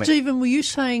quick comment. Stephen, were you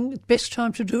saying the best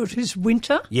time to do it is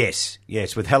winter? Yes.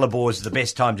 With hellebores, the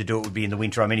best time to do it would be in the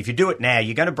winter. I mean, if you do it now,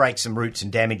 you're going to break some roots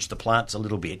and damage the plants a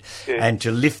little bit. Yeah. And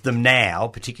to lift them now,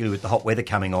 particularly with the hot weather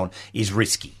coming on, is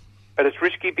risky. But it's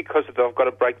risky because I've got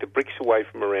to break the bricks away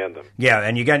from around them. Yeah,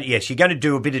 and you're going to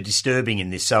do a bit of disturbing in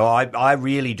this. So I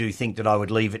really do think that I would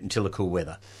leave it until the cool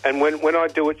weather. And when I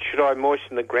do it, should I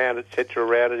moisten the ground, etc.,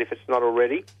 around it if it's not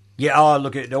already? Yeah.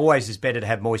 Look, it always is better to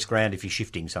have moist ground if you're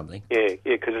shifting something. Yeah,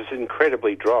 because it's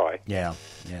incredibly dry. Yeah.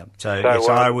 So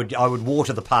I would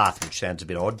water the path, which sounds a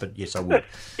bit odd, but yes, I would.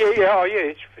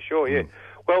 Yeah, for sure. Yeah.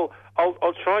 Well,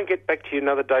 I'll try and get back to you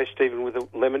another day, Stephen, with a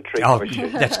lemon tree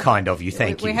question. That's kind of you.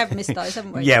 Thank you. We have missed those,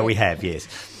 haven't we? Yeah, we have. Yes.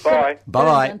 Bye.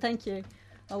 Bye. Thank you.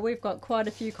 Oh, we've got quite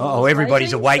a few calls.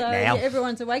 Everybody's awake now. Yeah,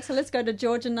 everyone's awake. So let's go to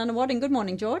George and Nunawading. Good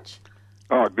morning, George.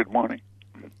 Oh, good morning.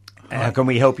 How can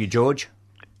we help you, George?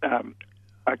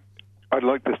 I'd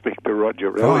like to speak to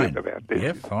Roger Elliott about this.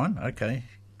 Yeah, fine. Okay.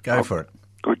 Go for it.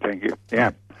 Good, thank you.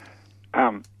 Yeah.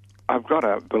 I've got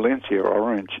a Valencia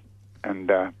orange,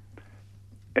 and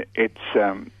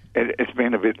it's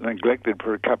been a bit neglected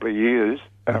for a couple of years.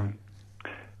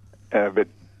 But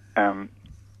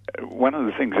one of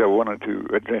the things I wanted to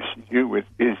address you with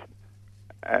is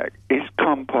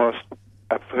compost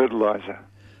a fertiliser?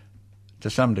 To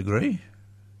some degree.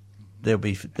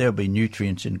 there'll be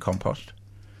nutrients in compost.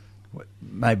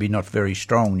 Maybe not very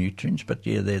strong nutrients, but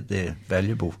yeah, they're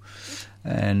valuable.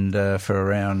 And for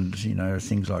around,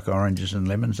 things like oranges and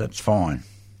lemons, that's fine.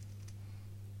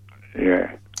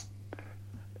 Yeah.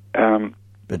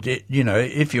 But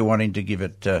if you're wanting to give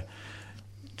it to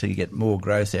get more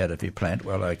growth out of your plant,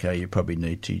 well, okay, you probably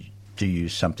need to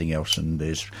use something else. And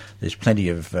there's plenty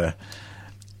of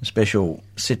special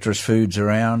citrus foods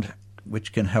around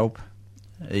which can help.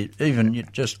 Even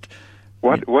just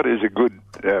what is a good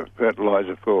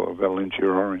fertiliser for Valencia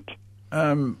orange?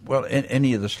 Well,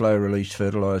 any of the slow release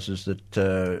fertilisers that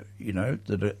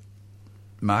that are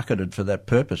marketed for that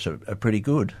purpose are pretty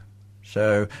good.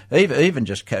 So even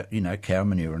just cow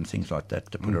manure and things like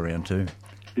that to put around too.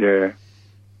 Yeah,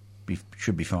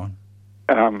 should be fine.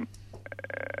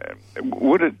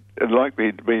 Would it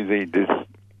likely to be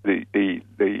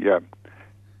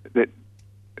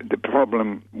the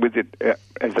problem with it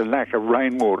as a lack of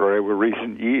rainwater over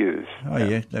recent years? Oh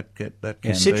yeah, that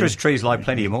can citrus be. trees like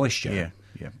plenty of moisture.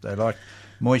 Yeah, they like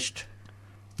moisture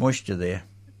there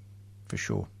for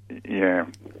sure. Yeah.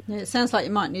 Yeah, it sounds like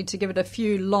you might need to give it a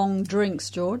few long drinks,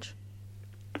 George.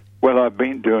 Well, I've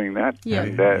been doing that,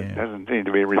 and it doesn't seem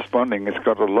to be responding. It's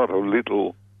got a lot of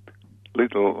little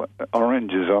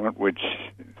oranges on it, which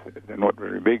they're not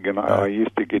very big, and I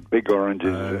used to get big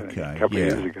oranges a couple of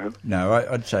years ago. No,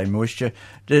 I'd say moisture.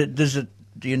 Do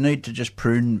you need to just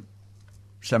prune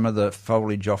some of the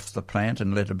foliage off the plant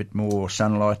and let a bit more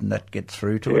sunlight and that get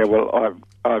through to it? Yeah, well,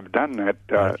 I've done that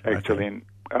actually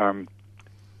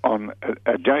on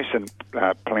adjacent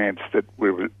plants that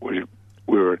we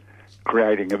were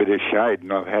creating a bit of shade,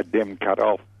 and I've had them cut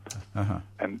off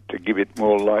and to give it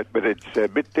more light. But it's a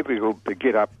bit difficult to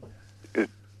get up to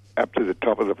the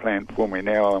top of the plant for me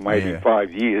now. I'm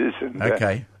 85 years. And,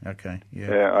 okay.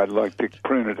 I'd like to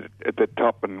prune it at the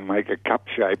top and make a cup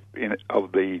shape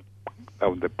of the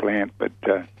plant, but.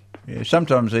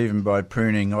 Sometimes even by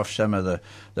pruning off some of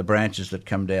the branches that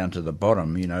come down to the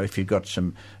bottom, if you've got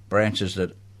some branches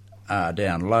that are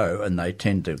down low and they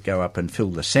tend to go up and fill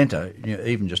the centre,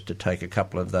 even just to take a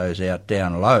couple of those out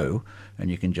down low, and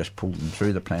you can just pull them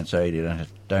through the plant so you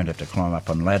don't have to climb up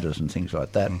on ladders and things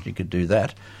like that. You could do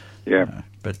that. Yeah.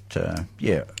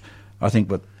 I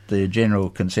think what the general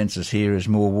consensus here is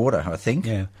more water, I think.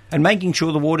 Yeah. And making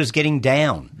sure the water's getting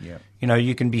down. Yeah.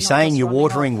 You can be saying you're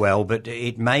watering well, but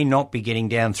it may not be getting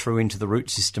down through into the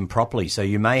root system properly. So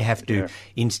you may have to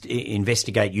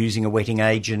investigate using a wetting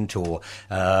agent or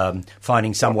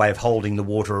finding some way of holding the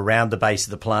water around the base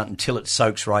of the plant until it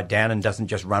soaks right down and doesn't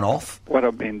just run off. What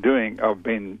I've been doing, I've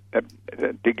been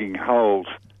digging holes,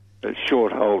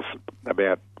 short holes,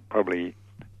 about probably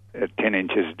 10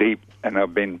 inches deep, and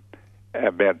I've been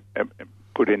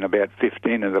put in about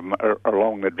 15 of them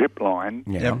along the drip line,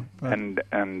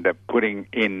 and putting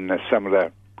in some of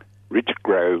the Rich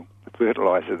Grow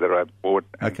fertiliser that I bought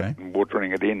and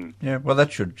watering it in. Yeah, well,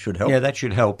 that should help. Yeah, that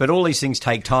should help. But all these things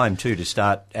take time, too, to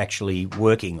start actually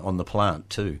working on the plant,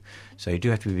 too. So you do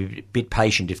have to be a bit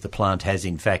patient if the plant has,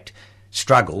 in fact,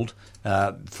 struggled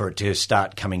for it to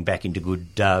start coming back into good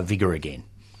vigour again.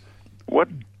 What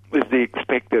is the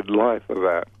expected life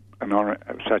of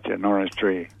such an orange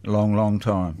tree? Long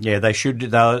time. Yeah, they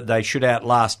should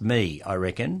outlast me, I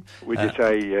reckon. Would you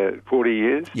say 40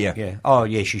 years? Yeah. Oh,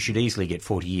 yes, you should easily get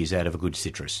 40 years out of a good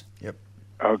citrus. Yep.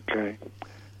 Okay.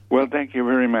 Well, thank you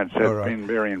very much. That's been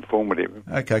very informative.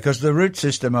 Okay, because the root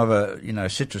system of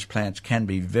citrus plants can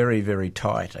be very, very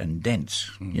tight and dense.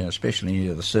 Especially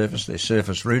near the surface. They're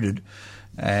surface rooted,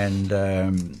 and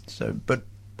but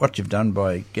what you've done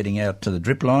by getting out to the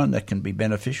drip line, that can be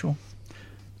beneficial.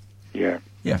 Yeah.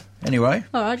 Anyway,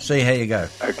 all right. See how you go.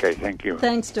 Okay, thank you.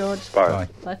 Thanks, George. Bye.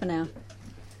 Bye for now.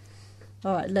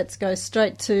 All right, let's go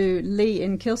straight to Lee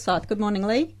in Kilsyth. Good morning,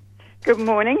 Lee. Good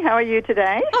morning. How are you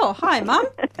today? Oh, hi, Mum.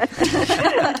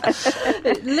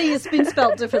 Lee has been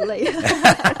spelt differently.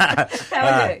 How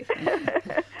are you?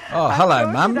 Oh,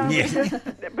 hello, Mum.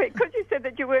 Because you said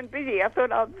that you weren't busy, I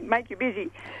thought I'd make you busy.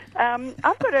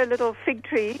 I've got a little fig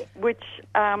tree, which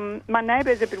my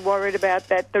neighbour's a bit worried about,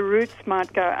 that the roots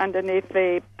might go underneath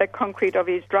the concrete of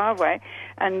his driveway,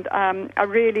 and I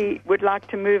really would like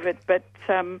to move it, but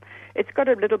it's got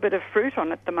a little bit of fruit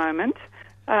on at the moment.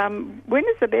 When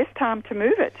is the best time to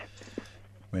move it?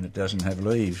 When it doesn't have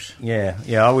leaves. Yeah,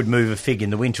 I would move a fig in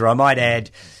the winter. I might add,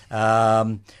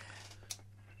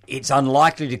 it's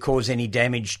unlikely to cause any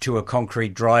damage to a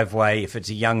concrete driveway if it's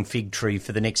a young fig tree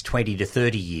for the next 20 to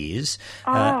 30 years.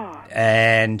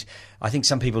 And I think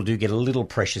some people do get a little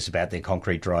precious about their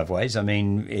concrete driveways. I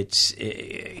mean, it's,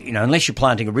 unless you're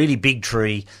planting a really big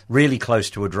tree really close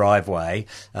to a driveway,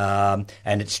 and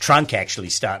its trunk actually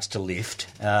starts to lift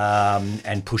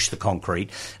and push the concrete,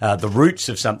 the roots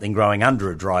of something growing under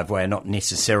a driveway are not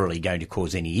necessarily going to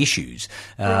cause any issues.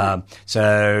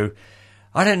 So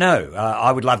I don't know. I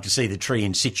would love to see the tree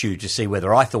in situ to see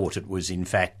whether I thought it was in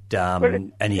fact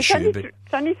an issue.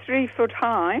 It's only 3 foot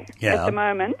high at the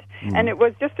moment, and it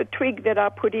was just a twig that I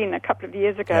put in a couple of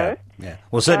years ago. Yeah.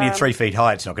 Well, certainly at 3 feet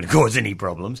high, it's not going to cause any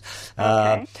problems.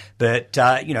 Okay. But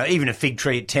even a fig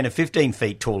tree at 10 or 15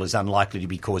 feet tall is unlikely to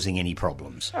be causing any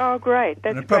problems. Oh, great!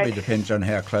 That's and it probably depends on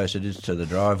how close it is to the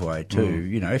driveway too.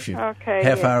 If you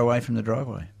how far away from the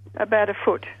driveway? About a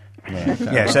foot.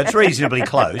 Yeah, so it's reasonably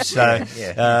close. So,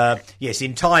 yes,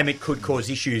 in time it could cause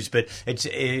issues, but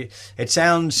it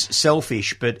sounds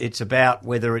selfish, but it's about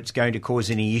whether it's going to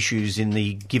cause any issues in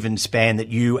the given span that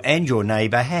you and your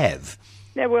neighbour have.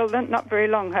 Yeah, well, not very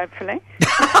long, hopefully.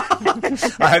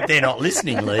 I hope they're not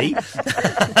listening, Lee.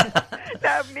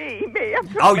 No, me.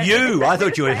 Oh, you! I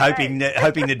thought you were hoping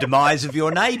the demise of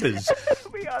your neighbours.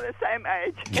 We are the same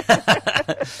age.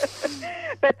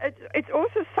 But it's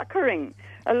also suckering.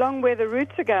 Along where the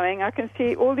roots are going, I can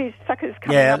see all these suckers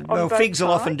coming up. Yeah, well, figs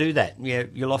will often do that. Yeah,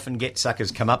 you'll often get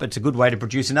suckers come up. It's a good way to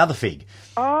produce another fig.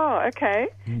 Oh, okay.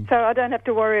 So I don't have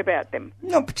to worry about them.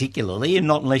 Not particularly, and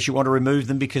not unless you want to remove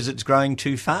them because it's growing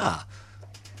too far.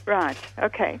 Right,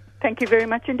 okay. Thank you very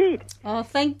much indeed. Oh,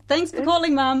 thanks for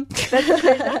calling, Mum. That's a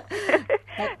pleasure.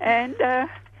 And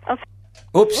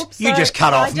Oops, you just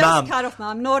cut off, Mum. I just cut off,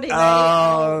 Mum. Naughty me.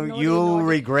 Oh, you'll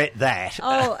regret that.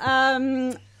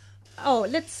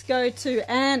 Let's go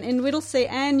to Anne in Whittlesea.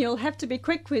 Anne, you'll have to be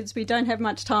quick because we don't have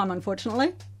much time,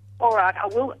 unfortunately. All right, I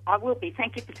will be.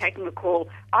 Thank you for taking the call.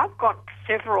 I've got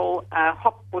several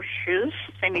hop bushes,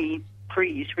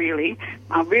 semi-trees really.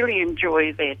 I really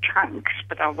enjoy their trunks,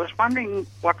 but I was wondering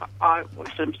what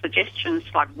some suggestions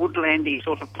like woodlandy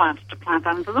sort of plants to plant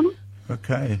under them.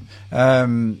 Okay.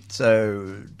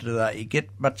 So do they get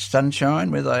much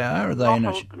sunshine where they are? Are they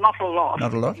not a lot.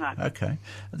 Not a lot? No. Okay.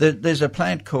 There's a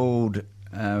plant called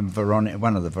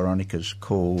one of the Veronicas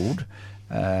called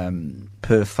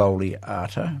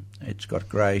Perfoliata. It's got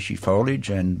greyish foliage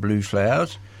and blue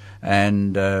flowers,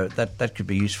 and that could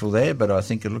be useful there, but I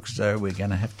think it looks as though we're going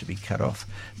to have to be cut off.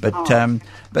 But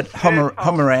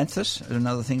Homoranthus is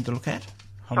another thing to look at.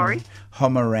 Sorry?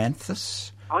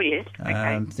 Homoranthus. Oh, yes.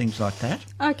 Okay. Things like that.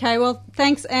 Okay, well,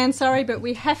 thanks, Anne. Sorry, but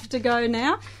we have to go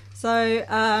now. So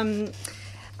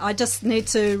I just need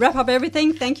to wrap up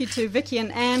everything. Thank you to Vicky and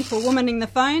Anne for womaning the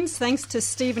phones. Thanks to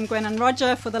Stephen, Gwen and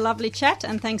Roger for the lovely chat.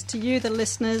 And thanks to you, the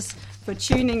listeners, for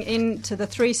tuning in to the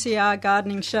 3CR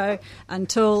Gardening Show.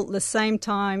 Until the same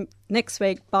time next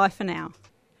week, bye for now.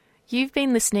 You've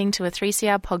been listening to a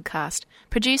 3CR podcast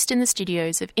produced in the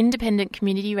studios of independent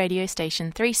community radio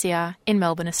station 3CR in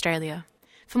Melbourne, Australia.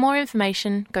 For more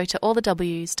information, go to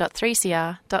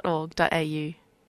allthews.3cr.org.au.